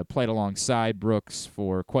that played alongside Brooks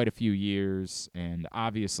for quite a few years, and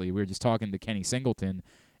obviously we were just talking to Kenny Singleton,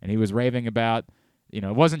 and he was raving about, it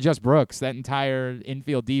wasn't just Brooks. That entire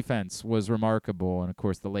infield defense was remarkable, and of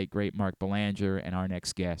course the late, great Mark Belanger, and our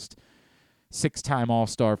next guest, 6-time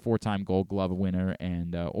All-Star, 4-time Gold Glove winner,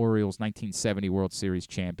 and Orioles 1970 World Series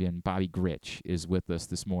champion Bobby Grich is with us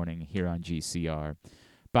this morning here on GCR.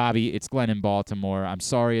 Bobby, it's Glenn in Baltimore. I'm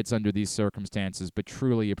sorry it's under these circumstances, but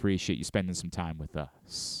truly appreciate you spending some time with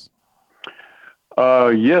us.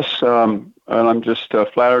 Yes, and I'm just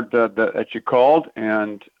flattered that you called,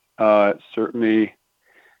 and certainly,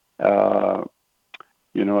 a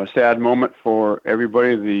sad moment for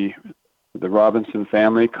everybody, the Robinson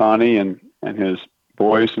family, Connie and his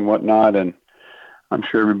boys and whatnot, and I'm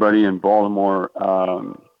sure everybody in Baltimore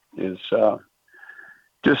is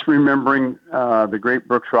just remembering the great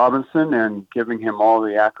Brooks Robinson and giving him all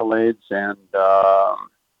the accolades and the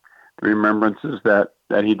remembrances that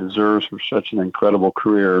he deserves for such an incredible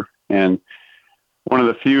career. And one of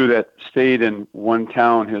the few that stayed in one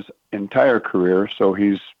town his entire career, so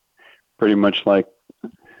he's pretty much like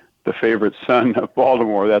the favorite son of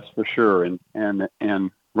Baltimore, that's for sure, and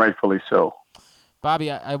rightfully so. Bobby,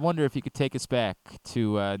 I wonder if you could take us back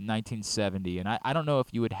to 1970, and I don't know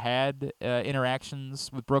if you had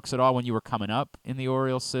interactions with Brooks at all when you were coming up in the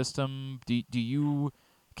Oriole system. Can you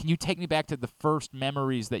take me back to the first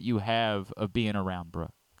memories that you have of being around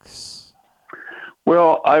Brooks?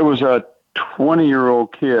 Well, I was a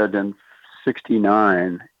 20-year-old kid in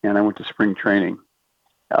 '69, and I went to spring training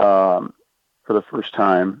for the first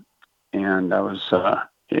time, and I was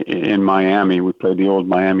in Miami. We played the old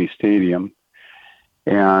Miami Stadium,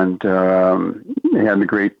 and they had the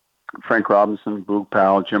great Frank Robinson, Boog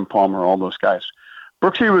Powell, Jim Palmer, all those guys.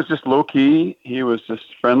 Brooksy was just low key. He was just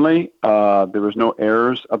friendly. There was no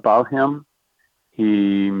airs about him.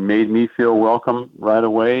 He made me feel welcome right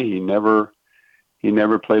away. He never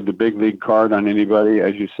played the big league card on anybody,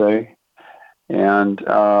 as you say. And,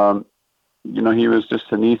 he was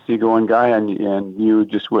just an easygoing guy, and you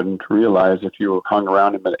just wouldn't realize if you hung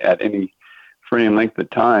around him for any length of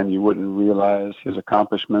time, you wouldn't realize his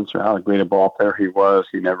accomplishments or how great a ball player he was.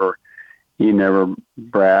 He never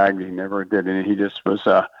bragged. He never did anything. He just was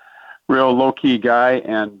a real low-key guy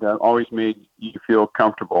and always made you feel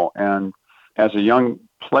comfortable. And as a young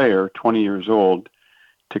player, 20 years old,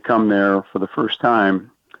 to come there for the first time,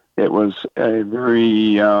 it was a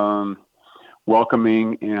very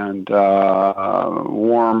welcoming and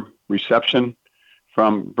warm reception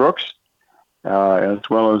from Brooks, as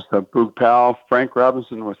well as the Boog Powell. Frank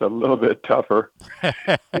Robinson was a little bit tougher,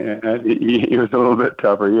 and he was a little bit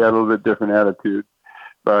tougher. He had a little bit different attitude,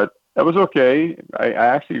 but that was okay. I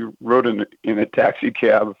actually rode in a taxi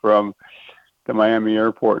cab from the Miami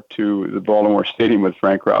airport to the Baltimore Stadium with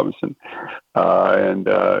Frank Robinson, but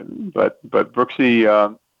Brooksy,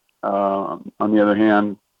 on the other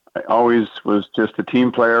hand, always was just a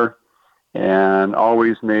team player and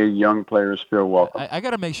always made young players feel welcome. I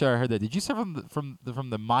got to make sure I heard that. Did you say from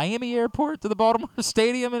the Miami airport to the Baltimore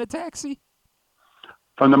Stadium in a taxi?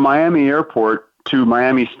 From the Miami airport to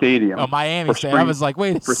Miami Stadium. Oh, Miami Stadium. I was like,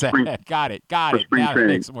 wait a second. Got it. Now training. It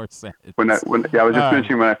makes more sense. I was just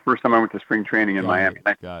mentioning when first time I went to spring training in Miami,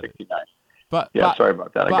 1969. Sorry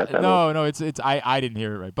about that. I got that. No, it's I didn't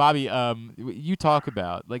hear it right. Bobby, you talk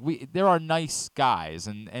about there are nice guys,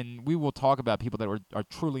 and we will talk about people that are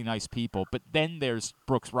truly nice people. But then there's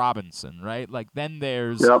Brooks Robinson, right? Then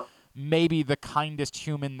there's maybe the kindest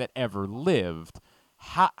human that ever lived.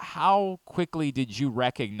 How quickly did you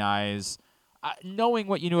recognize, knowing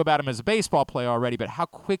what you knew about him as a baseball player already, but how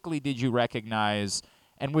quickly did you recognize?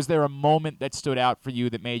 And was there a moment that stood out for you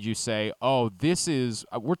that made you say, oh,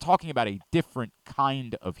 we're talking about a different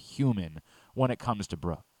kind of human when it comes to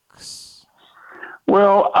Brooks?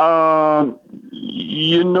 Well,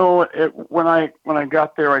 when I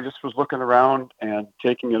got there, I just was looking around and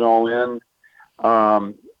taking it all in.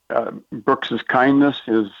 Brooks's kindness,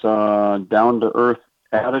 his down-to-earth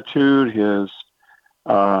attitude, his,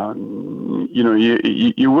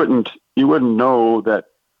 you wouldn't know that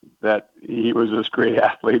he was this great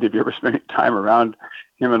athlete if you ever spent time around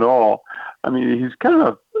him at all. I mean, he's kind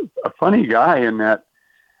of a funny guy in that,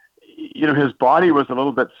 his body was a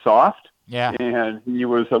little bit soft. Yeah. And he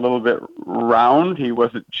was a little bit round. He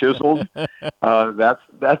wasn't chiseled. That's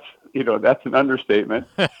an understatement.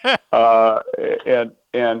 And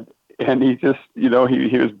he just, he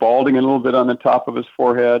was balding a little bit on the top of his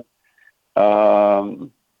forehead.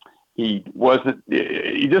 He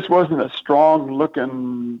just wasn't a strong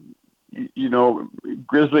looking,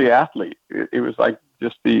 grizzly athlete. It was like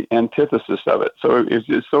just the antithesis of it. So it's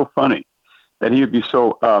just so funny that he would be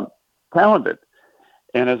so talented.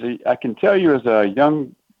 And I can tell you as a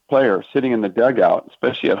young player sitting in the dugout,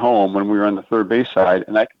 especially at home when we were on the third base side,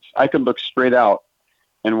 and I could look straight out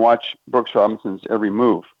and watch Brooks Robinson's every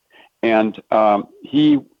move. And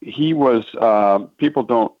he was, people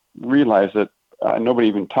don't realize it. Nobody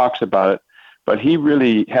even talks about it, but he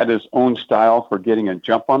really had his own style for getting a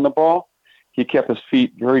jump on the ball. He kept his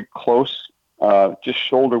feet very close, just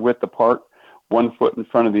shoulder width apart, 1 foot in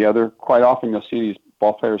front of the other. Quite often you'll see these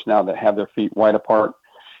ball players now that have their feet wide apart.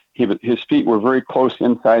 His feet were very close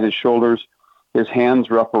inside his shoulders. His hands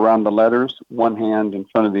were up around the letters, one hand in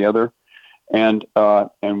front of the other. And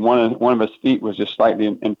one of his feet was just slightly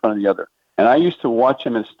in front of the other. And I used to watch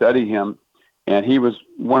him and study him, and he was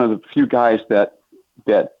one of the few guys that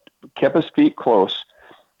kept his feet close.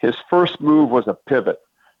 His first move was a pivot.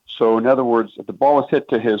 So in other words, if the ball was hit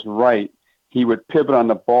to his right, he would pivot on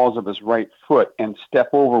the balls of his right foot and step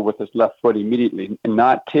over with his left foot immediately, and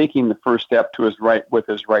not taking the first step to his right with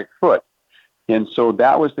his right foot. And so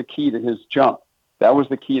that was the key to his jump. That was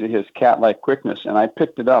the key to his cat-like quickness. And I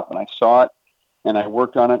picked it up and I saw it and I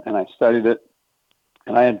worked on it and I studied it.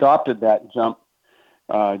 And I adopted that jump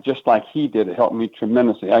just like he did. It helped me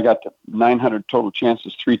tremendously. I got to 900 total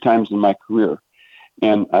chances 3 times in my career.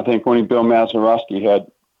 And I think only Bill Mazeroski had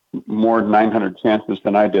more than 900 chances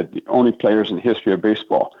than I did, the only players in the history of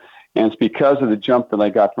baseball. And it's because of the jump that I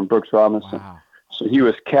got from Brooks Robinson. Wow. So he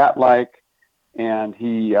was cat-like, and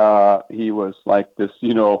he was like this,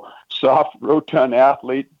 soft, rotund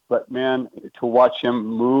athlete. But man, to watch him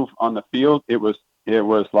move on the field, it was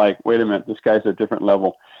like, wait a minute, this guy's a different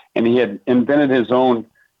level. And he had invented his own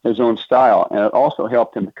his own style, and it also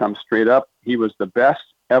helped him to come straight up. He was the best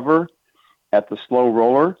ever at the slow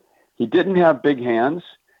roller. He didn't have big hands.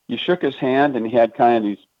 You shook his hand, and he had kind of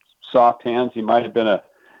these soft hands. He might have been a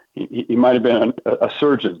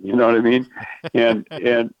surgeon, you know what I mean? And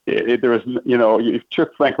there was, you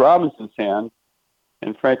shook Frank Robinson's hand,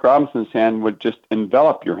 and Frank Robinson's hand would just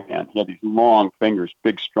envelop your hand. He had these long fingers,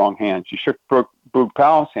 big, strong hands. You shook Boog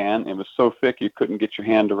Powell's hand, and it was so thick you couldn't get your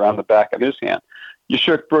hand around the back of his hand. You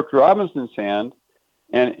shook Brooks Robinson's hand,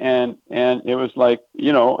 and it was like,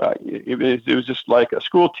 it was just like a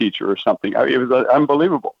school teacher or something. It was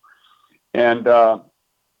unbelievable. And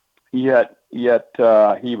yet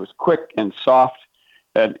he was quick and soft.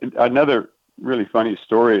 And another really funny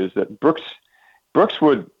story is that Brooks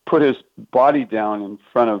would put his body down in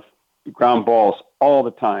front of ground balls all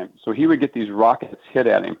the time. So he would get these rockets hit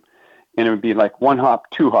at him, and it would be like one hop,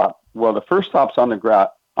 two hop. Well, the first hop's on the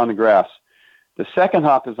grass. The second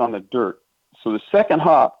hop is on the dirt. So the second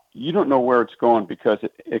hop, you don't know where it's going because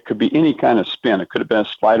it could be any kind of spin. It could have been a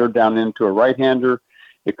slider down into a right-hander.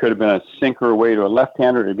 It could have been a sinker away to a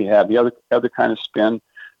left-hander. It have the other kind of spin.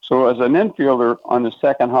 So as an infielder on the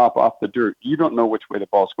second hop off the dirt, you don't know which way the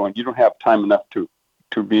ball's going. You don't have time enough to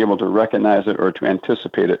be able to recognize it or to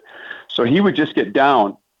anticipate it. So he would just get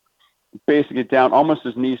down, basically down almost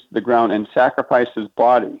his knees to the ground and sacrifice his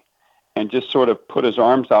body and just sort of put his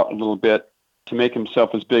arms out a little bit to make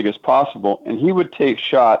himself as big as possible. And he would take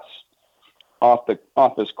shots off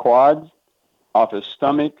his quads, off his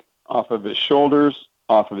stomach, off of his shoulders,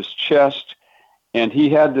 off of his chest. And he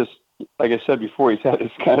had this, like I said before, he's had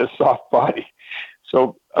this kind of soft body.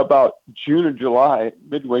 So about June or July,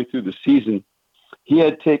 midway through the season, he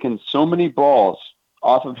had taken so many balls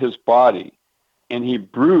off of his body, and he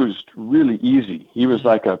bruised really easy. He was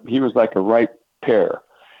like a ripe pear.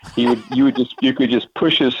 You could just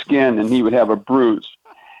push his skin, and he would have a bruise.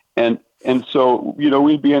 And so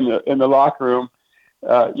we'd be in the locker room,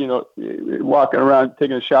 walking around,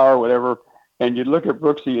 taking a shower, or whatever, and you'd look at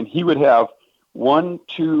Brooksy, and he would have 1,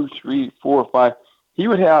 2, 3, 4, 5. He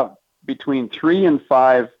would have between 3 and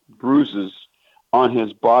 5 bruises on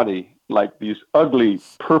his body, like these ugly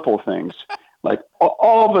purple things, like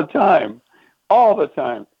all the time.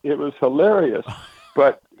 It was hilarious.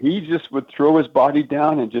 But he just would throw his body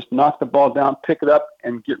down and just knock the ball down, pick it up,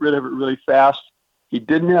 and get rid of it really fast. He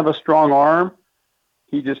didn't have a strong arm.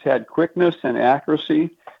 He just had quickness and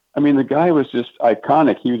accuracy. I mean, the guy was just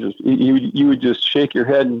iconic. You would just shake your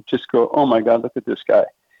head and just go, "Oh my God, look at this guy!"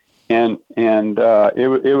 And it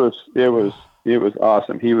was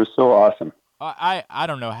awesome. He was so awesome. I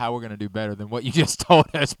don't know how we're going to do better than what you just told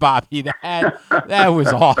us, Bobby. That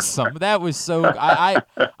was awesome. That was so –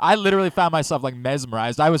 I literally found myself, like,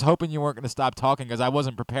 mesmerized. I was hoping you weren't going to stop talking because I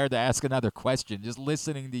wasn't prepared to ask another question. Just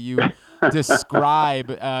listening to you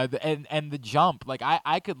describe and the jump. Like,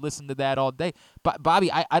 I could listen to that all day. But,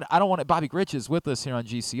 Bobby, I don't want to – Bobby Grich is with us here on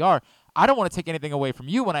GCR. I don't want to take anything away from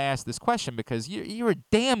you when I ask this question because you're a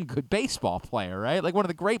damn good baseball player, right? Like, one of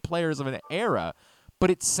the great players of an era. But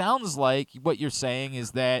it sounds like what you're saying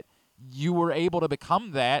is that you were able to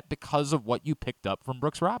become that because of what you picked up from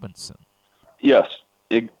Brooks Robinson. Yes,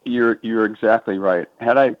 you're exactly right.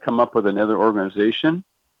 Had I come up with another organization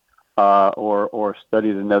or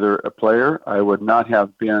studied another player, I would not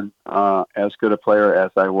have been as good a player as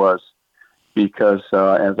I was because,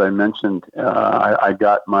 as I mentioned, I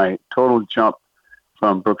got my total jump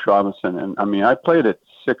from Brooks Robinson. And, I mean, I played at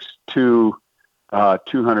 6'2",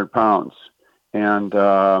 200 pounds. And,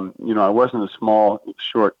 I wasn't a small,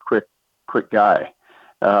 short, quick guy.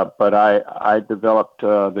 But I developed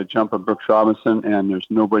the jump of Brooks Robinson, and there's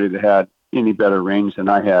nobody that had any better range than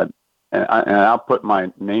I had. And I'll put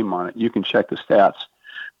my name on it. You can check the stats.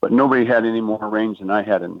 But nobody had any more range than I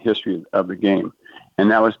had in the history of the game. And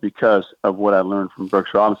that was because of what I learned from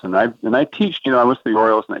Brooks Robinson. I teach, I was the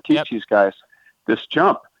Orioles, and I teach these guys this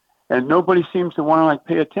jump. And nobody seems to want to,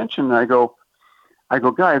 pay attention. And I go,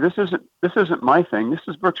 guy, this isn't my thing. This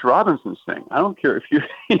is Brooks Robinson's thing. I don't care if you,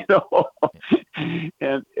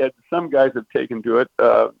 and some guys have taken to it.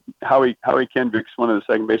 Howie Kendricks, one of the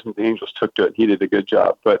second basemen of the Angels, took to it. He did a good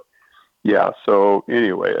job. But yeah, so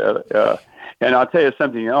anyway, and I'll tell you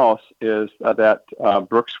something else is that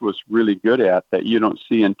Brooks was really good at that you don't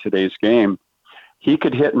see in today's game. He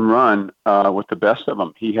could hit and run with the best of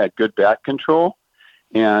them. He had good bat control.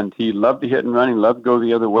 And he loved to hit and run. He loved to go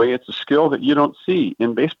the other way. It's a skill that you don't see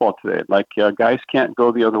in baseball today. Like guys can't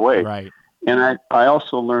go the other way. Right. And I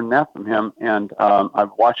also learned that from him. And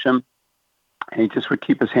I've watched him. He just would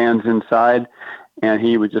keep his hands inside, and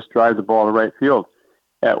he would just drive the ball to right field.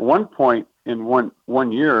 At one point in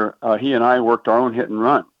one year, he and I worked our own hit and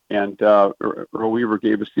run. Earl Weaver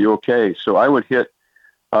gave us the okay. So I would hit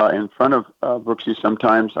in front of Brooksy.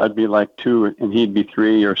 Sometimes I'd be like 2 and he'd be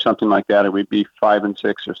 3 or something like that. It would be 5 and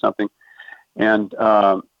 6 or something. And,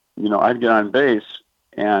 I'd get on base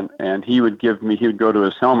and he would go to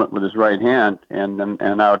his helmet with his right hand and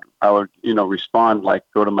I would, respond like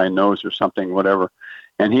go to my nose or something, whatever.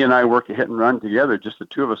 And he and I worked a hit and run together, just the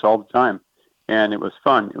two of us all the time. And it was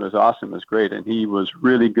fun. It was awesome. It was great. And he was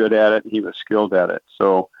really good at it. He was skilled at it.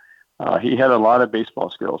 So he had a lot of baseball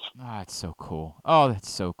skills. Oh, that's so cool. Oh, that's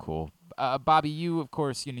so cool. Bobby, you, of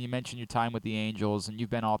course, you mentioned your time with the Angels, and you've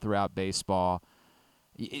been all throughout baseball.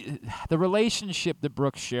 The relationship that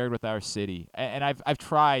Brooks shared with our city, and I've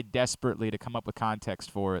tried desperately to come up with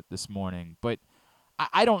context for it this morning, but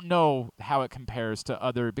I don't know how it compares to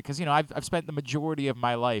other, because, I've spent the majority of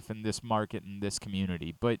my life in this market and this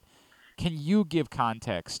community, but can you give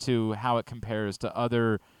context to how it compares to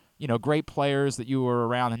other, great players that you were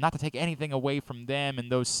around, and not to take anything away from them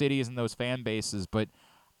and those cities and those fan bases, but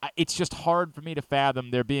it's just hard for me to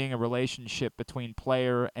fathom there being a relationship between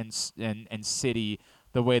player and city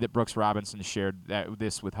the way that Brooks Robinson shared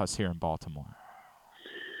this with us here in Baltimore.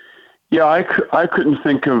 Yeah, I couldn't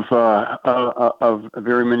think of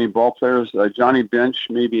very many ball players. Johnny Bench,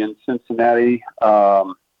 maybe in Cincinnati,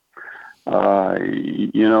 but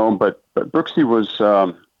Brooksy was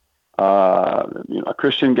a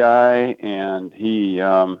Christian guy, and he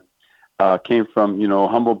came from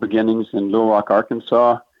humble beginnings in Little Rock,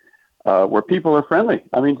 Arkansas, where people are friendly.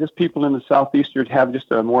 I mean, just people in the Southeastern have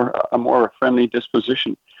just a more friendly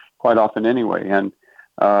disposition quite often anyway, and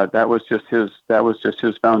that was just his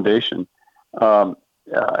foundation.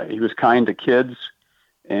 He was kind to kids,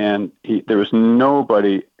 and there was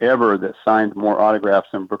nobody ever that signed more autographs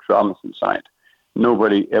than Brooks Robinson signed.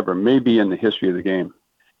 Nobody ever, maybe in the history of the game.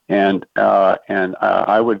 And I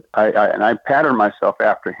patterned myself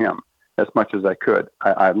after him as much as I could.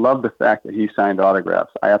 I love the fact that he signed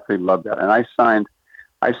autographs. I absolutely love that. And I signed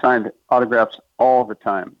autographs all the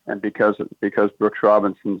time, and because Brooks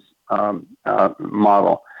Robinson's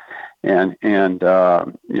model, and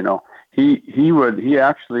he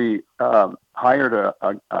actually hired a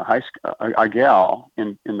gal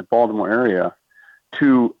in the Baltimore area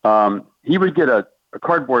to he would get a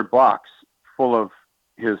cardboard box full of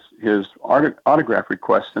his autograph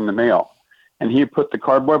requests in the mail, and he'd put the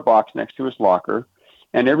cardboard box next to his locker,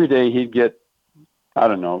 and every day he'd get, I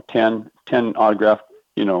don't know, 10 autograph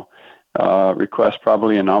requests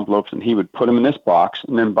probably in envelopes, and he would put them in this box,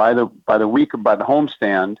 and then by the week or by the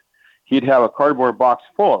homestand, he'd have a cardboard box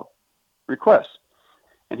full of requests,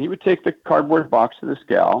 and he would take the cardboard box to this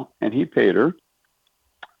gal, and he paid her.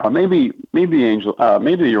 Maybe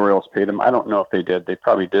the Orioles paid him. I don't know if they did. They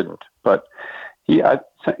probably didn't, but she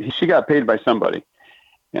got paid by somebody,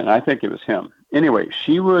 and I think it was him. Anyway,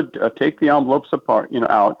 she would take the envelopes apart,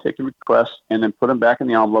 out, take the requests, and then put them back in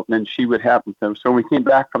the envelope, and then she would have them. So when we came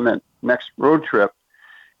back from the next road trip,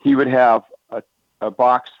 he would have a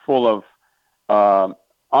box full of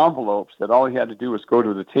envelopes that all he had to do was go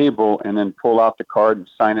to the table and then pull out the card and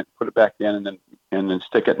sign it, put it back in, and then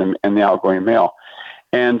stick it in the outgoing mail.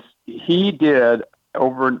 And he did,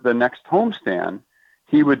 over the next homestand,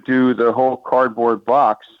 he would do the whole cardboard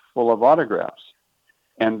box full of autographs.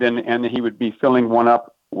 And he would be filling one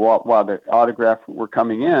up while the autographs were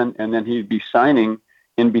coming in, and then he'd be signing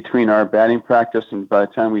in between our batting practice, and by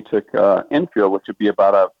the time we took infield, which would be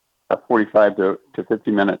about a 45 to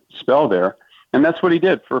 50-minute spell there. And that's what he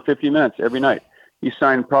did for 50 minutes every night. He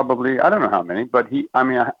signed probably, I don't know how many, but he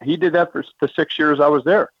did that for the 6 years I was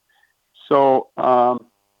there. So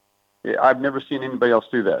I've never seen anybody else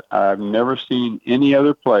do that. I've never seen any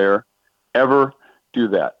other player ever do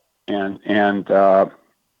that. And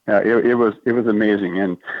it was amazing.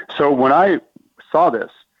 And so when I saw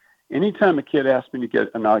this, anytime a kid asked me to get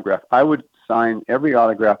an autograph, I would sign every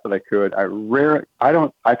autograph that I could.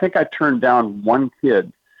 I think I turned down one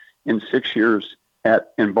kid in 6 years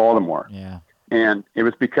in Baltimore. Yeah. And it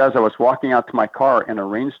was because I was walking out to my car in a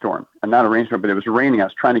rainstorm, and not a rainstorm, but it was raining. I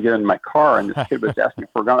was trying to get in my car, and this kid was asking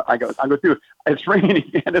for a I go, dude, it's raining,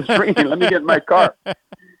 and it's raining. Let me get in my car.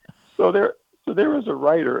 So there was a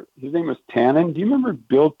writer. His name was Tannen. Do you remember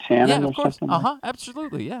Bill Tannen? Yeah, of course.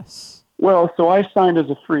 Absolutely, yes. Well, so I signed as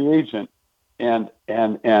a free agent, and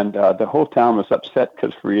the whole town was upset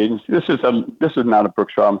because free agency. This is not a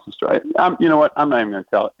Brooks Robinson story. You know what? I'm not even going to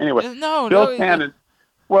tell it. Anyway, Bill Tannen.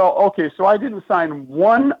 Well, okay, so I didn't sign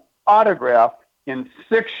one autograph in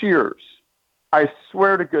 6 years. I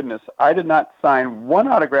swear to goodness, I did not sign one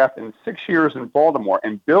autograph in 6 years in Baltimore.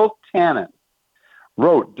 And Bill Tannen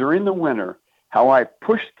wrote during the winter how I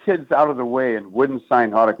pushed kids out of the way and wouldn't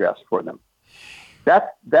sign autographs for them. That's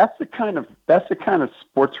the kind of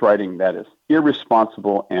sports writing that is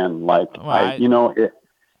irresponsible and I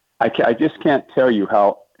just can't tell you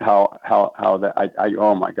how that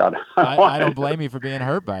oh my God. I don't blame you for being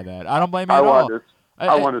hurt by that. I don't blame you at all.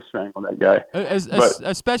 I want to strangle that guy.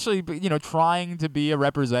 Especially, trying to be a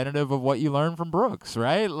representative of what you learned from Brooks,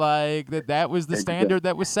 right? Like that was the standard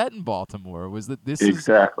that was set in Baltimore. Was that this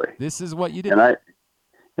is what you did.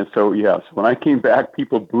 And so when I came back,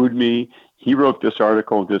 people booed me. He wrote this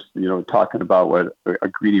article just talking about what a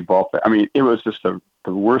greedy ball player. I mean, it was just the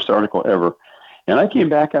worst article ever. And I came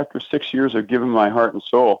back after 6 years of giving my heart and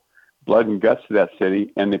soul, blood and guts to that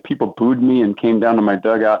city, and the people booed me and came down to my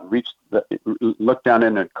dugout and looked down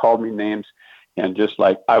in and called me names, and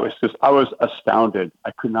I was astounded.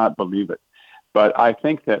 I could not believe it. But I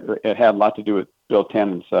think that it had a lot to do with Bill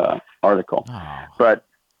Tannen's article. Oh. But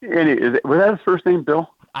anyway, was that his first name, Bill?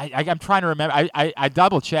 I'm trying to remember. I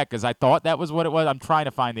double checked because I thought that was what it was. I'm trying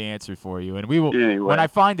to find the answer for you, and we will. Anyway. When I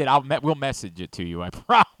find it, we'll message it to you. I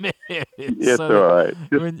promise. It's all right.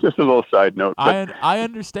 Just a little side note. I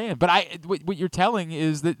understand, but what you're telling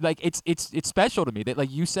is that it's special to me that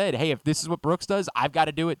you said, hey, if this is what Brooks does, I've got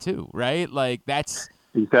to do it too, right? That's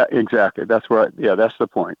exactly. That's that's the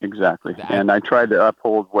point. Exactly. And I tried to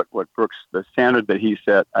uphold what Brooks, the standard that he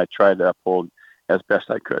set. I tried to uphold as best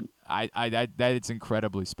I could. That it's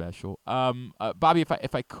incredibly special. Bobby,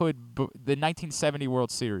 if I could, the 1970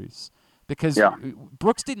 World Series, because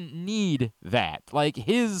Brooks didn't need that.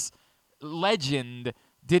 His legend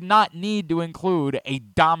did not need to include a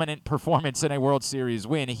dominant performance in a World Series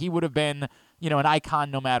win. He would have been, an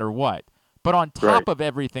icon no matter what. But on top of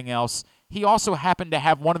everything else, he also happened to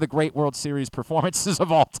have one of the great World Series performances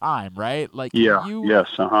of all time, right?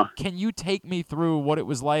 Can you take me through what it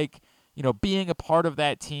was like, being a part of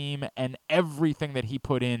that team and everything that he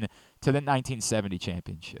put in to the 1970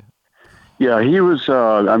 championship? Yeah, he was,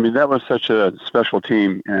 that was such a special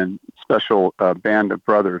team and special band of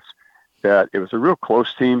brothers that it was a real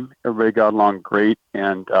close team. Everybody got along great.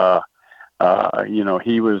 And,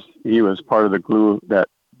 he was part of the glue that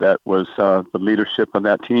was the leadership of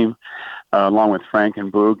that team, along with Frank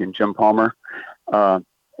and Boog and Jim Palmer.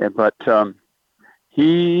 But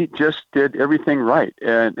he just did everything right.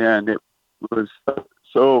 And it was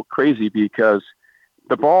so crazy because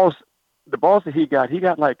the balls that he got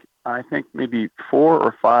I think maybe 4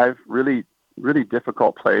 or 5 really, really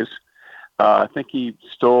difficult plays. I think he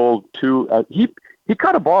stole 2. He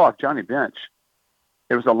caught a ball off Johnny Bench.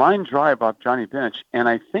 It was a line drive off Johnny Bench, and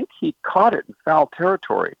I think he caught it in foul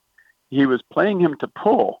territory. He was playing him to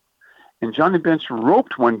pull, and Johnny Bench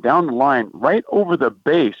roped one down the line right over the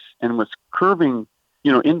base and was curving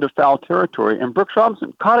into foul territory, and Brooks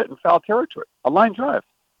Robinson caught it in foul territory, a line drive.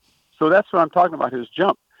 So that's what I'm talking about, his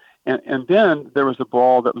jump. And then there was a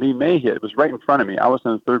ball that Lee May hit. It was right in front of me. I was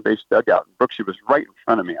in the third base dugout, and Brooksy was right in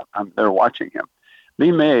front of me. I'm there watching him.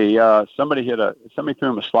 Lee May, somebody threw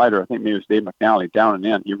him a slider. I think maybe it was Dave McNally, down and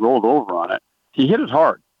in. He rolled over on it. He hit it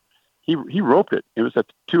hard. He roped it. It was a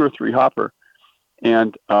 2 or 3 hopper,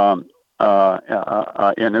 and it was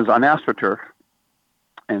on AstroTurf,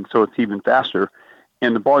 and so it's even faster.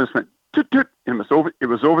 And the ball just went toot toot, and it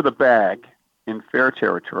was over the bag in fair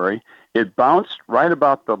territory. It bounced right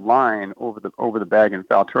about the line over the bag in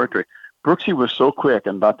foul territory. Brooksy was so quick,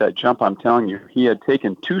 and about that jump, I'm telling you, he had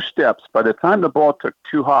taken 2 steps. By the time the ball took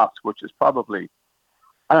 2 hops, which is probably,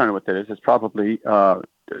 I don't know what that is. It's probably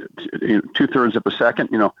 2/3 of a second.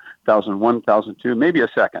 1,001, 1,002, maybe a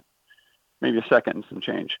second and some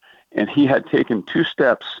change. And he had taken 2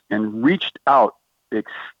 steps and reached out,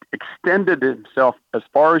 extended himself as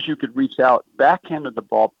far as you could reach out, backhanded the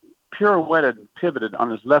ball, pirouetted and pivoted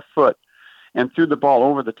on his left foot, and threw the ball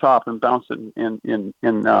over the top and bounced it on the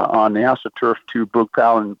AstroTurf to Boog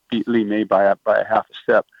Powell and beat Lee May by a half a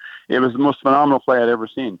step. It was the most phenomenal play I'd ever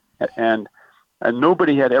seen, and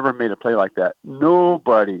nobody had ever made a play like that.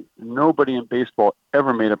 Nobody in baseball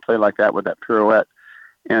ever made a play like that with that pirouette.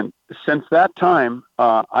 And since that time,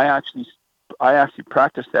 I actually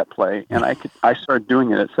practiced that play, and I started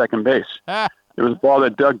doing it at second base. There was a ball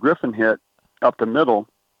that Doug Griffin hit up the middle,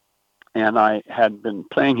 and I had been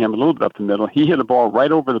playing him a little bit up the middle. He hit a ball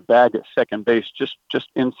right over the bag at second base, just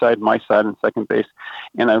inside my side on second base.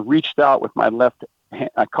 And I reached out with my left hand.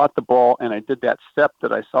 I caught the ball, and I did that step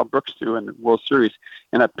that I saw Brooks do in the World Series.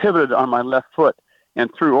 And I pivoted on my left foot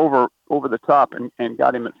and threw over the top and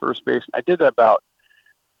got him at first base. I did that about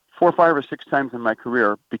 4, 5, or 6 times in my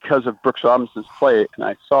career because of Brooks Robinson's play. And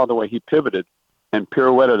I saw the way he pivoted and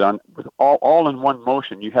pirouetted on with all in one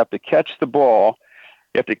motion. You have to catch the ball.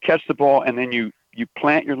 And then you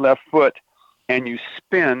plant your left foot and you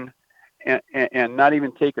spin and not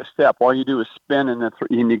even take a step. All you do is spin, and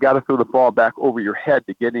you got to throw the ball back over your head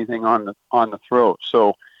to get anything on the throw.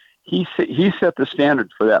 So he set the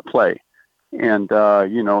standard for that play, and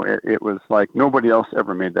it was like nobody else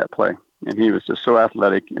ever made that play, and he was just so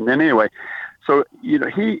athletic. And then anyway, so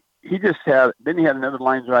he just had another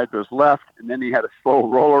line drive to his left, and then he had a slow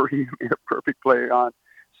roller he made a perfect play on.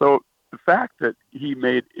 So the fact that he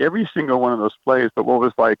made every single one of those plays, but what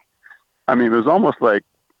was like, I mean, it was almost like,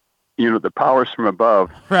 the powers from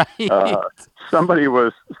above. Right. Somebody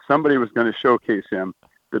was going to showcase him.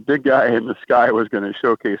 The big guy in the sky was going to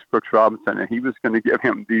showcase Brooks Robinson, and he was going to give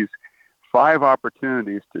him these 5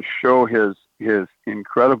 opportunities to show his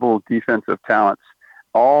incredible defensive talents,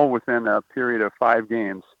 all within a period of 5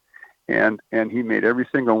 games. And he made every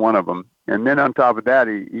single one of them. And then on top of that,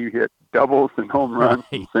 he hit doubles and home runs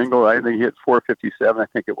and singles. I think he hit 457. I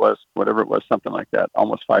think it was, whatever it was, something like that,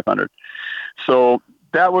 almost 500. So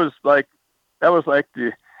that was like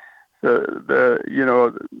the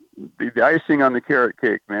icing on the carrot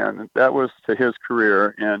cake, man. That was to his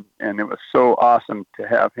career, and it was so awesome to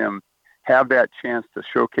have him have that chance to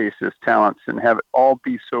showcase his talents and have it all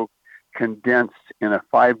be so condensed in a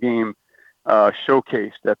 5-game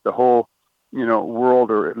showcase that the whole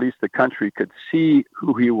world, or at least the country, could see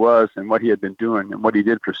who he was and what he had been doing and what he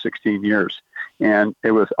did for 16 years. And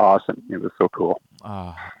it was awesome. It was so cool.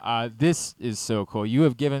 This is so cool. You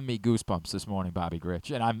have given me goosebumps this morning, Bobby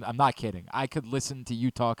Grich, and I'm not kidding. I could listen to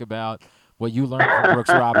you talk about what you learned from Brooks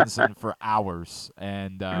Robinson for hours,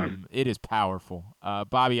 and it is powerful.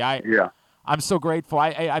 Bobby, I'm so grateful.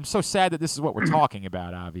 I'm so sad that this is what we're talking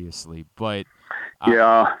about, obviously, but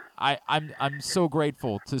I'm so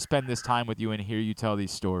grateful to spend this time with you and hear you tell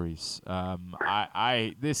these stories.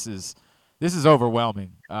 This is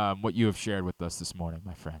overwhelming, what you have shared with us this morning,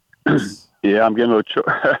 my friend. Yeah, I'm getting a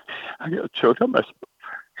little choked up.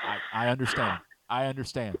 I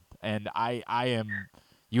understand. And I am.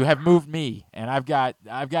 You have moved me, and I've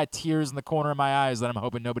got tears in the corner of my eyes that I'm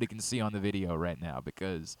hoping nobody can see on the video right now,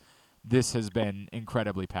 because this has been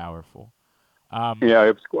incredibly powerful.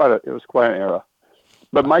 It was quite an era.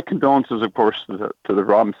 But my condolences, of course, to the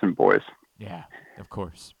Robinson boys. Yeah, of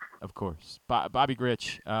course. Bobby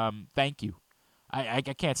Grich, thank you. I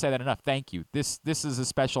can't say that enough. Thank you. This is as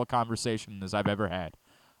special a conversation as I've ever had.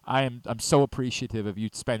 I'm so appreciative of you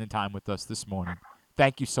spending time with us this morning.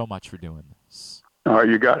 Thank you so much for doing this. All right,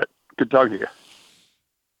 you got it. Good talking to you.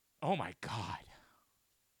 Oh my God.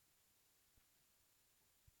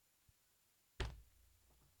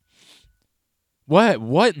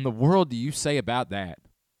 What in the world do you say about that?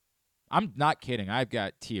 I'm not kidding. I've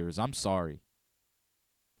got tears. I'm sorry.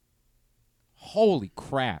 Holy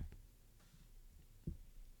crap.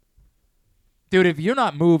 Dude, if you're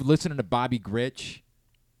not moved listening to Bobby Grich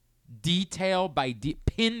detail by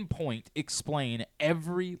pinpoint explain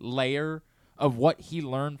every layer of what he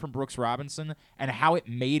learned from Brooks Robinson and how it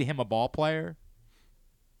made him a ball player,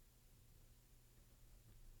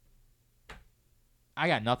 I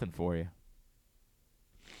got nothing for you.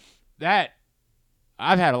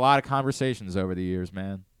 I've had a lot of conversations over the years,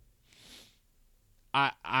 man.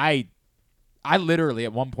 I literally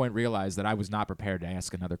at one point realized that I was not prepared to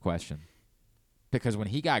ask another question, because when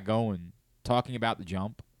he got going talking about the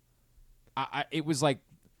jump, it was like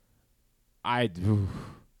I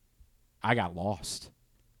got lost.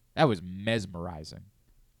 That was mesmerizing.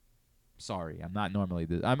 Sorry, I'm not normally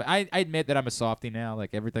this. I admit that I'm a softie now, like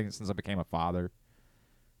everything since I became a father.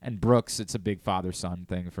 And Brooks, it's a big father-son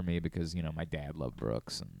thing for me because, my dad loved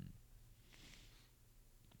Brooks. And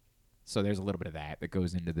so there's a little bit of that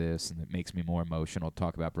goes into this, and it makes me more emotional to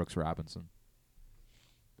talk about Brooks Robinson.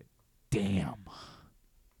 But damn.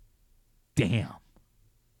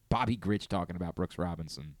 Bobby Grich talking about Brooks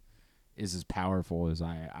Robinson is as powerful as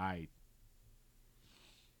I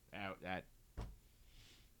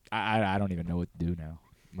don't even know what to do now.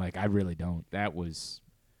 Like, I really don't. That was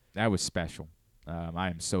special. I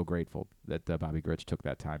am so grateful that Bobby Grich took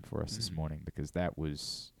that time for us this morning, because that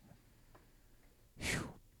was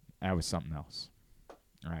something else.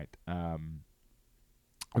 All right. I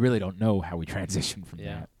really don't know how we transition from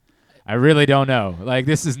that. I really don't know. Like,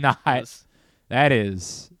 this is not. That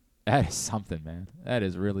is something, man. That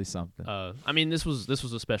is really something. I mean, this was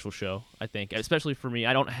a special show, I think, especially for me.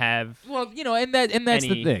 I don't have and that's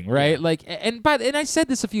the thing, right? Yeah. Like, and I said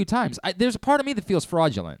this a few times. There's a part of me that feels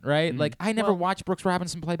fraudulent, right? Mm-hmm. Like, I never watched Brooks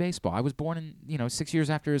Robinson play baseball. I was born in 6 years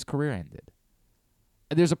after his career ended.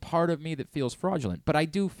 There's a part of me that feels fraudulent, but I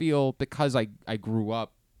do feel, because I grew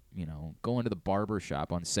up, going to the barber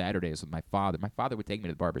shop on Saturdays with my father. My father would take me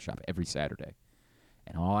to the barber shop every Saturday.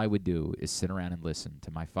 And all I would do is sit around and listen to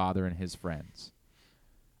my father and his friends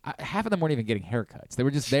half of them weren't even getting haircuts. They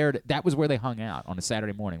were just there. That was where they hung out on a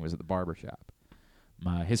Saturday morning, was at the barber shop.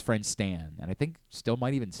 His friend Stan, and I think still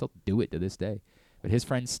do it to this day. But his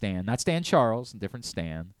friend Stan, not Stan Charles, a different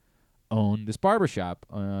Stan, owned this barbershop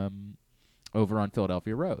over on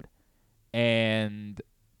Philadelphia Road. And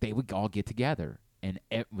they would all get together. And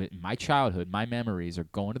my childhood, my memories are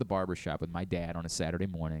going to the barbershop with my dad on a Saturday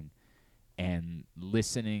morning and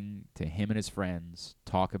listening to him and his friends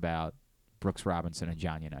talk about Brooks Robinson and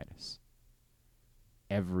John Unitas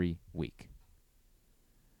every week.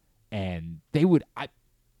 And they would,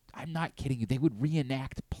 I'm not kidding you, they would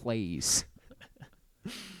reenact plays.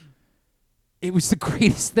 It was the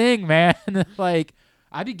greatest thing, man. Like,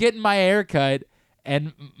 I'd be getting my hair cut,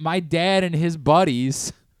 and my dad and his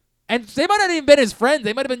buddies, and they might not have even been his friends.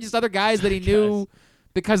 They might have been just other guys that he knew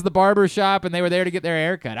because of the barber shop, and they were there to get their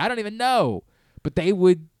hair cut. I don't even know. But they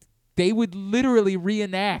would literally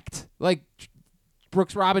reenact, like,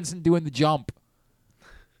 Brooks Robinson doing the jump.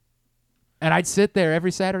 And I'd sit there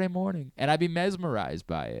every Saturday morning, and I'd be mesmerized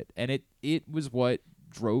by it. And it was what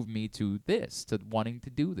drove me to wanting to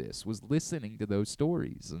do this, was listening to those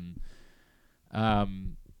stories. And,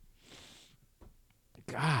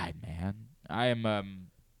 God, man, I'm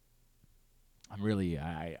really,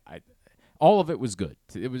 all of it was good.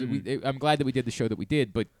 It was. I'm glad that we did the show that we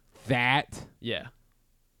did, but that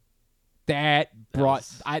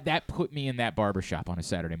put me in that barbershop on a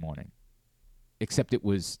Saturday morning. Except it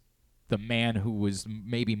was the man who was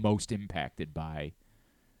maybe most impacted by.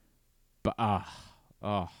 But all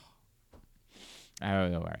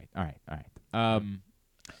right.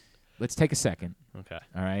 Let's take a second. Okay.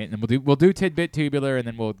 All right, and then we'll do tidbit tubular, and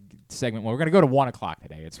then we'll segment. Well, we're gonna go to 1:00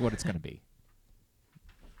 today. It's what it's gonna be.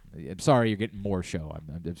 I'm sorry you're getting more show.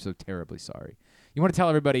 I'm so terribly sorry. You want to tell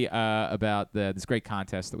everybody about this great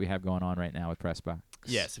contest that we have going on right now with Pressbox?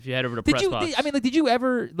 Yes, if you head over to Pressbox. Did you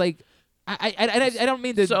ever I don't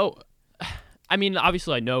mean to. So, I mean,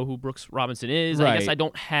 obviously I know who Brooks Robinson is. Right. I guess I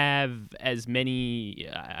don't have as many,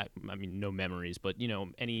 no memories, but,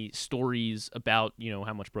 any stories about,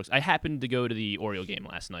 how much Brooks. I happened to go to the Oriole game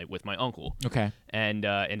last night with my uncle. Okay. And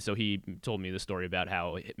so he told me the story about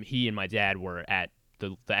how he and my dad were at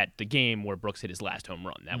the game where Brooks hit his last home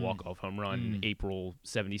run, that walk-off home run, April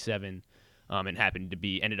 77, and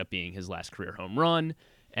ended up being his last career home run.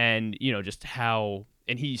 And, just how...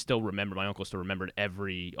 And my uncle still remembered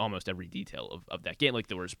almost every detail of that game. Like,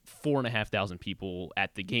 there was 4,500 people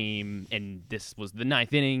at the game, and this was the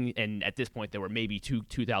 9th inning, and at this point there were maybe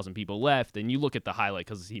 2,000 people left. And you look at the highlight,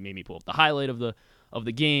 because he made me pull up the highlight of the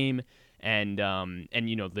game, and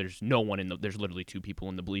there's no one there's literally 2 people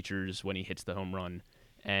in the bleachers when he hits the home run.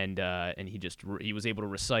 And he was able to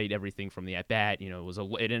recite everything from the at bat. It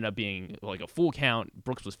ended up being like a full count.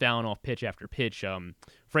 Brooks was fouling off pitch after pitch.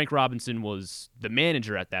 Frank Robinson was the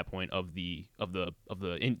manager at that point of the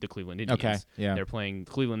Cleveland Indians. Okay, yeah. They're playing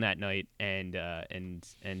Cleveland that night, and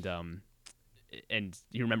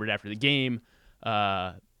he remembered after the game.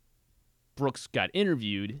 Brooks got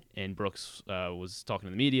interviewed, and Brooks was talking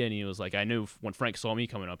to the media, and he was like, I knew when Frank saw me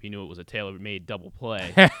coming up, he knew it was a tailor-made double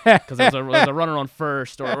play. Because it was a runner on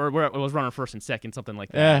first, or it was runner first and second, something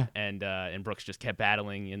like that. Yeah. And Brooks just kept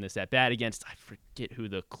battling in this at-bat against, I forget who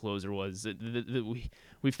the closer was.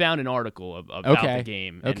 We found an article about the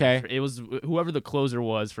game. And it was, whoever the closer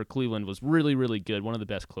was for Cleveland was really, really good. One of the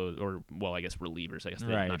best I guess relievers. I guess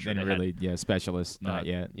right. Not sure and really, specialists, not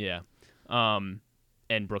yet. Yeah.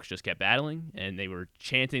 And Brooks just kept battling, and they were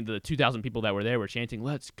chanting. The 2,000 people that were there were chanting,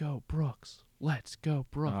 "Let's go, Brooks! Let's go,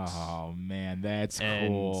 Brooks!" Oh man, that's and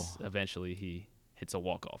cool. Eventually, he hits a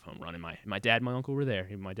walk-off home run, and my dad and my uncle were there.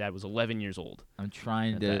 My dad was 11 years old. I'm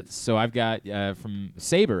trying to. So I've got from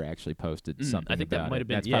Saber actually posted something. I think about that might have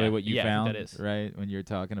been. That's probably what you found, I think that is. right? When you were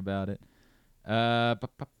talking about it. Hang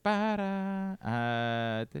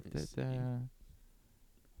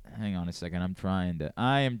on a second.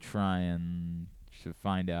 I am trying to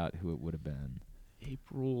find out who it would have been.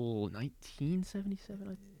 April 1977, I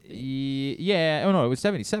think. Yeah. Oh no, it was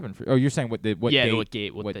 77. You're saying what date? What day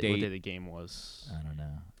the game was? I don't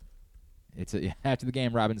know. It's after the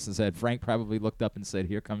game. Robinson said Frank probably looked up and said,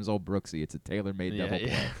 "Here comes old Brooksy. It's a tailor-made double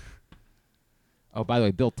play." Oh, by the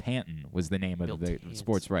way, Bill Tanton was the name of the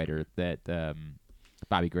sports writer that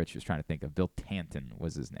Bobby Grich was trying to think of. Bill Tanton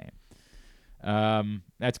was his name.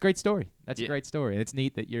 That's a great story. That's a great story. And it's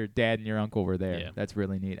neat that your dad and your uncle were there. Yeah. That's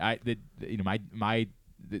really neat. The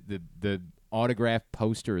autograph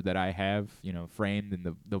poster that I have, framed,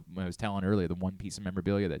 and I was telling earlier, the one piece of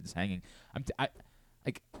memorabilia that's hanging.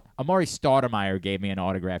 Amari Stoudemire gave me an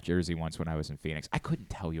autographed jersey once when I was in Phoenix. I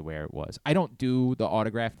couldn't tell you where it was. I don't do the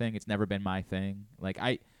autograph thing. It's never been my thing. Like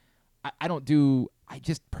I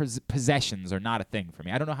possessions are not a thing for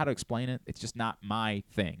me. I don't know how to explain it. It's just not my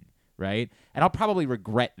thing, right? And I'll probably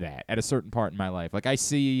regret that at a certain part in my life. Like I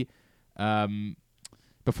see,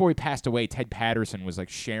 before he passed away, Ted Patterson was like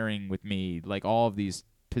sharing with me like all of these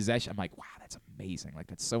possessions. I'm like, wow, that's amazing. Like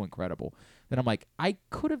that's so incredible. Then I'm like, I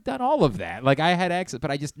could have done all of that. Like I had access,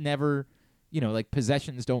 but I just never, like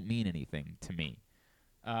possessions don't mean anything to me.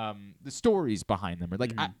 The stories behind them are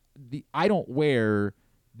like, I don't wear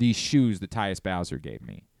these shoes that Tyus Bowser gave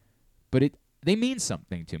me, but they mean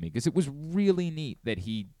something to me because it was really neat that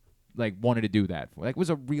he like wanted to do that for. Like, it was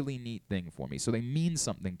a really neat thing for me, so they mean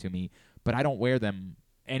something to me. But I don't wear them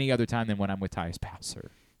any other time than when I'm with Tyus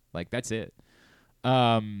Bowser. Like that's it.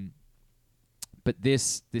 But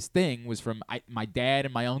this thing was from my dad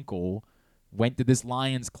and my uncle went to this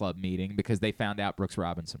Lions Club meeting because they found out Brooks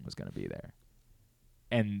Robinson was going to be there.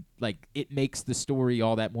 And, like, it makes the story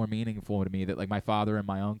all that more meaningful to me that, like, my father and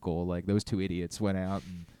my uncle, like, those two idiots went out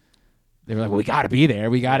and they were like, well, we got to be there.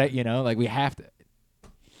 We got to, like, we have to.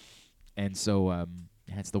 And so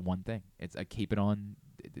it's the one thing. I keep it on.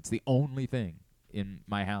 It's the only thing in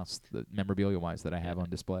my house, the memorabilia-wise, that I have on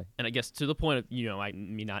display. And I guess to the point of,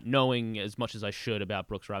 me not knowing as much as I should about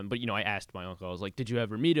Brooks Robinson, but, I asked my uncle, I was like, did you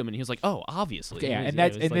ever meet him? And he was like, oh, obviously. Yeah, and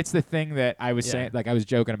it's the thing that I was saying, like I was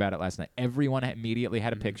joking about it last night. Everyone immediately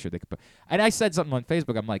had a picture. They could put, and I said something on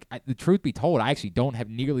Facebook. I'm like, the truth be told, I actually don't have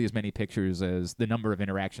nearly as many pictures as the number of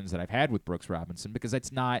interactions that I've had with Brooks Robinson because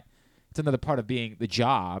it's another part of being the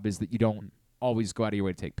job is that you don't always go out of your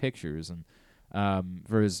way to take pictures. And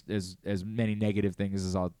for as many negative things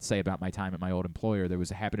as I'll say about my time at my old employer, there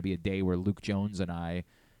happened to be a day where Luke Jones and I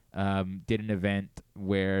did an event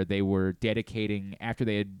where they were dedicating, after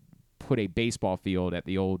they had put a baseball field at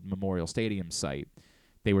the old Memorial Stadium site,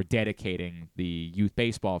 they were dedicating the youth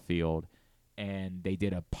baseball field, and they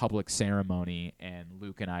did a public ceremony, and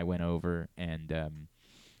Luke and I went over and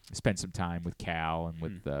spent some time with Cal and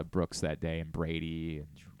with Brooks that day and Brady, and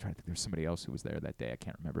I'm trying to think there was somebody else who was there that day. I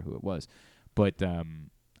can't remember who it was. But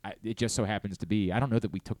it just so happens to be, I don't know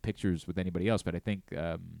that we took pictures with anybody else, but I think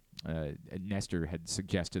Nestor had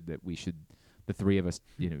suggested that we should, the three of us,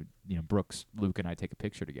 Brooks, Luke, and I take a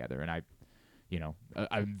picture together. And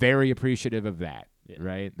I'm very appreciative of that,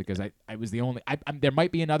 right? Because I was the only, there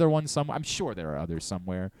might be another one somewhere. I'm sure there are others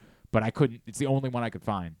somewhere, but it's the only one I could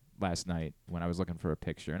find last night when I was looking for a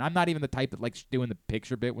picture. And I'm not even the type that likes doing the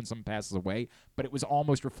picture bit when someone passes away, but it was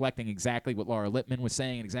almost reflecting exactly what Laura Lippman was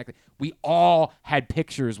saying, and exactly we all had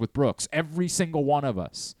pictures with Brooks, every single one of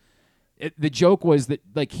us. The joke was that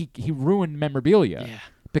like he ruined memorabilia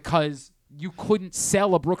because you couldn't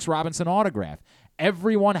sell a Brooks Robinson autograph.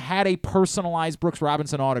 Everyone had a personalized Brooks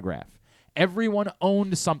Robinson autograph. Everyone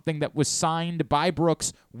owned something that was signed by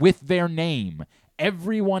Brooks with their name.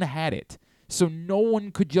 Everyone had it. So no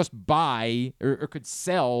one could just buy or could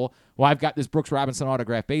sell, well, I've got this Brooks Robinson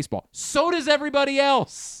autograph baseball. So does everybody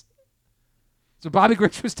else. So Bobby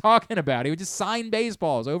Grich was talking about. He would just sign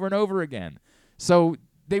baseballs over and over again. So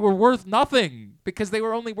they were worth nothing because they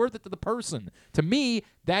were only worth it to the person. To me,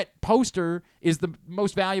 that poster is the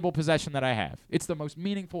most valuable possession that I have. It's the most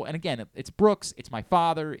meaningful. And again, it's Brooks. It's my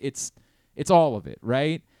father. It's all of it,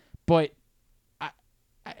 right? But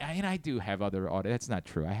I do have other that's not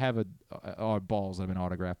true. I have balls that have been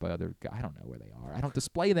autographed by other guys. I don't know where they are. I don't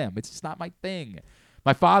display them. It's just not my thing.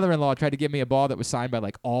 My father-in-law tried to give me a ball that was signed by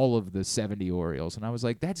like all of the 70 Orioles, and I was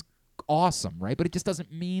like, that's awesome, right? But it just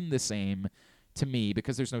doesn't mean the same to me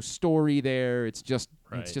because there's no story there. It's just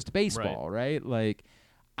a baseball, right? Like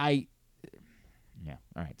yeah.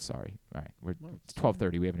 All right, sorry. All right, it's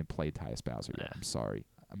 12:30. We haven't even played Tyus Bowser yet. I'm sorry.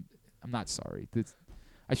 I'm not sorry.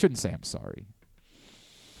 I shouldn't say I'm sorry.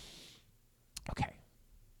 Okay.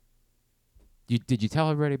 Did you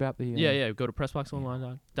tell everybody about the... Yeah. Go to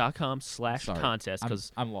PressBoxOnline.com/contest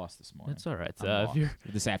because I'm lost this morning. That's all right.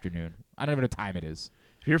 This afternoon. I don't even know what time it is.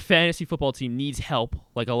 If your fantasy football team needs help,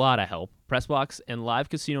 like a lot of help, PressBox and Live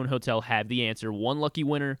Casino and Hotel have the answer. One lucky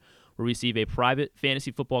winner will receive a private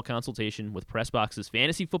fantasy football consultation with PressBox's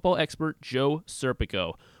fantasy football expert, Joe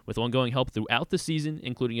Serpico, with ongoing help throughout the season,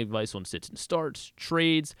 including advice on sits and starts,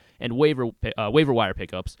 trades, and waiver wire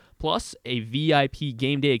pickups, plus a VIP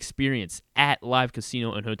game day experience at Live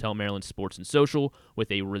Casino and Hotel Maryland Sports and Social with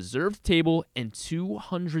a reserved table and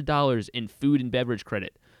 $200 in food and beverage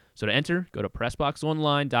credit. So to enter, go to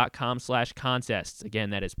PressBoxOnline.com/contests. Again,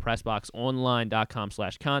 that is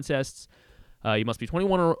PressBoxOnline.com/contests. You must be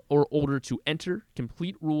 21 or older to enter.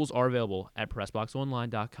 Complete rules are available at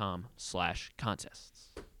PressBoxOnline.com/contests.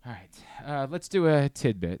 All right, let's do a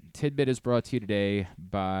tidbit. Tidbit is brought to you today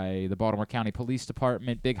by the Baltimore County Police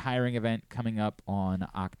Department. Big hiring event coming up on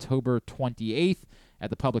October 28th at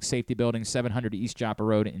the Public Safety Building, 700 East Joppa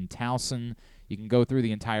Road in Towson. You can go through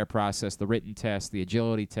the entire process, the written test, the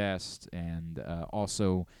agility test, and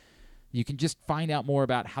also you can just find out more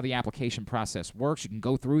about how the application process works. You can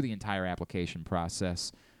go through the entire application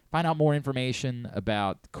process, find out more information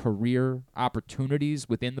about career opportunities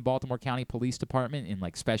within the Baltimore County Police Department in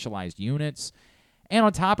like specialized units. And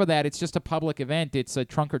on top of that, it's just a public event. It's a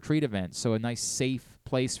trunk or treat event, so a nice, safe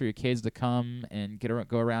place for your kids to come and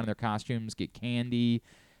go around in their costumes, get candy,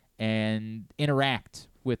 and interact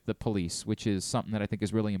with the police, which is something that I think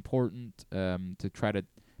is really important to try to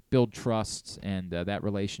build trust and that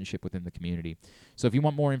relationship within the community. So if you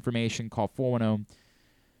want more information, call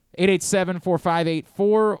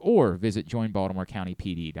 410-887-4584 or visit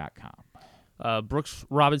joinbaltimorecountypd.com. Brooks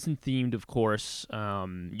Robinson themed, of course.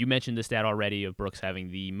 You mentioned the stat already of Brooks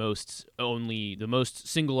having the most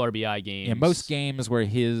single RBI games. Yeah, most games where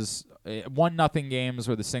his 1-0 games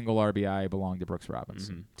where the single RBI belonged to Brooks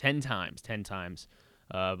Robinson. 10 times.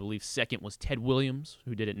 I believe second was Ted Williams,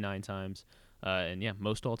 who did it 9 times. And yeah,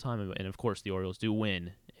 most all time. And of course, the Orioles do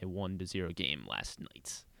win a 1-0 game last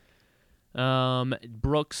night.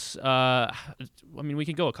 Brooks, I mean, we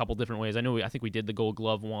can go a couple different ways. I think we did the Gold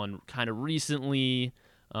Glove one kind of recently.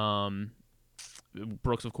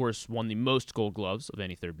 Brooks, of course, won the most Gold Gloves of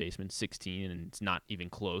any third baseman, 16, and it's not even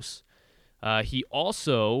close. He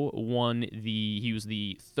also he was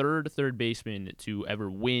the third baseman to ever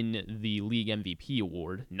win the league MVP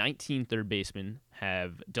award. 19 third basemen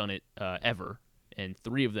have done it ever, and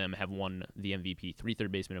 3 of them have won the MVP. 3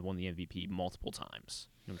 third basemen have won the MVP multiple times.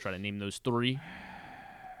 I'm going to try to name those 3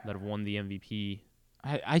 that have won the MVP.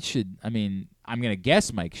 I'm going to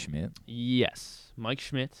guess Mike Schmidt. Yes. Mike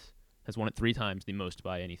Schmidt has won it 3 times, the most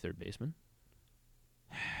by any third baseman.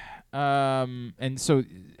 And so,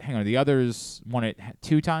 hang on, the others won it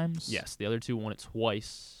 2 times? Yes, the other 2 won it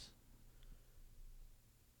twice.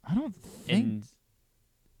 I don't think...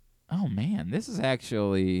 Oh, man, this is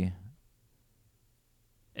actually...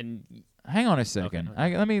 And hang on a second.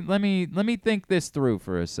 Okay. Let me think this through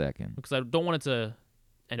for a second. Because I don't want it to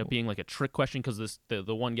end up being like a trick question. Because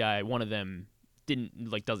the one guy, one of them didn't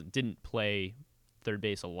play third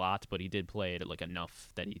base a lot, but he did play it like enough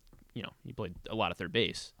that he played a lot of third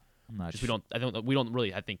base. I'm not sure. We don't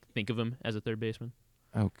really think of him as a third baseman.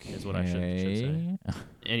 Okay, is what I should say.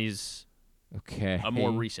 And he's a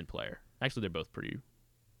more recent player. Actually, they're both pretty.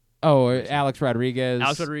 Oh, Alex Rodriguez.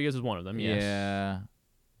 Alex Rodriguez is one of them. Yes. Yeah.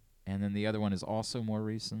 And then the other one is also more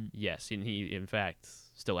recent? Yes, and he, in fact,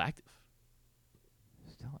 still active.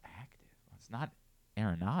 Still active? It's not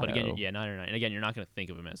Arenado. But again, not Arenado. And again, you're not going to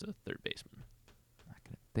think of him as a third baseman. Not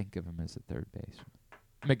going to think of him as a third baseman.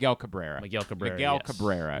 Miguel Cabrera. Yes.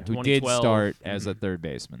 Cabrera, who did start as a third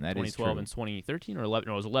baseman. That is true. 2012 and 2013 or 11.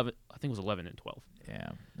 No, it was 11. I think it was 11 and 12. Yeah,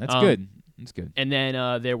 that's good. That's good. And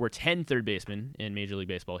then there were 10 third basemen in Major League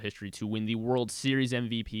Baseball history to win the World Series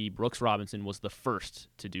MVP. Brooks Robinson was the first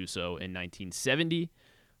to do so in 1970.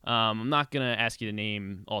 I'm not going to ask you to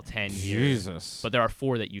name all 10 here. Jesus. But there are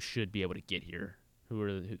 4 that you should be able to get here.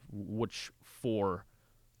 Which 4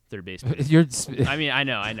 third baseman? I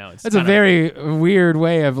know. That's a very weird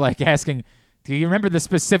way of asking. Do you remember the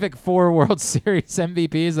specific 4 World Series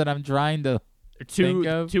MVPs that I'm trying to think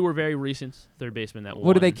of? 2 were very recent third basemen that won.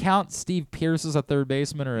 What do they count? Steve Pearce as a third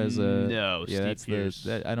baseman or as a? No, yeah, Steve Pearce.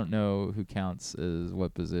 I don't know who counts as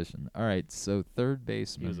what position. All right, so third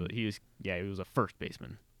baseman. He was a first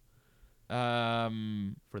baseman.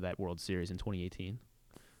 For that World Series in 2018.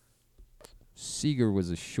 Seager was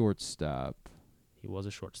a shortstop. He was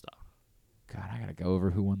a shortstop. God, I gotta go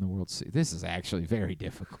over who won the World Series. This is actually very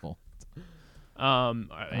difficult. In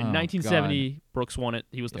 1970, Brooks won it.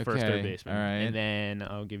 He was the first third baseman. All right. And then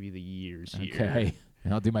I'll give you the years here. Okay,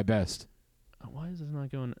 and I'll do my best. Why is this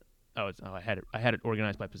not going? I had it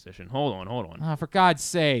organized by position. Hold on. Oh, for God's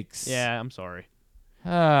sakes. Yeah, I'm sorry.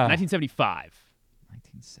 1975.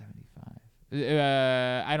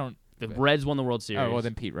 1975. I don't. The Reds won the World Series. Oh, well,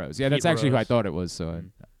 then Pete Rose. Yeah, that's actually who I thought it was, so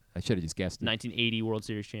I should have just guessed it. 1980 World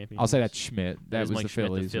Series champion. I'll say that's Schmidt. That was Mike the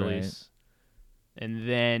Phillies, right? And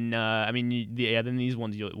then, then these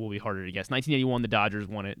ones will be harder to guess. 1981, the Dodgers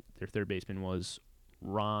won it. Their third baseman was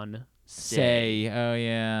Ron Say. Oh,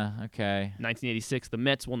 yeah. Okay. 1986, the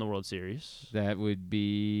Mets won the World Series. That would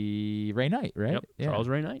be Ray Knight, right? Yep, yeah. Charles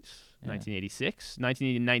Ray Knight. 1986.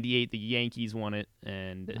 1998, the Yankees won it,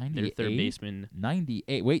 and their third baseman.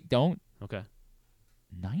 98. Wait, don't. Okay.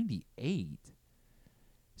 98.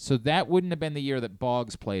 So that wouldn't have been the year that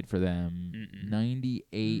Boggs played for them.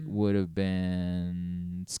 98 would have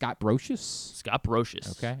been Scott Brocious. Scott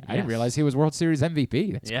Brocious. Okay. I didn't realize he was World Series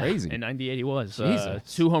MVP. That's crazy. In 98 he was.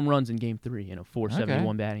 Jesus. 2 home runs in Game 3 and a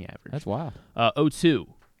 471 batting average. That's wild. 0-2.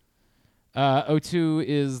 0-2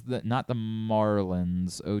 is not the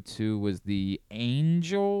Marlins. 0-2 was the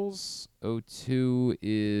Angels. 0-2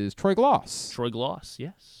 is Troy Gloss. Troy Gloss,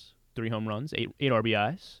 yes. 3 home runs, 8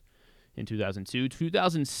 RBIs in 2002.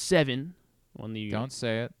 2007 won the... Don't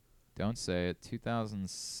say it.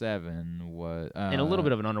 2007 was... and a little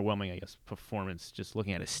bit of an underwhelming, I guess, performance just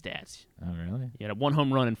looking at his stats. Oh, really? He had a 1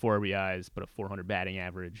 home run and 4 RBIs, but a 400 batting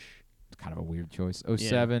average. It's kind of a weird choice.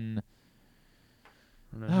 07...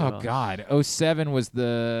 Yeah. Oh, God. 07 was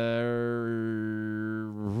the...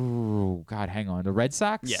 God, hang on. The Red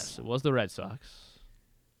Sox? Yes, it was the Red Sox.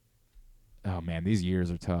 Oh, man, these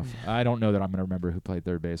years are tough. I don't know that I'm going to remember who played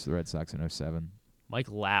third base for the Red Sox in 07. Mike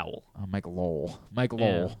Lowell. Oh, Mike Lowell. Mike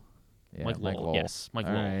Lowell. Yeah, Mike Lowell. Yes, Mike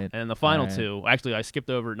All Lowell. right. And the final two, actually, I skipped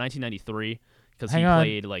over 1993 because he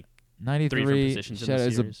played like 3 different positions in the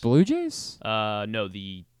series. Is it Blue Jays? No,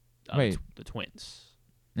 the Twins.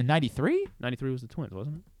 In 93? 93 was the Twins,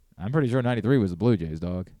 wasn't it? I'm pretty sure 93 was the Blue Jays,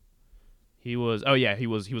 dog. He was. Oh yeah, he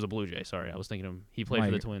was a Blue Jay. Sorry, I was thinking him. He played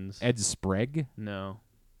for the Twins. Ed Sprague? No.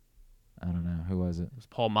 I don't know. Who was it? It was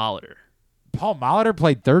Paul Molitor. Paul Molitor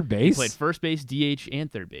played third base? He played first base, DH,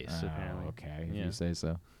 and third base, apparently. Okay, if you say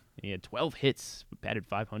so. He had 12 hits, batted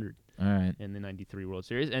 .500 All right. in the 93 World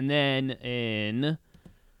Series. And then in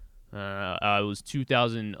it was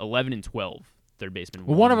 2011 and 12, third baseman.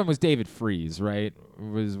 Well, one of them was David Freese, right?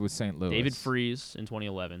 Was with St. Louis. David Freese in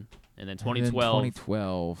 2011. And then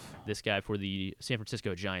 2012, this guy for the San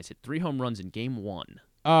Francisco Giants hit 3 home runs in Game 1.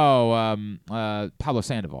 Oh, Pablo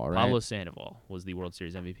Sandoval, right? Pablo Sandoval was the World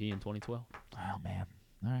Series MVP in 2012. Oh, man.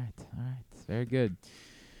 All right. Very good.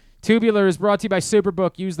 Tubular is brought to you by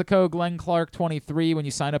Superbook. Use the code GlennClark23 when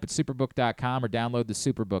you sign up at Superbook.com or download the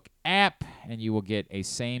Superbook app, and you will get a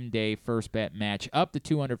same-day first bet match up to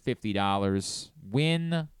 $250,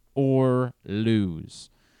 win or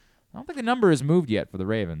lose. I don't think the number has moved yet for the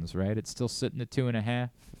Ravens, right? It's still sitting at 2.5,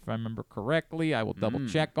 if I remember correctly. I will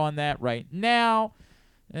double-check on that right now,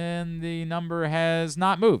 and the number has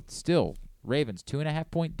not moved. Still, Ravens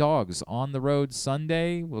 2.5-point dogs on the road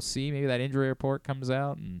Sunday. We'll see. Maybe that injury report comes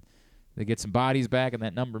out and they get some bodies back and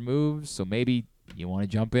that number moves. So maybe you want to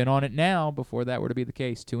jump in on it now before that were to be the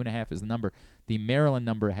case. 2.5 is the number. The Maryland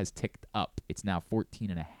number has ticked up. It's now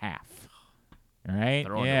 14.5. All right?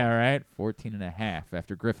 Yeah, all right. 14.5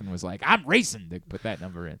 after Griffin was like, I'm racing to put that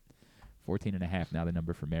number in. 14.5 now the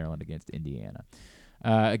number for Maryland against Indiana.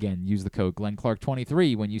 Again, use the code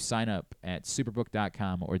GlennClark23 when you sign up at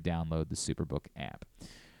Superbook.com or download the Superbook app.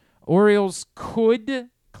 Orioles could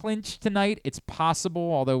clinch tonight. It's possible,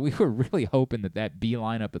 although we were really hoping that B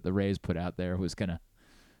lineup that the Rays put out there was going to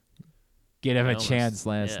get him a chance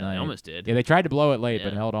last night. They almost did. Yeah, they tried to blow it late,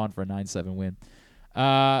 but held on for a 9-7 win.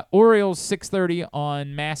 Orioles 6:30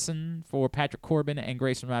 on Masson for Patrick Corbin and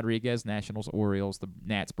Grayson Rodriguez. Nationals, Orioles. The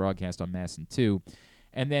Nats broadcast on Masson 2.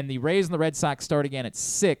 And then the Rays and the Red Sox start again at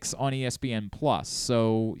 6 on ESPN+.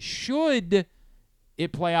 So should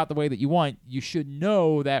it play out the way that you want, you should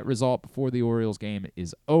know that result before the Orioles game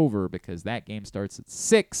is over because that game starts at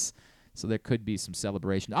 6. So there could be some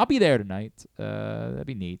celebration. I'll be there tonight. That'd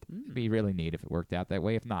be neat. It'd be really neat if it worked out that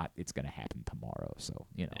way. If not, it's going to happen tomorrow. So,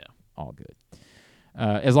 all good.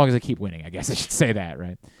 As long as they keep winning, I guess I should say that,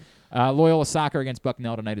 right? Loyola Soccer against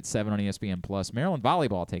Bucknell tonight at 7 on ESPN+. Maryland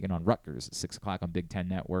Volleyball taking on Rutgers at 6 o'clock on Big Ten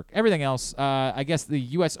Network. Everything else, I guess the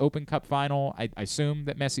U.S. Open Cup final, I assume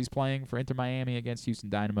that Messi's playing for Inter Miami against Houston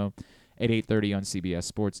Dynamo at 8:30 on CBS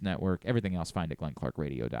Sports Network. Everything else, find at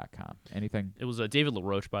GlennClarkRadio.com. Anything? It was David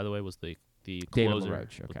LaRoche, by the way, was the closer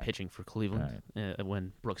pitching for Cleveland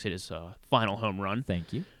when Brooks hit his final home run.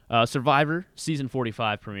 Thank you. Survivor, Season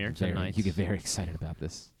 45 premiere tonight. You get very excited about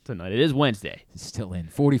this. Tonight. It is Wednesday. It's still in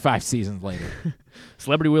 45 seasons later.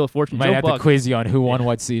 Celebrity Wheel of Fortune. Might have to quiz you on who won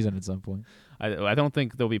what season at some point. I don't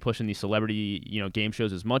think they'll be pushing these celebrity game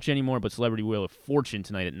shows as much anymore, but Celebrity Wheel of Fortune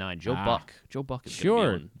tonight at 9. Joe Buck is going to be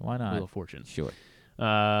on Why not? Wheel of Fortune. Sure.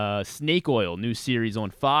 Snake Oil, new series on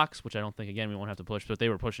Fox, which I don't think, again, we won't have to push, but they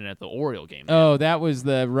were pushing it at the Oriole game. Oh, that was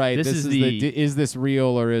the right. This is is this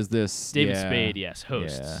real or is this David Spade? Yes,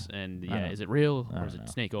 hosts. Yeah. And is it real or is it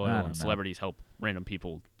Snake Oil and celebrities help random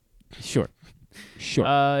people? Sure.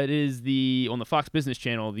 It is on the Fox Business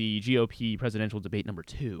Channel, the GOP presidential debate number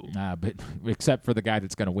 2. But except for the guy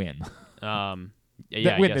that's going to win. Win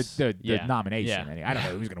the nomination. Yeah. I don't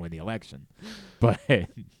know who's going to win the election, but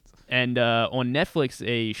And on Netflix,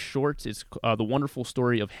 a short is The Wonderful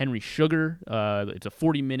Story of Henry Sugar. It's a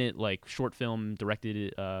 40-minute short film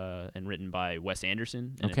directed and written by Wes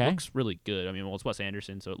Anderson. And Okay. It looks really good. I mean, it's Wes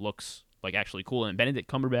Anderson, so it looks actually cool. And Benedict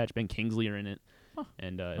Cumberbatch, Ben Kingsley are in it.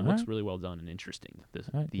 And it looks really well done and interesting.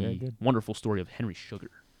 The Wonderful Story of Henry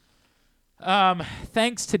Sugar.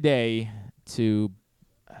 Thanks today to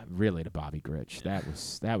Bobby Grich.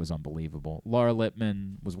 That was unbelievable. Laura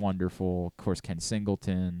Lippman was wonderful. Of course, Ken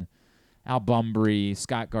Singleton, Al Bumbry,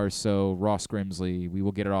 Scott Garceau, Ross Grimsely. We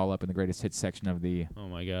will get it all up in the greatest hits section of the Oh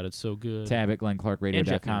my God, it's so good. tab at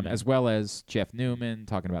GlennClarkRadio.com, as well as Jeff Newman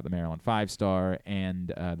talking about the Maryland 5-star, and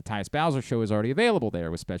the Tyus Bowser Show is already available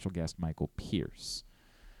there with special guest Michael Pierce.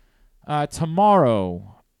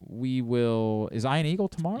 Tomorrow is Ian Eagle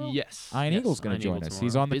tomorrow? Yes. Ian Eagle's going to join us.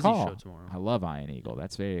 He's on the Busy call. show tomorrow. I love Ian Eagle.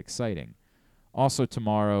 That's very exciting. Also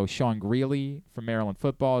tomorrow, Sean Greeley from Maryland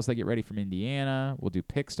football as they get ready from Indiana. We'll do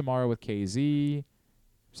picks tomorrow with KZ.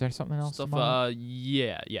 Is there something else tomorrow?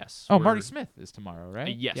 Yes. Oh, Marty Smith is tomorrow,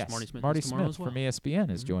 right? Yes, Marty Smith Marty is tomorrow Smith as well. from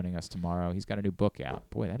ESPN is joining us tomorrow. He's got a new book out.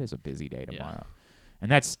 Boy, that is a busy day tomorrow. And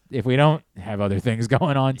that's if we don't have other things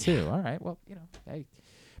going on, too. All right, well, hey,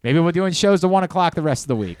 maybe we're doing shows to 1 o'clock the rest of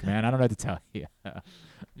the week, man. I don't know what to tell you.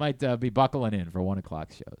 Might be buckling in for 1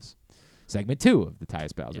 o'clock shows. Segment 2 of the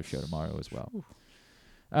Tyus Bowser Show tomorrow as well.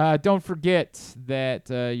 Don't forget that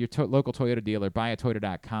your local Toyota dealer,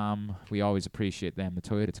 buyatoyota.com. We always appreciate them. The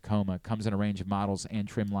Toyota Tacoma comes in a range of models and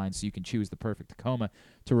trim lines, so you can choose the perfect Tacoma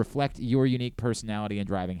to reflect your unique personality and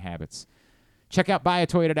driving habits. Check out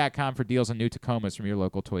buyatoyota.com for deals on new Tacomas from your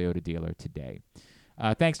local Toyota dealer today.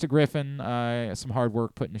 Thanks to Griffin. Some hard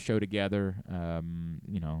work putting the show together.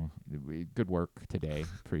 Good work today.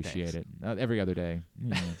 Appreciate it. Every other day.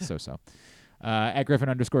 So. At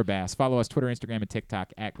Griffin_Bass. Follow us Twitter, Instagram, and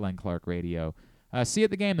TikTok at Glenn Clark Radio. See you at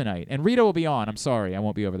the game tonight. And Rita will be on. I'm sorry, I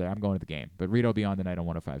won't be over there. I'm going to the game. But Rita will be on tonight on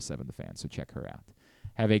 105.7 The Fan, so check her out.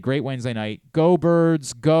 Have a great Wednesday night. Go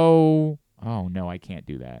Birds, go. Oh, no, I can't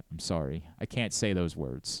do that. I'm sorry. I can't say those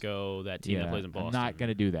words. Go that team that plays in Boston. I'm not going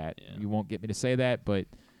to do that. Yeah. You won't get me to say that, but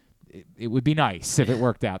it would be nice if it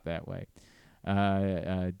worked out that way.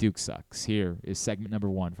 Duke sucks. Here is segment number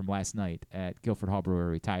 1 from last night at Guilford Hall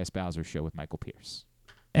Brewery, Tyus Bowser Show with Michael Pierce.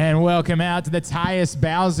 And welcome out to the Tyus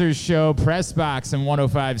Bowser Show press box in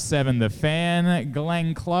 105.7 The Fan.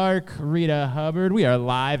 Glenn Clark, Rita Hubbard. We are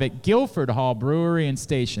live at Guilford Hall Brewery in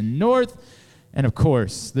Station North. And, of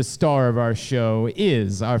course, the star of our show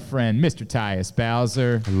is our friend, Mr. Tyus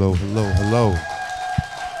Bowser. Hello.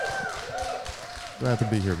 Glad to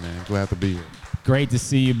be here, man. Glad to be here. Great to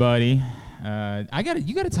see you, buddy.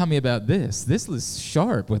 You gotta tell me about this. This was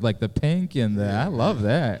sharp with the pink and I love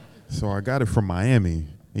that. So I got it from Miami,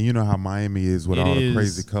 and you know how Miami is with all the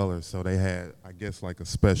crazy colors. So they had, I guess, a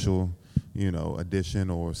special, edition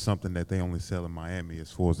or something that they only sell in Miami as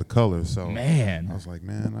far as the colors. So man, I was like,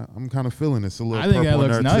 man, I'm kind of feeling this a little. I think that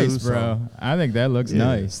looks nice, too, bro. So. I think that looks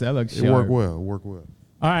nice. That looks sharp. It worked well.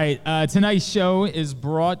 All right, tonight's show is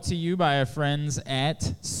brought to you by our friends at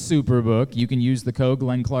Superbook. You can use the code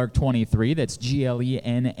GlennClark23, that's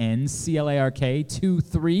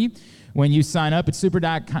GLENNCLARK23, when you sign up at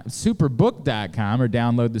superbook.com or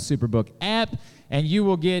download the Superbook app, and you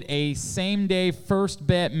will get a same-day first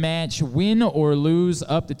bet match, win or lose,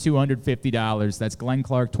 up to $250. That's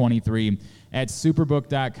GlennClark23 at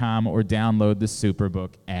superbook.com or download the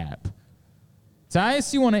Superbook app.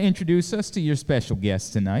 Tyus, you want to introduce us to your special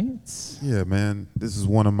guest tonight? Yeah, man. This is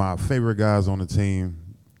one of my favorite guys on the team,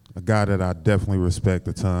 a guy that I definitely respect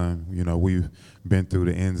a ton. We've been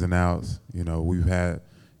through the ins and outs. We've had,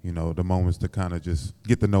 the moments to kind of just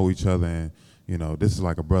get to know each other. And, this is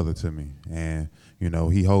like a brother to me. And,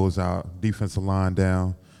 he holds our defensive line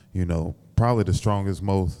down, probably the strongest,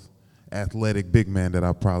 most athletic big man that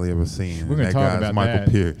I've probably ever seen. We're going to talk about Michael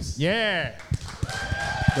that. Pierce. Yeah.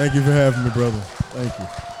 Thank you for having me, brother. Thank you.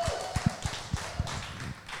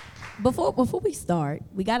 Before we start,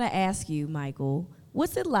 we got to ask you, Michael,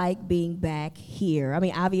 what's it like being back here? I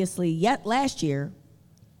mean, obviously, last year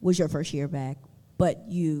was your first year back, but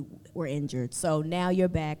you were injured. So now you're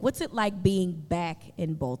back. What's it like being back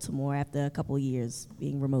in Baltimore after a couple of years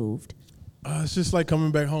being removed? It's just like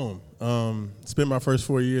coming back home. Spent my first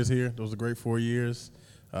 4 years here. Those were great 4 years.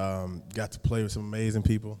 Got to play with some amazing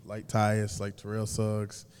people like Tyus, like Terrell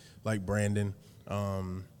Suggs, like Brandon.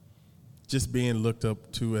 Just being looked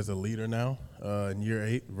up to as a leader now in year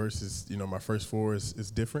 8 versus, my first 4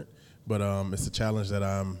 is different. But it's a challenge that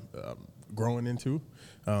I'm growing into.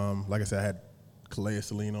 Like I said, I had Calais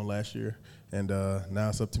Saline on last year, and now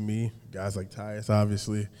it's up to me. Guys like Tyus,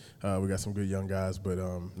 obviously. We got some good young guys. But,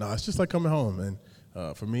 it's just like coming home. And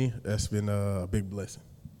for me, that's been a big blessing.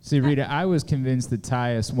 See, Rita, I was convinced that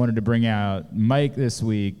Tyus wanted to bring out Mike this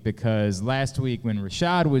week because last week when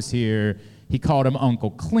Rashad was here, he called him Uncle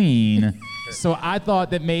Clean. So I thought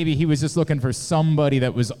that maybe he was just looking for somebody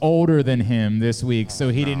that was older than him this week so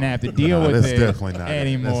he didn't have to deal with it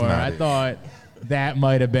anymore. I thought that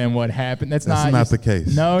might have been what happened. That's not the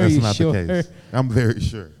case. No, that's you not sure? the case. I'm very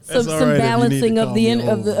sure. Some balancing of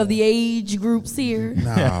the age groups here.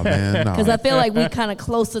 Nah, man, nah. Because I feel like we're kind of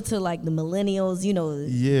closer to like the millennials, you know.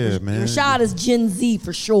 Yeah, man. Rashad is Gen Z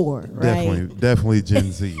for sure, right? Definitely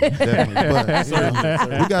Gen Z. Definitely.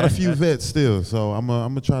 But we got a few vets still, so I'm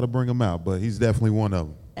gonna try to bring him out. But he's definitely one of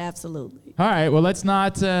them. Absolutely. All right. Well, let's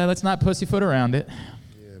not pussyfoot around it.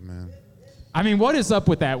 I mean, what is up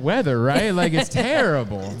with that weather, right? Like, it's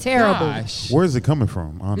terrible. Terrible. Gosh. Where's it coming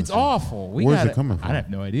from, honestly? It's awful. Where's it coming from? I have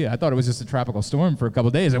no idea. I thought it was just a tropical storm for a couple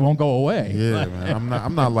of days. It won't go away. Yeah, man.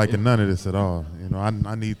 I'm not liking none of this at all. You know,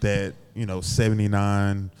 I need that,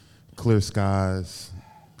 79, clear skies.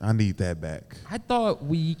 I need that back. I thought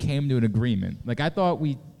we came to an agreement. Like, I thought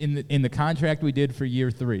we, in the contract we did for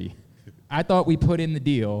year 3, I thought we put in the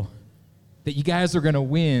deal that you guys are going to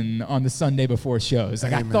win on the Sunday before shows.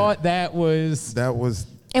 Like, I thought that was...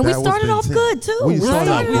 And we started off good, too. We started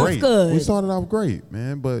off great. Good. We started off great,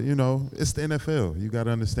 man. But, it's the NFL. You got to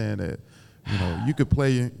understand that, you could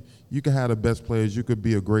play... You can have the best players. You could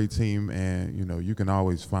be a great team, and, you can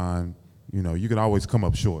always find... you can always come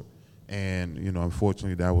up short. And,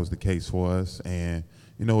 unfortunately, that was the case for us. And,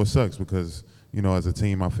 it sucks because, as a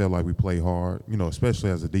team, I felt like we played hard, especially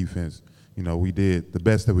as a defense. We did the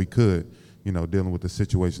best that we could. Dealing with the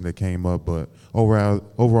situation that came up, but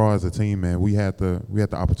overall as a team, man, we had the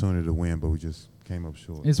opportunity to win, but we just came up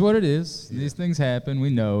short. It's what it is. Yeah. These things happen. We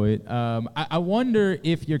know it. I wonder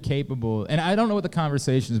if you're capable, and I don't know what the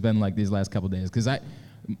conversation's been like these last couple of days, because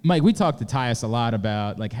Mike, we talked to Tyus a lot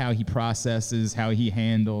about like how he processes, how he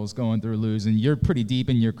handles going through losing. You're pretty deep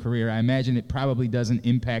in your career. I imagine it probably doesn't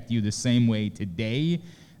impact you the same way today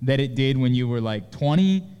that it did when you were like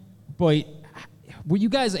 20, but were you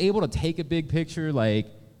guys able to take a big picture? Like,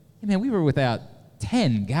 hey man, we were without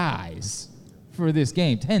 10 guys for this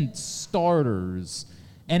game, 10 starters,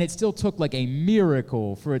 and it still took like a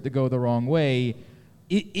miracle for it to go the wrong way.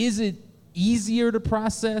 Is it easier to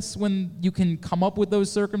process when you can come up with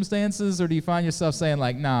those circumstances, or do you find yourself saying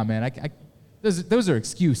like, nah, man, those are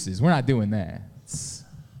excuses. We're not doing that.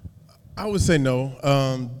 I would say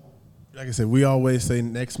no. Like I said, we always say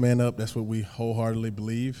next man up. That's what we wholeheartedly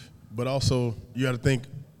believe. But also, you got to think,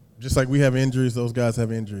 just like we have injuries, those guys have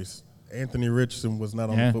injuries. Anthony Richardson was not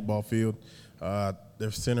on the football field.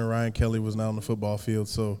 Their center, Ryan Kelly, was not on the football field.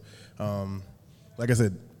 So, like I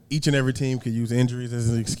said, each and every team could use injuries as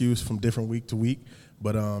an excuse from different week to week.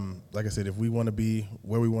 But like I said, if we want to be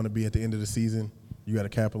where we want to be at the end of the season, you got to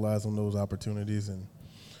capitalize on those opportunities. And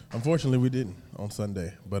unfortunately, we didn't on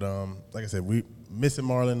Sunday. But like I said, we missing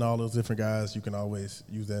Marlon and all those different guys, you can always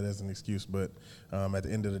use that as an excuse. But at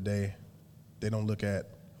the end of the day, they don't look at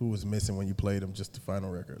who was missing when you played them, just the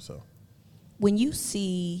final record. So, when you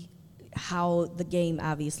see how the game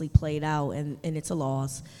obviously played out and it's a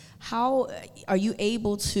loss, how are you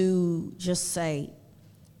able to just say,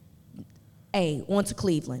 hey, on to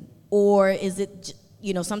Cleveland? Or is it,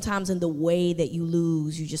 sometimes in the way that you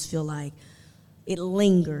lose, you just feel like it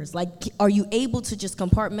lingers? Like, are you able to just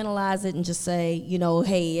compartmentalize it and just say,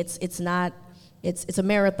 hey, it's a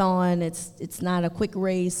marathon, it's not a quick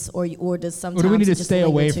race, or does sometimes or do we need to just stay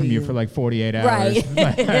away from you for like 48 hours?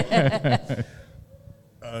 Right.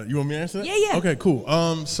 You want me to answer that? Yeah. Okay,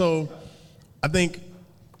 cool. So I think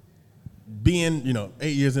being, 8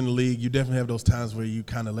 years in the league, you definitely have those times where you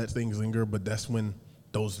kind of let things linger, but that's when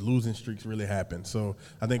those losing streaks really happen. So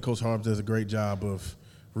I think Coach Harbs does a great job of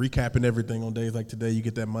recapping everything on days like today. You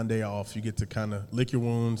get that Monday off. You get to kind of lick your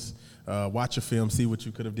wounds, watch a film, see what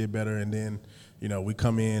you could have did better, and then, we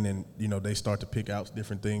come in and, they start to pick out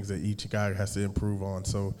different things that each guy has to improve on.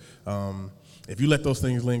 So if you let those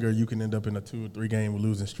things linger, you can end up in a 2 or 3 game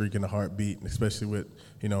losing streak in a heartbeat, especially with,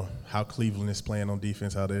 how Cleveland is playing on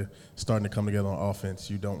defense, how they're starting to come together on offense.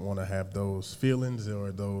 You don't want to have those feelings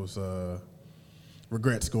or those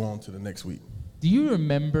regrets go on to the next week. Do you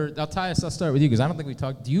remember, I'll start with you because I don't think we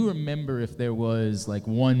talked. Do you remember if there was like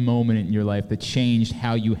one moment in your life that changed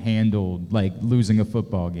how you handled like losing a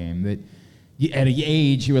football game? That at an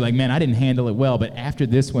age you were like, man, I didn't handle it well, but after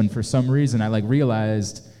this one, for some reason, I like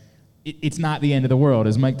realized it's not the end of the world.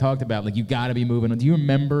 As Mike talked about, like you got to be moving on. Do you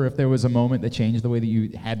remember if there was a moment that changed the way that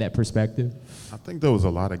you had that perspective? I think there was a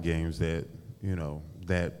lot of games that,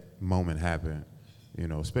 that moment happened.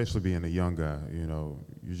 Especially being a young guy,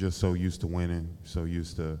 you're just so used to winning, so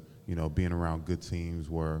used to, being around good teams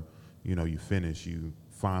where, you finish, you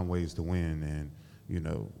find ways to win. And,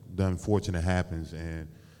 the unfortunate happens. And,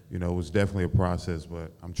 it was definitely a process.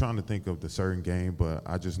 But I'm trying to think of the certain game, but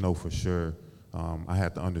I just know for sure I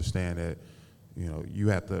had to understand that, you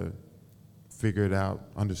have to figure it out,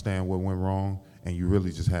 understand what went wrong, and you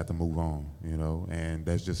really just have to move on, and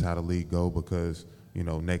that's just how the league go because,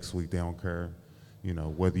 next week they don't care,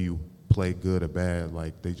 whether you play good or bad,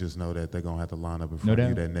 like they just know that they're going to have to line up in front of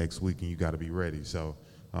you that next week and you got to be ready. So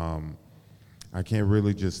I can't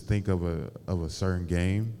really just think of a certain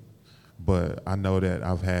game, but I know that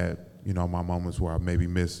I've had, my moments where I maybe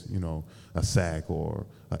missed, a sack or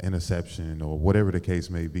an interception or whatever the case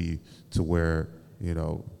may be to where,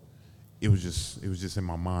 it was just in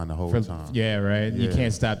my mind the whole time. Yeah, right. Yeah. You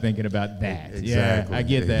can't stop thinking about that. Exactly. Yeah, I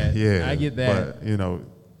get that. Yeah, I get that. But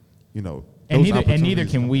and neither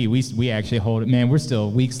can we. We actually hold it. Man, we're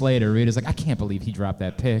still weeks later. Rita's like, I can't believe he dropped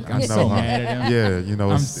that pick. I'm so mad at him. Yeah,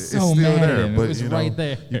 I'm it's so still mad there, at him. but It was right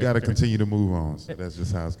there. You got to continue to move on. So that's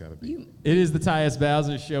just how it's got to be. It is the Tyus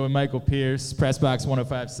Bowser Show with Michael Pierce, Pressbox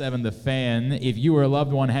 105.7 The Fan. If you or a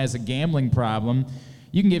loved one has a gambling problem,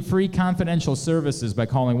 you can get free confidential services by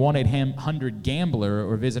calling 1-800-GAMBLER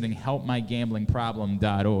or visiting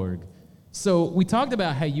helpmygamblingproblem.org. So we talked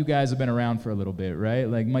about how you guys have been around for a little bit, right?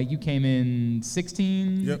 Like, Mike, you came in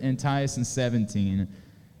 16 and Tyus in 17.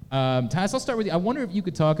 Tyus, I'll start with you. I wonder if you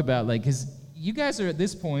could talk about, because you guys are at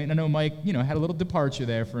this point, I know Mike, had a little departure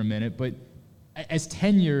there for a minute, but as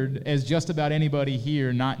tenured as just about anybody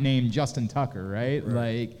here not named Justin Tucker, right?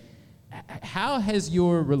 Like, how has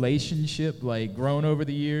your relationship grown over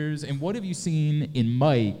the years, and what have you seen in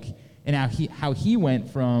Mike and how he went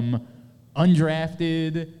from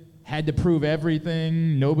undrafted, had to prove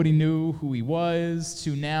everything, nobody knew who he was,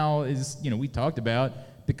 to now is, we talked about,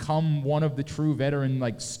 become one of the true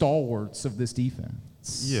veteran stalwarts of this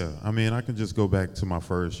defense? Yeah, I mean, I can just go back to my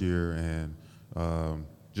first year and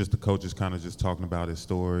just the coaches kind of just talking about his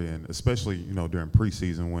story, and especially during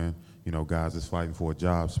preseason when guys is fighting for a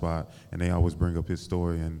job spot, and they always bring up his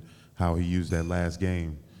story and how he used that last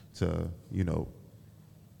game to,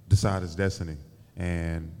 decide his destiny.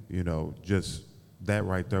 And, just that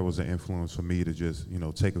right there was an influence for me to just,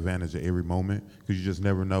 take advantage of every moment, because you just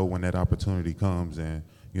never know when that opportunity comes. And,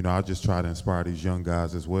 I just try to inspire these young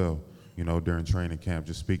guys as well, during training camp,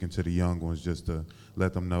 just speaking to the young ones just to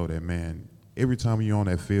let them know that, man, every time you're on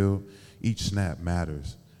that field, each snap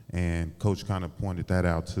matters. And Coach kind of pointed that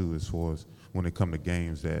out, too, as far as when it comes to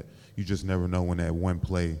games, that you just never know when that one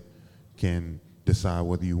play can decide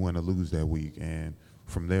whether you win or lose that week. And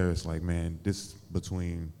from there, it's like, man, this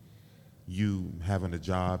between you having a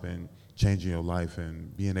job and changing your life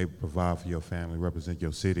and being able to provide for your family, represent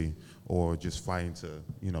your city, or just fighting to,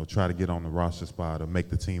 try to get on the roster spot or make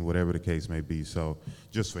the team, whatever the case may be. So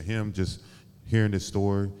just for him, just hearing this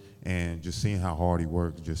story and just seeing how hard he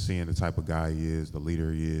works, just seeing the type of guy he is, the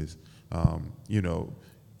leader he is,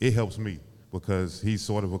 it helps me because he's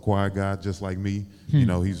sort of a quiet guy just like me.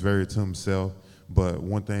 He's very to himself, but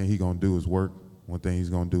one thing he's going to do is work. One thing he's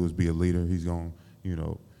going to do is be a leader. He's going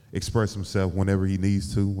to, express himself whenever he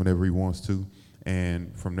needs to, whenever he wants to.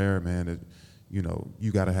 And from there, man,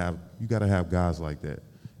 you got to have guys like that.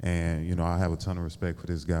 And, I have a ton of respect for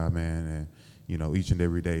this guy, man. And, each and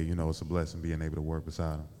every day, it's a blessing being able to work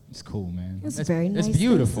beside him. It's cool, man. That's very nice. That's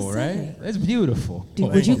beautiful, right? That's beautiful.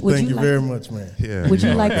 Thank you very much, man. Yeah. Would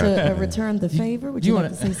you like to return the favor? Would you like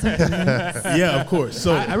to say something else? Yeah, of course.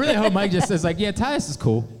 So I really hope Mike just says yeah, Tyus is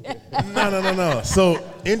cool. No. So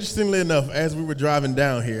interestingly enough, as we were driving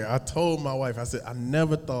down here, I told my wife, I said, I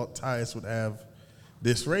never thought Tyus would have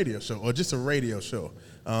this radio show or just a radio show.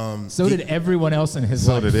 So did everyone else in his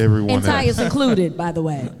life. So did everyone and else. Tyus included, by the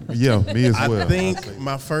way. Yeah, me as well. I think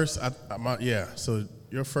my first, so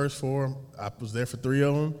your first four, I was there for 3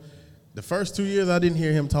 of them. The first 2 years, I didn't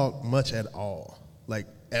hear him talk much at all,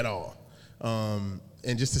 at all. And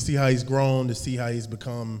just to see how he's grown, to see how he's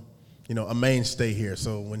become, a mainstay here.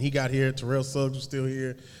 So when he got here, Terrell Suggs was still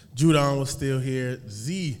here, Judon was still here,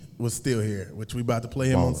 Z was still here, which we about to play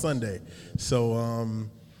him on Sunday. So,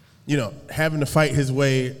 having to fight his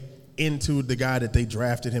way into the guy that they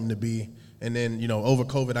drafted him to be. And then, over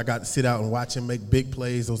COVID, I got to sit out and watch him make big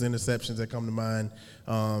plays, those interceptions that come to mind.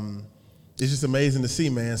 It's just amazing to see,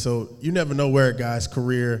 man. So you never know where a guy's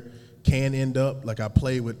career can end up. Like I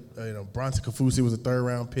played with, Bronson Kafusi was a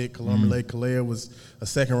 3rd-round pick. Kalumale Kalea was a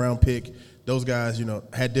 2nd-round pick. Those guys,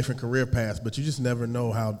 had different career paths, but you just never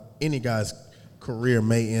know how any guy's career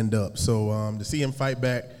may end up. So to see him fight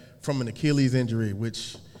back from an Achilles injury,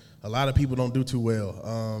 which a lot of people don't do too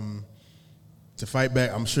well, to fight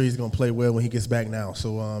back, I'm sure he's going to play well when he gets back now.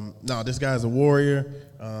 So, this guy's a warrior.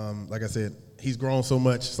 Like I said, he's grown so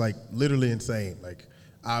much. It's literally insane.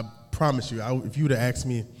 I promise you, if you would have asked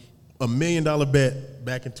me $1 million bet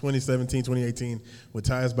back in 2017, 2018, would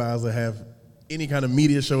Tyus Bowser have any kind of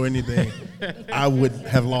media show or anything, I would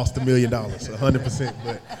have lost $1 million, 100%.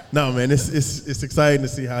 But no, man, it's exciting to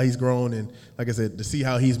see how he's grown, and like I said, to see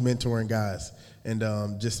how he's mentoring guys and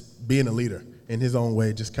just being a leader in his own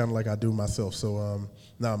way, just kind of like I do myself. So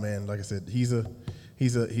no, man, like I said, he's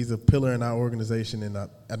a pillar in our organization, and I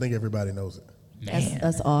think everybody knows it.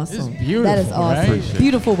 That's awesome. This is beautiful. That is awesome. Right?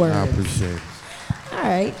 Beautiful words. I appreciate it. All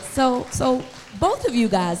right. So both of you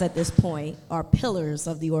guys at this point are pillars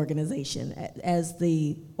of the organization as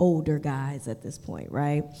the older guys at this point,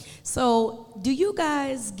 right? So do you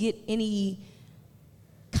guys get any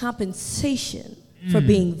compensation for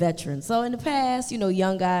being veterans? So in the past,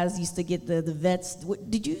 young guys used to get the vets.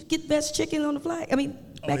 Did you get vets chicken on the flag? I mean,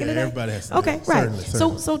 back in the day? Everybody has. Okay, right.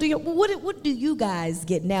 Certainly. So what do you guys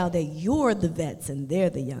get now that you're the vets and they're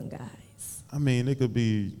the young guys? I mean, it could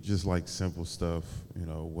be just like simple stuff,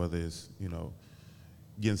 whether it's,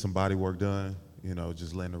 getting some body work done,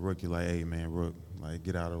 just letting the rookie like, hey, man, Rook, like,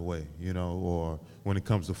 get out of the way, or when it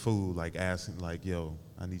comes to food, like asking, like, yo,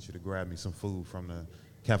 I need you to grab me some food from the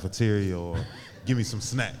cafeteria or give me some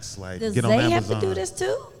snacks, like, Does get on Zay Amazon. have to do this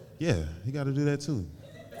too? Yeah, he got to do that too.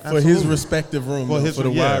 For his respective room, for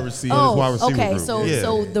the wide receiver. Okay, group. so Yeah.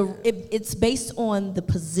 it's based on the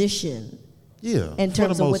position. Yeah, in terms for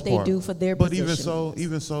the of most what part. they do for their but position.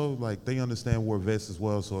 even so, like they understand we're vets as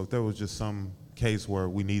well. So if there was just some case where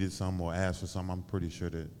we needed some or asked for some, I'm pretty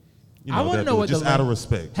sure that I want to know what just out of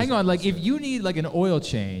respect. Hang on, like if you need like an oil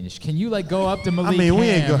change, can you like go up to Malik we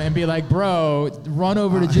ain't Cam and be like, bro, run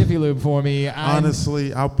over to Jiffy Lube for me?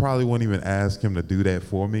 Honestly, I probably wouldn't even ask him to do that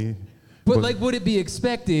for me. But like, would it be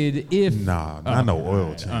expected if? Nah, not no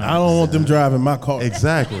oil change. I don't want them driving my car.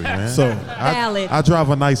 Exactly, man. So I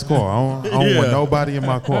drive a nice car. I don't want nobody in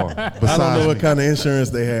my car. I don't know what kind of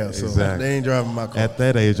insurance they have, so Exactly. they ain't driving my car. At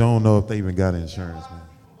that age, I don't know if they even got insurance, man.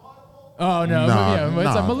 Oh no,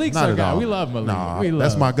 it's Malik's not our at guy. all. We love Malik. Nah, we love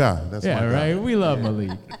that's him. my guy. That's my guy. Right. We love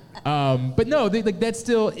Malik. But no, that's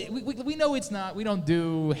still. We know it's not. We don't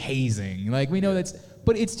do hazing. Like we know that's.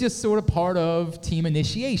 But it's just sort of part of team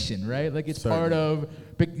initiation, right? Like it's part of.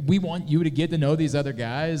 We want you to get to know these other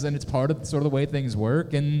guys, and it's part of sort of the way things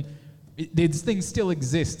work, and these things still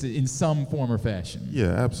exist in some form or fashion. Yeah,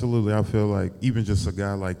 absolutely. I feel like even just a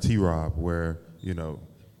guy like T-Rob, where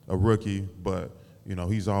a rookie, but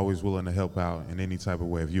he's always willing to help out in any type of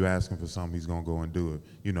way. If you ask him for something, he's gonna go and do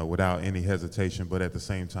it, without any hesitation. But at the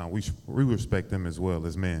same time, we respect them as well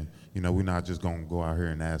as men. We're not just gonna go out here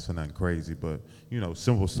and ask for nothing crazy, but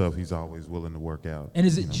simple stuff he's always willing to work out. And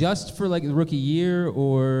is it just for like the rookie year,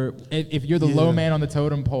 or if you're the low man on the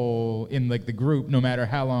totem pole in like the group, no matter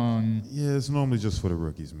how long? Yeah, it's normally just for the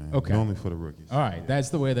rookies, man. Okay. Normally for the rookies. All right, that's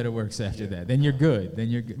the way that it works after that. Then you're good. Then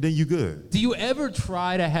you're good. Do you ever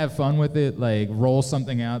try to have fun with it, like roll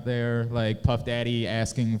something out there, like Puff Daddy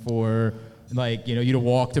asking for, like, you to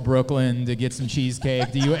walk to Brooklyn to get some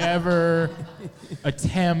cheesecake? Do you ever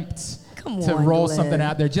attempt to roll something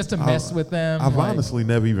out there just to mess with them? I've honestly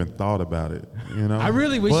never even thought about it. I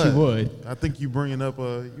really wish you would. I think you bringing up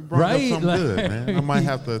something Like- good, man. I might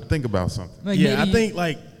have to think about something. I think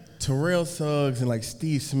like Terrell Suggs and like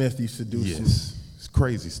Steve Smith used to do some it's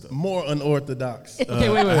crazy stuff. more unorthodox. Okay,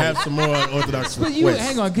 wait. I have some more unorthodox But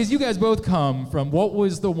hang on, because you guys both come from, what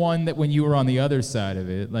was the one that when you were on the other side of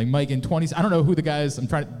it, like Mike in 20, I don't know who the guys,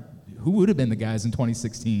 who would have been the guys in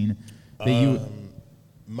 2016 that you...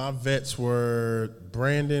 My vets were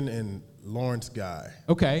Brandon and Lawrence Guy.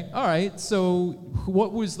 Okay, all right. So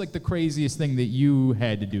what was like the craziest thing that you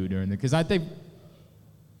had to do during the, because I think...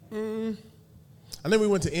 I think we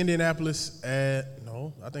went to Indianapolis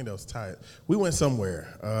I think that was Tyus. We went somewhere,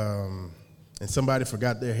 and somebody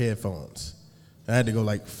forgot their headphones. I had to go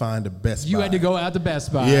like find the Best Buy. You had to go out to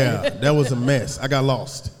Best Buy. Yeah, that was a mess. I got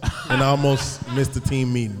lost, and I almost missed the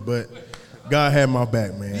team meeting, but God had my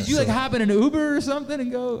back, man. Did you like hop in an Uber or something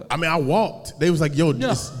and go? I mean, I walked. They was like, yo,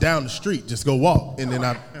 it's down the street. Just go walk. And then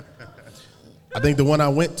I think the one I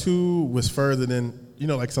went to was further than,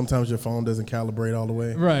 like sometimes your phone doesn't calibrate all the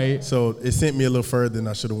way. Right. So it sent me a little further than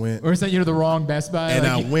I should have went. Or sent you to the wrong Best Buy? And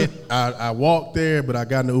I walked there, but I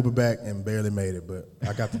got in the Uber back and barely made it, but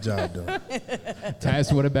I got the job done.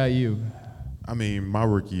 Tyus, what about you? I mean, my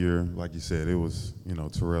rookie year, like you said, it was,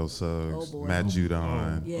 Terrell Suggs, Matt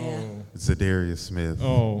Judon, Zadarius Smith.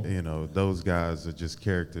 Those guys are just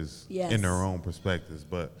characters in their own perspectives.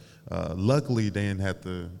 But luckily, they didn't have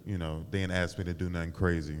to, they didn't ask me to do nothing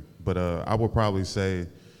crazy. But I would probably say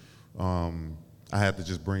I had to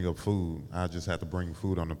just bring up food. I just had to bring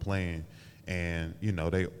food on the plane. and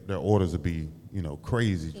their orders would be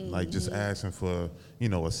crazy, like just asking for a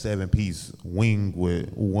 7-piece wing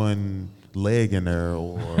with one leg in there,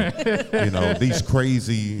 or these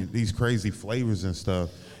crazy flavors and stuff.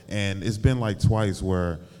 And it's been like twice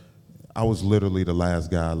where I was literally the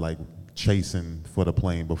last guy like chasing for the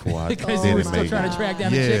plane before I because you were still trying to track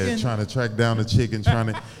down the chicken. Yeah, trying to track down the chicken,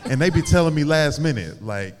 and they be telling me last minute,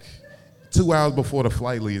 like 2 hours before the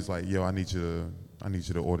flight leaves, like, yo, I need you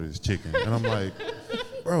to order this chicken. And I'm like,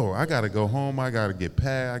 bro, I gotta go home, I gotta get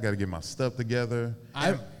packed, I gotta get my stuff together.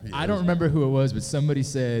 I don't remember who it was, but somebody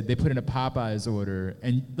said they put in a Popeyes order,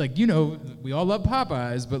 and like, we all love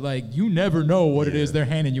Popeyes, but like, you never know what it is they're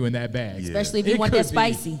handing you in that bag. Especially if you want that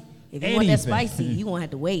spicy. If you want that spicy, you won't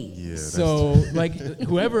have to wait. Yeah, so like,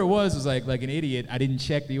 whoever it was like an idiot. I didn't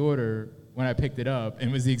check the order when I picked it up, and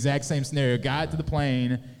it was the exact same scenario. Got to the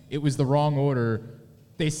plane, it was the wrong order.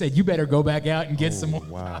 They said, you better go back out and get some more.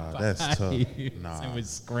 Wow, that's tough. Nah. It was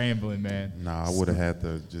scrambling, man. Nah, I would have had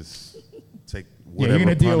to just take whatever. You're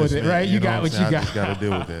going to deal with it, right? You got what you got. I just got to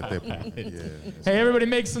deal with it at that point. Yeah. Hey, everybody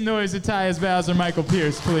make some noise at Tyus Bowser, Michael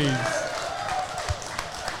Pierce, please.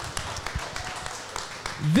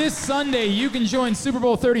 This Sunday, you can join Super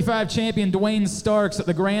Bowl 35 champion Dwayne Starks at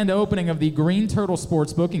the grand opening of the Green Turtle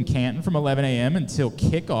Sportsbook in Canton from 11 a.m. until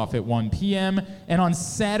kickoff at 1 p.m. And on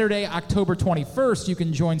Saturday, October 21st, you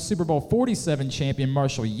can join Super Bowl 47 champion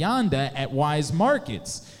Marshall Yonda at Wise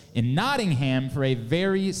Markets in Nottingham for a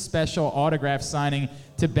very special autograph signing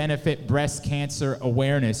to benefit breast cancer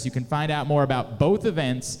awareness. You can find out more about both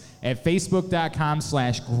events at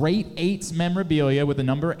facebook.com/Great8memorabilia with the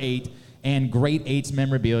number 8 and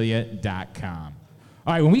Great8memorabilia.com.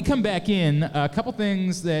 All right, when we come back in, a couple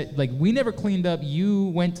things that we never cleaned up. You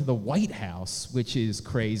went to the White House, which is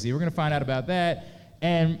crazy. We're going to find out about that.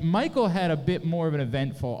 And Michael had a bit more of an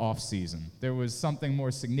eventful offseason. There was something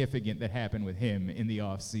more significant that happened with him in the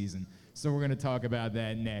offseason. So we're going to talk about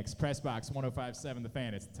that next. Press Box 105.7 The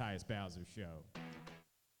Fan. It's the Tyus Bowser Show.